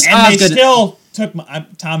 Chris Osgood. They still took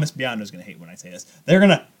Thomas Biondo going to hate when I say this.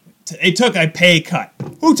 They took a pay cut.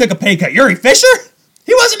 Who took a pay cut? Yuri Fisher?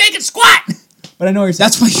 He wasn't making squat. But I know you're saying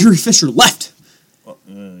that's why Yuri Fisher left. Well,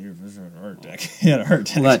 Yuri Fisher had a heart attack. He had a heart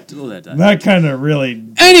attack. That kind of really.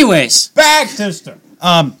 Anyways, back to stuff.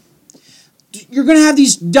 You're going to have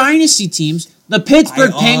these dynasty teams. The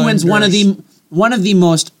Pittsburgh Penguins, one of the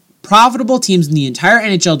most profitable teams in the entire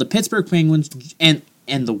NHL. The Pittsburgh Penguins and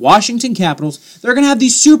the Washington Capitals. They're going to have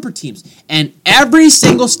these super teams, and every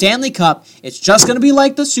single Stanley Cup, it's just going to be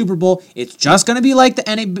like the Super Bowl. It's just going to be like the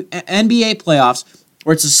NBA playoffs,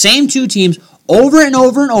 where it's the same two teams over and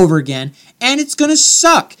over and over again, and it's going to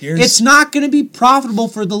suck. It's not going to be profitable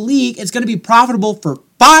for the league. It's going to be profitable for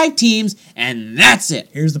 5 teams, and that's it.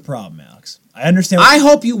 Here's the problem, Alex. I understand. I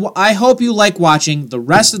hope you like watching the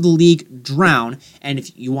rest of the league drown. And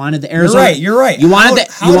if you wanted the Arizona, you're right.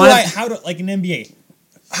 Like an NBA.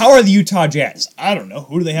 How are the Utah Jazz? I don't know.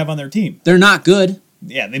 Who do they have on their team? They're not good.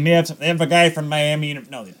 Yeah, they have a guy from Miami.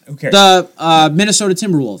 No, who cares? The Minnesota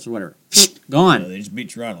Timberwolves or whatever. Gone. They just beat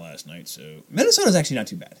Toronto last night, so Minnesota's actually not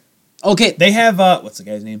too bad. Okay. They have what's the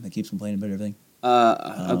guy's name that keeps complaining about everything?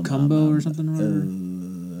 A combo or something or whatever.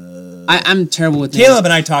 I'm terrible with Caleb names.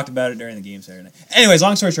 and I talked about it during the game Saturday night. Anyways,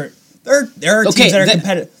 long story short, there are teams that are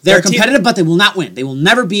competitive. They're competitive, but they will not win. They will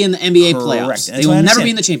never be in the NBA playoffs. They will never be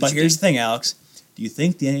in the championship. But here's the thing, Alex. Do you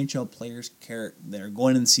think the NHL players care that are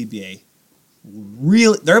going in the CBA?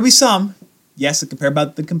 Really, there'll be some. Yes, compare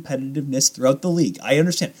about the competitiveness throughout the league. I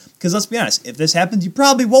understand. Because let's be honest, if this happens, you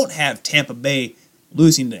probably won't have Tampa Bay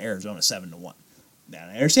losing to Arizona 7-1. Now,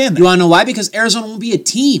 I understand that. You want to know why? Because Arizona won't be a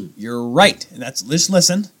team. You're right. And that's just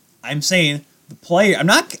listen. I'm saying the player. I'm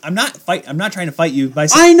not trying to fight you by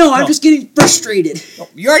saying. I know. I'm just getting frustrated.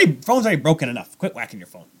 Phone's already broken enough. Quit whacking your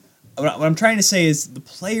phone. What I'm trying to say is the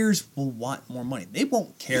players will want more money. They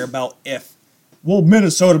won't care about if will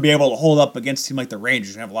Minnesota be able to hold up against a team like the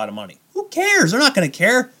Rangers and have a lot of money. Who cares? They're not going to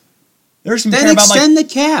care. They're just going to care about extend the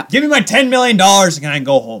cap. Give me my $10 million and I can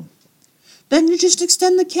go home. Then you just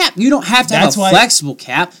extend the cap. You don't have to have a flexible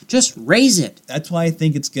cap. Just raise it. That's why I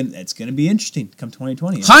think it's gonna be interesting come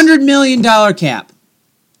 2020. $100 million cap.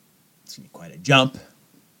 It's gonna be quite a jump,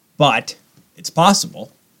 but it's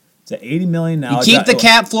possible. It's at $80 million now. You keep the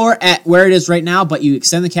cap floor at where it is right now, but you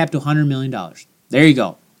extend the cap to $100 million. There you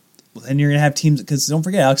go. Well, then you're gonna have teams because don't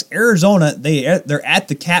forget, Alex, Arizona they're at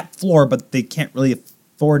the cap floor, but they can't really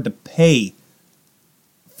afford to pay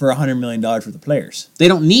for $100 million for the players. They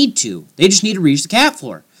don't need to. They just need to reach the cap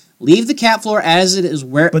floor. Leave the cap floor as it is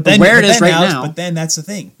where it is right now. But then that's the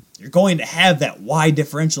thing. You're going to have that wide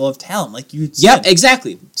differential of talent, like you said. Yep,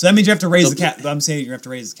 exactly. So that means you have to raise the cap. I'm saying you have to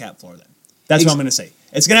raise the cap floor then. That's what I'm going to say.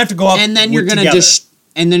 It's going to have to go up. And then you're going to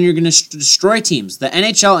destroy teams. The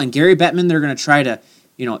NHL and Gary Bettman, they're going to try to,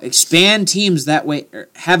 expand teams that way, or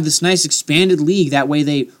have this nice expanded league. That way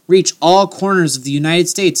they reach all corners of the United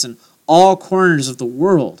States and all corners of the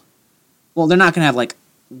world. Well, they're not going to have like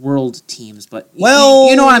world teams, but you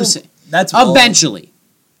know what I'm saying. That's eventually.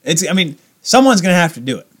 Someone's going to have to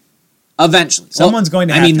do it. Eventually, someone's going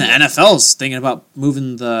to. The NFL's thinking about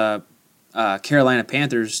moving the Carolina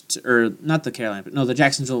Panthers the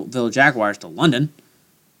Jacksonville Jaguars to London.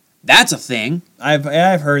 That's a thing. I've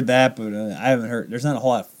heard that, but I haven't heard. There's not a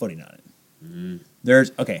whole lot of footing on it.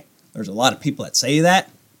 There's a lot of people that say that.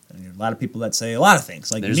 And there's a lot of people that say a lot of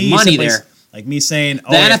things. Like there's money there. Like me saying,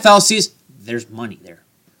 the NFL sees there's money there.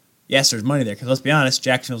 Yes, there's money there. Because let's be honest,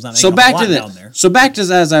 Jacksonville's not making a lot down there. So back to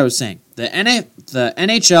as I was saying, the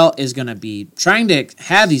NHL is going to be trying to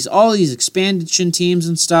have all these expansion teams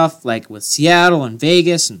and stuff, like with Seattle and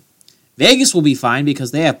Vegas. And Vegas will be fine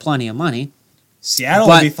because they have plenty of money. Seattle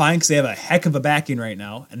will be fine because they have a heck of a backing right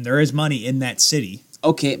now, and there is money in that city.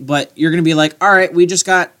 Okay, but you're going to be like, all right, we just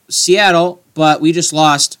got Seattle, but we just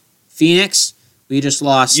lost Phoenix. We just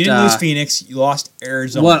lost... You didn't lose Phoenix. You lost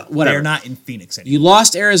Arizona. Whatever. They're not in Phoenix anymore. You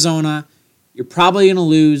lost Arizona. You're probably going to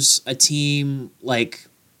lose a team like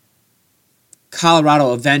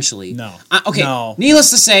Colorado eventually. No. No. Needless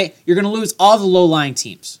to say, you're going to lose all the low-lying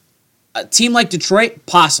teams. A team like Detroit,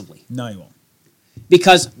 possibly. No, you won't.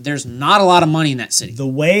 Because there's not a lot of money in that city. The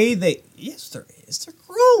way they... Yes, there is. They're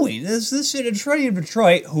growing. This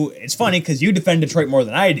Detroit, who... It's funny because you defend Detroit more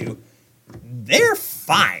than I do. They're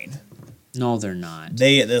fine. No, they're not.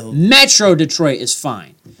 Metro Detroit is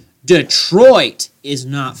fine. Detroit is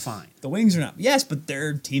not fine. The Wings are not. Yes, but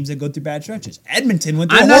they're teams that go through bad stretches. Edmonton went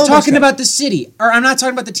through I'm not talking about the city. Or I'm not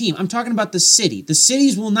talking about the team. I'm talking about the city. The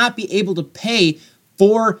cities will not be able to pay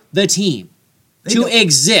for the team to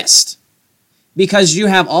exist. Because you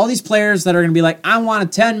have all these players that are going to be like, I want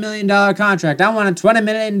a $10 million contract. I want a $20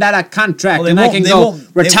 million contract. And I can go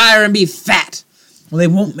retire and be fat. Well, they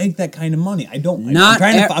won't make that kind of money. I'm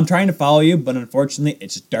trying to follow you, but unfortunately,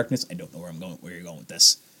 it's just darkness. I don't know where you're going with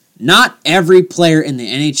this. Not every player in the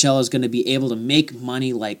NHL is going to be able to make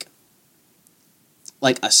money like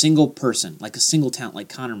a single person, like a single talent, like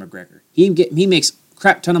Conor McGregor. He makes a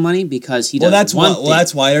crap ton of money because he does one thing. Well,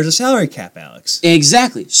 that's why there's a salary cap, Alex.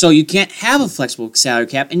 Exactly. So you can't have a flexible salary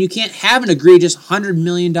cap, and you can't have an egregious $100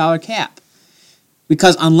 million cap.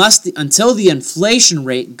 Because until the inflation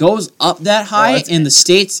rate goes up that high in the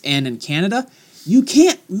States and in Canada, you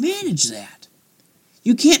can't manage that.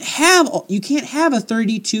 You can't have a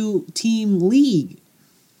 32-team league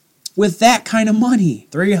with that kind of money.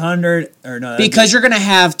 300 or no? Because you're going to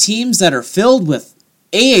have teams that are filled with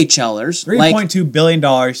AHLers. $3.2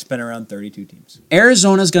 billion spent around 32 teams.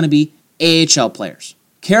 Arizona's going to be AHL players.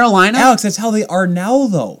 Carolina, Alex, that's how they are now,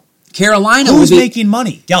 though. Carolina who's making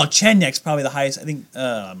money? Galchenyuk's probably the highest. I think.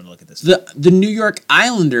 I'm going to look at this. The New York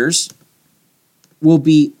Islanders will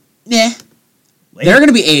be They're going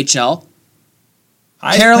to be AHL.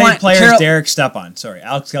 Highest paid player is Derek Stepan. Sorry,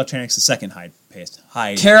 Alex Galchenyuk's the second high.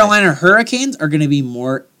 Carolina Hurricanes are going to be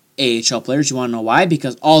more AHL players. You want to know why?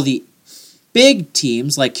 Because all the big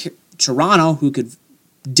teams like Toronto, who could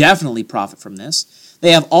definitely profit from this,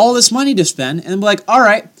 they have all this money to spend, and they'll be like, all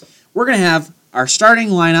right, we're going to have our starting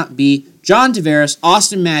lineup be John Tavares,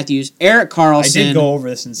 Austin Matthews, Erik Karlsson. I did go over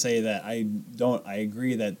this and say that I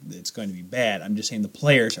agree that it's going to be bad. I'm just saying the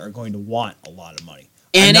players are going to want a lot of money.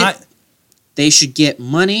 And they should get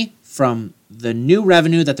money from the new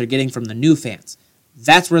revenue that they're getting from the new fans.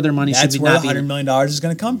 That's where their money should be. That's where the $100 million is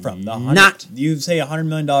going to come from. You say $100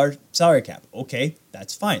 million salary cap. Okay,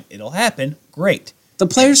 that's fine. It'll happen. Great. The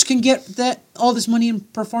players can get all this money in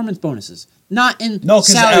performance bonuses, not in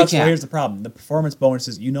salary Alex, cap. Well, here's the problem: the performance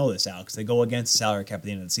bonuses. You know this, Alex. They go against the salary cap at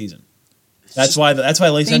the end of the season. That's why.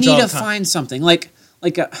 They need to find something like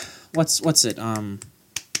what's it?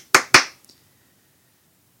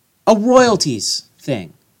 A royalties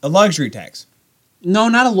thing. A luxury tax. No,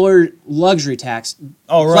 not a luxury tax.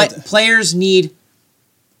 Oh, right. Players need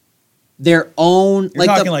their own. You're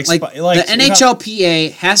talking the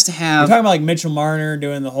NHLPA has to have. You're talking about like Mitchell Marner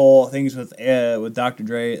doing the whole things with Dr.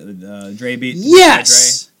 Dre, Dre beat.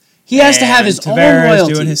 Yes, he has to have his own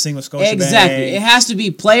royalty. Doing his thing with Scotiabank. Exactly, it has to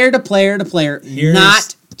be player to player to player,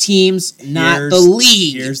 not teams, not the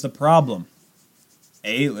league. Here's the problem.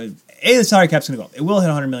 The salary cap's going to go up. It will hit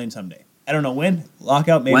 $100 million someday. I don't know when.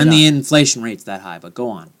 Lockout, maybe when not. the inflation rate's that high, but go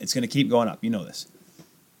on. It's going to keep going up. You know this.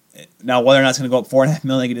 Now, whether or not it's going to go up $4.5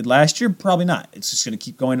 million like it did last year, probably not. It's just going to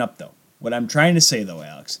keep going up, though. What I'm trying to say, though,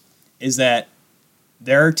 Alex, is that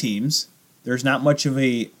there are teams. There's not much of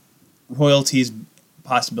a royalties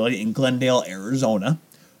possibility in Glendale, Arizona.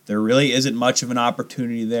 There really isn't much of an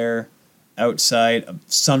opportunity there outside of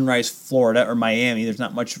Sunrise, Florida, or Miami. There's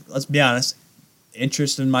not much. Let's be honest.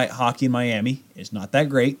 Interest in hockey in Miami is not that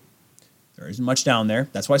great. There isn't much down there.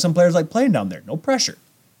 That's why some players like playing down there. No pressure.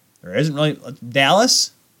 There isn't really.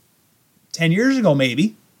 Dallas, 10 years ago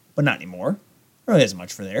maybe, but not anymore. There really isn't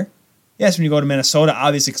much for there. Yes, when you go to Minnesota,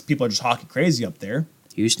 obviously people are just hockey crazy up there.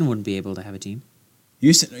 Houston wouldn't be able to have a team.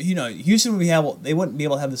 Houston would they wouldn't be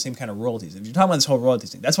able to have the same kind of royalties. If you're talking about this whole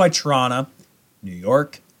royalties thing, that's why Toronto, New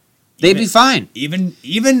York, they'd be fine.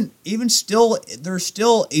 Even still, there's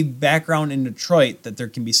still a background in Detroit that there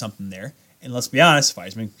can be something there. And let's be honest, if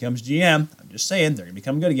Eisman becomes GM, I'm just saying they're going to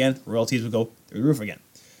become good again. Royalties will go through the roof again.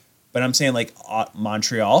 But I'm saying like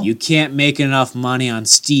Montreal. You can't make enough money on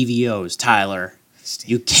Stevie O's, Tyler.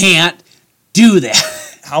 You can't do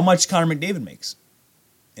that. How much Connor McDavid makes?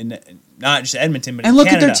 And not just Edmonton, but and in look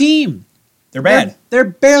Canada. At their team. They're bad. They're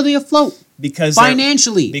barely afloat. Because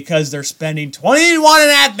financially. Because they're spending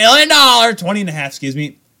 $21.5 million,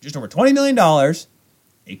 just over $20 million,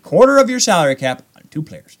 a quarter of your salary cap on two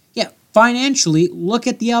players. Yeah, financially, look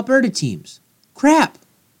at the Alberta teams. Crap.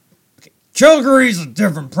 Okay. Calgary's a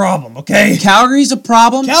different problem, okay? Calgary's a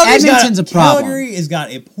problem. Edmonton's a problem. Calgary has got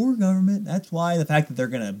a poor government. That's why the fact that they're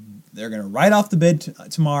gonna write off the bid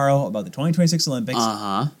tomorrow about the 2026 Olympics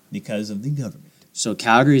because of the government. So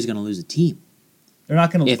Calgary is going to lose a team. They're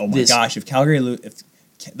not going to. Oh my gosh! If Calgary, if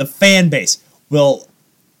the fan base will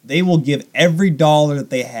give every dollar that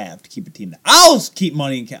they have to keep a team. I'll keep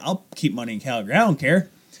money in Calgary. I don't care.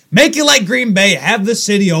 Make it like Green Bay. Have the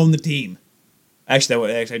city own the team.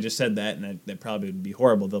 Actually, I just said that, and that probably would be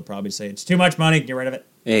horrible. They'll probably say it's too much money. Get rid of it.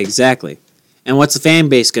 Exactly. And what's the fan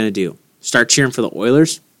base going to do? Start cheering for the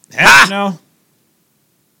Oilers? Heck no.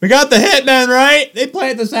 We got the Hitmen, right? They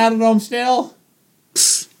play at the Saddledome still.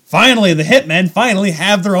 Finally, the Hitmen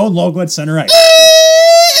have their own logo at center ice.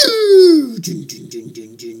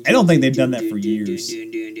 I don't think they've done that for years.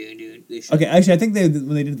 Okay, actually, I think when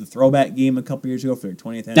they did the throwback game a couple years ago for their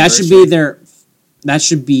 20th anniversary. That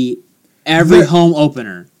should be every home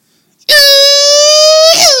opener.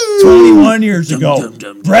 21 years ago,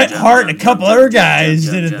 Bret Hart and a couple other guys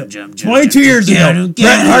did it. 22 years ago,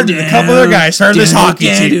 Bret Hart and a couple other guys started this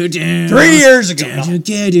hockey team. 3 years ago.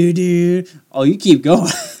 No. Oh, you keep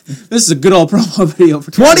going. This is a good old promo video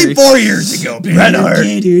for 24 years ago, Bret Hart.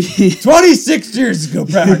 26 years ago,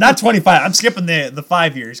 Bret Hart. Not 25. I'm skipping the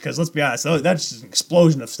 5 years because let's be honest, that's just an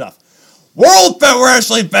explosion of stuff. World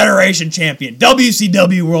Wrestling Federation champion,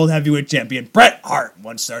 WCW World Heavyweight champion, Bret Hart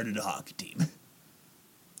once started a hockey team.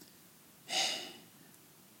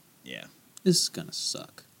 Yeah. This is going to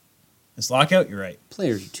suck. This lockout, you're right.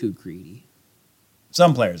 Players are too greedy.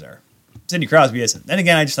 Some players are. Sidney Crosby isn't. Then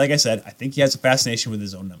again, like I said, I think he has a fascination with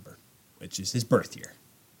his own number, which is his birth year.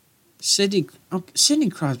 Sidney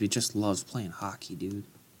Crosby just loves playing hockey, dude.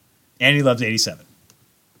 And he loves 87.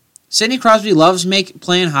 Sidney Crosby loves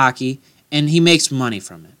playing hockey, and he makes money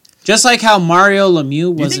from it. Just like how Mario Lemieux Do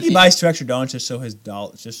you was. think he buys 2 extra donuts just so his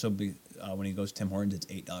dollar, just so big, when he goes to Tim Hortons, it's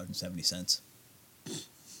 $8.70?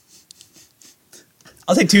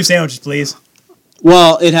 I'll take 2 sandwiches, please.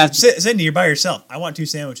 Well, it has. Cindy, you're by yourself. I want 2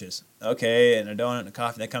 sandwiches. Okay, and a donut and a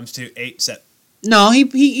coffee. That comes to $8. No,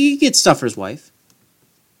 he gets stuff for his wife.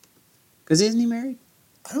 Because isn't he married?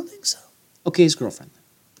 I don't think so. Okay, his girlfriend.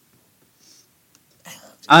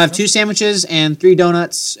 I'll have 2 sandwiches and 3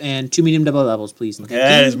 donuts and 2 medium double doubles, please. Okay,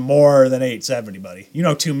 that is more than $8.70, buddy. You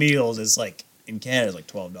know, 2 meals is like in Canada is like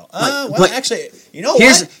 $12. Well, actually, you know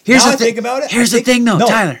here's what? Here's now the I think about it. Here's the thing, though,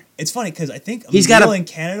 Tyler. It's funny because I think a He's meal got in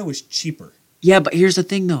Canada was cheaper. Yeah, but here's the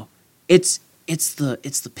thing, though. It's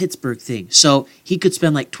the Pittsburgh thing. So he could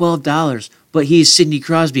spend like $12, but he's Sidney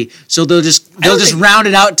Crosby. So they'll just round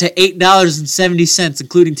it out to $8.70,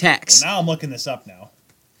 including tax. Well, now I'm looking this up now.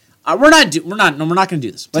 We're not going to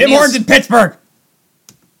do this. But Tim Hortons in Pittsburgh.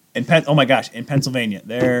 Oh my gosh, in Pennsylvania,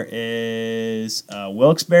 there is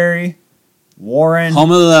Wilkes-Barre, Warren,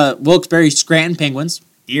 home of the Wilkes-Barre Scranton Penguins,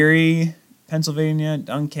 Erie, Pennsylvania,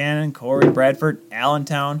 Duncannon, Corey, Bradford,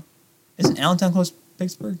 Allentown. Isn't Allentown close to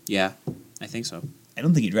Pittsburgh? Yeah, I think so. I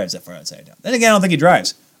don't think he drives that far outside of town. Then again, I don't think he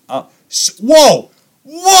drives. Whoa!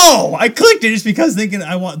 I clicked it just because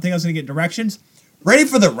I was going to get directions. Ready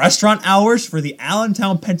for the restaurant hours for the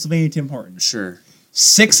Allentown, Pennsylvania Tim Hortons. Sure.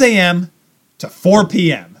 6 a.m. to 4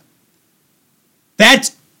 p.m.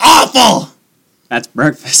 That's awful! That's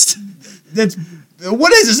breakfast.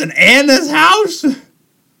 What is this, an Anna's house? I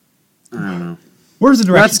don't know. Where's the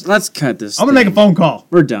directions? Let's cut this. I'm going to make a phone call.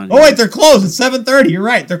 We're done. Oh, wait, they're closed. It's 7:30. You're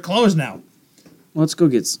right. They're closed now. Let's go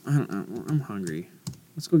get... I'm hungry.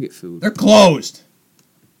 Let's go get food. They're closed.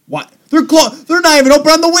 What? They're closed. They're not even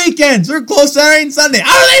open on the weekends. They're closed Saturday and Sunday.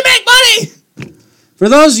 How do they make money? For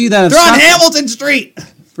those of you that have... They're on Hamilton Street.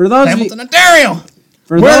 For those Hamilton, Ontario.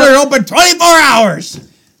 Where they're open 24 hours.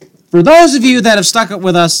 For those of you that have stuck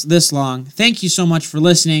with us this long, thank you so much for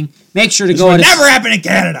listening. Make sure to This would never happen in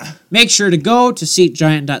Canada. Make sure to go to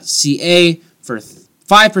SeatGiant.ca for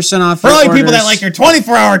 5% off. For all you people that like your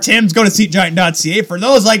 24-hour Tims, go to SeatGiant.ca. For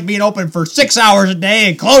those like being open for 6 hours a day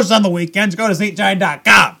and closed on the weekends, go to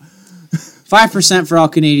SeatGiant.com. 5% for all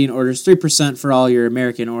Canadian orders, 3% for all your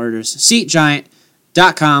American orders.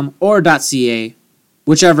 SeatGiant.com or .ca,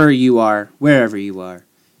 whichever you are, wherever you are.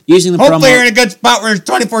 Using the Hopefully you're in a good spot where there's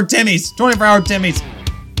 24-hour Timmys.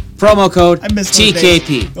 Promo code I miss those TKP.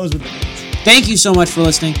 days. Those were the days. Thank you so much for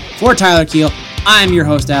listening. For Tyler Keel, I'm your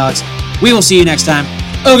host, Alex. We will see you next time.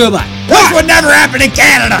 Oh, goodbye. This would never happen in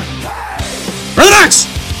Canada. For the Ducks!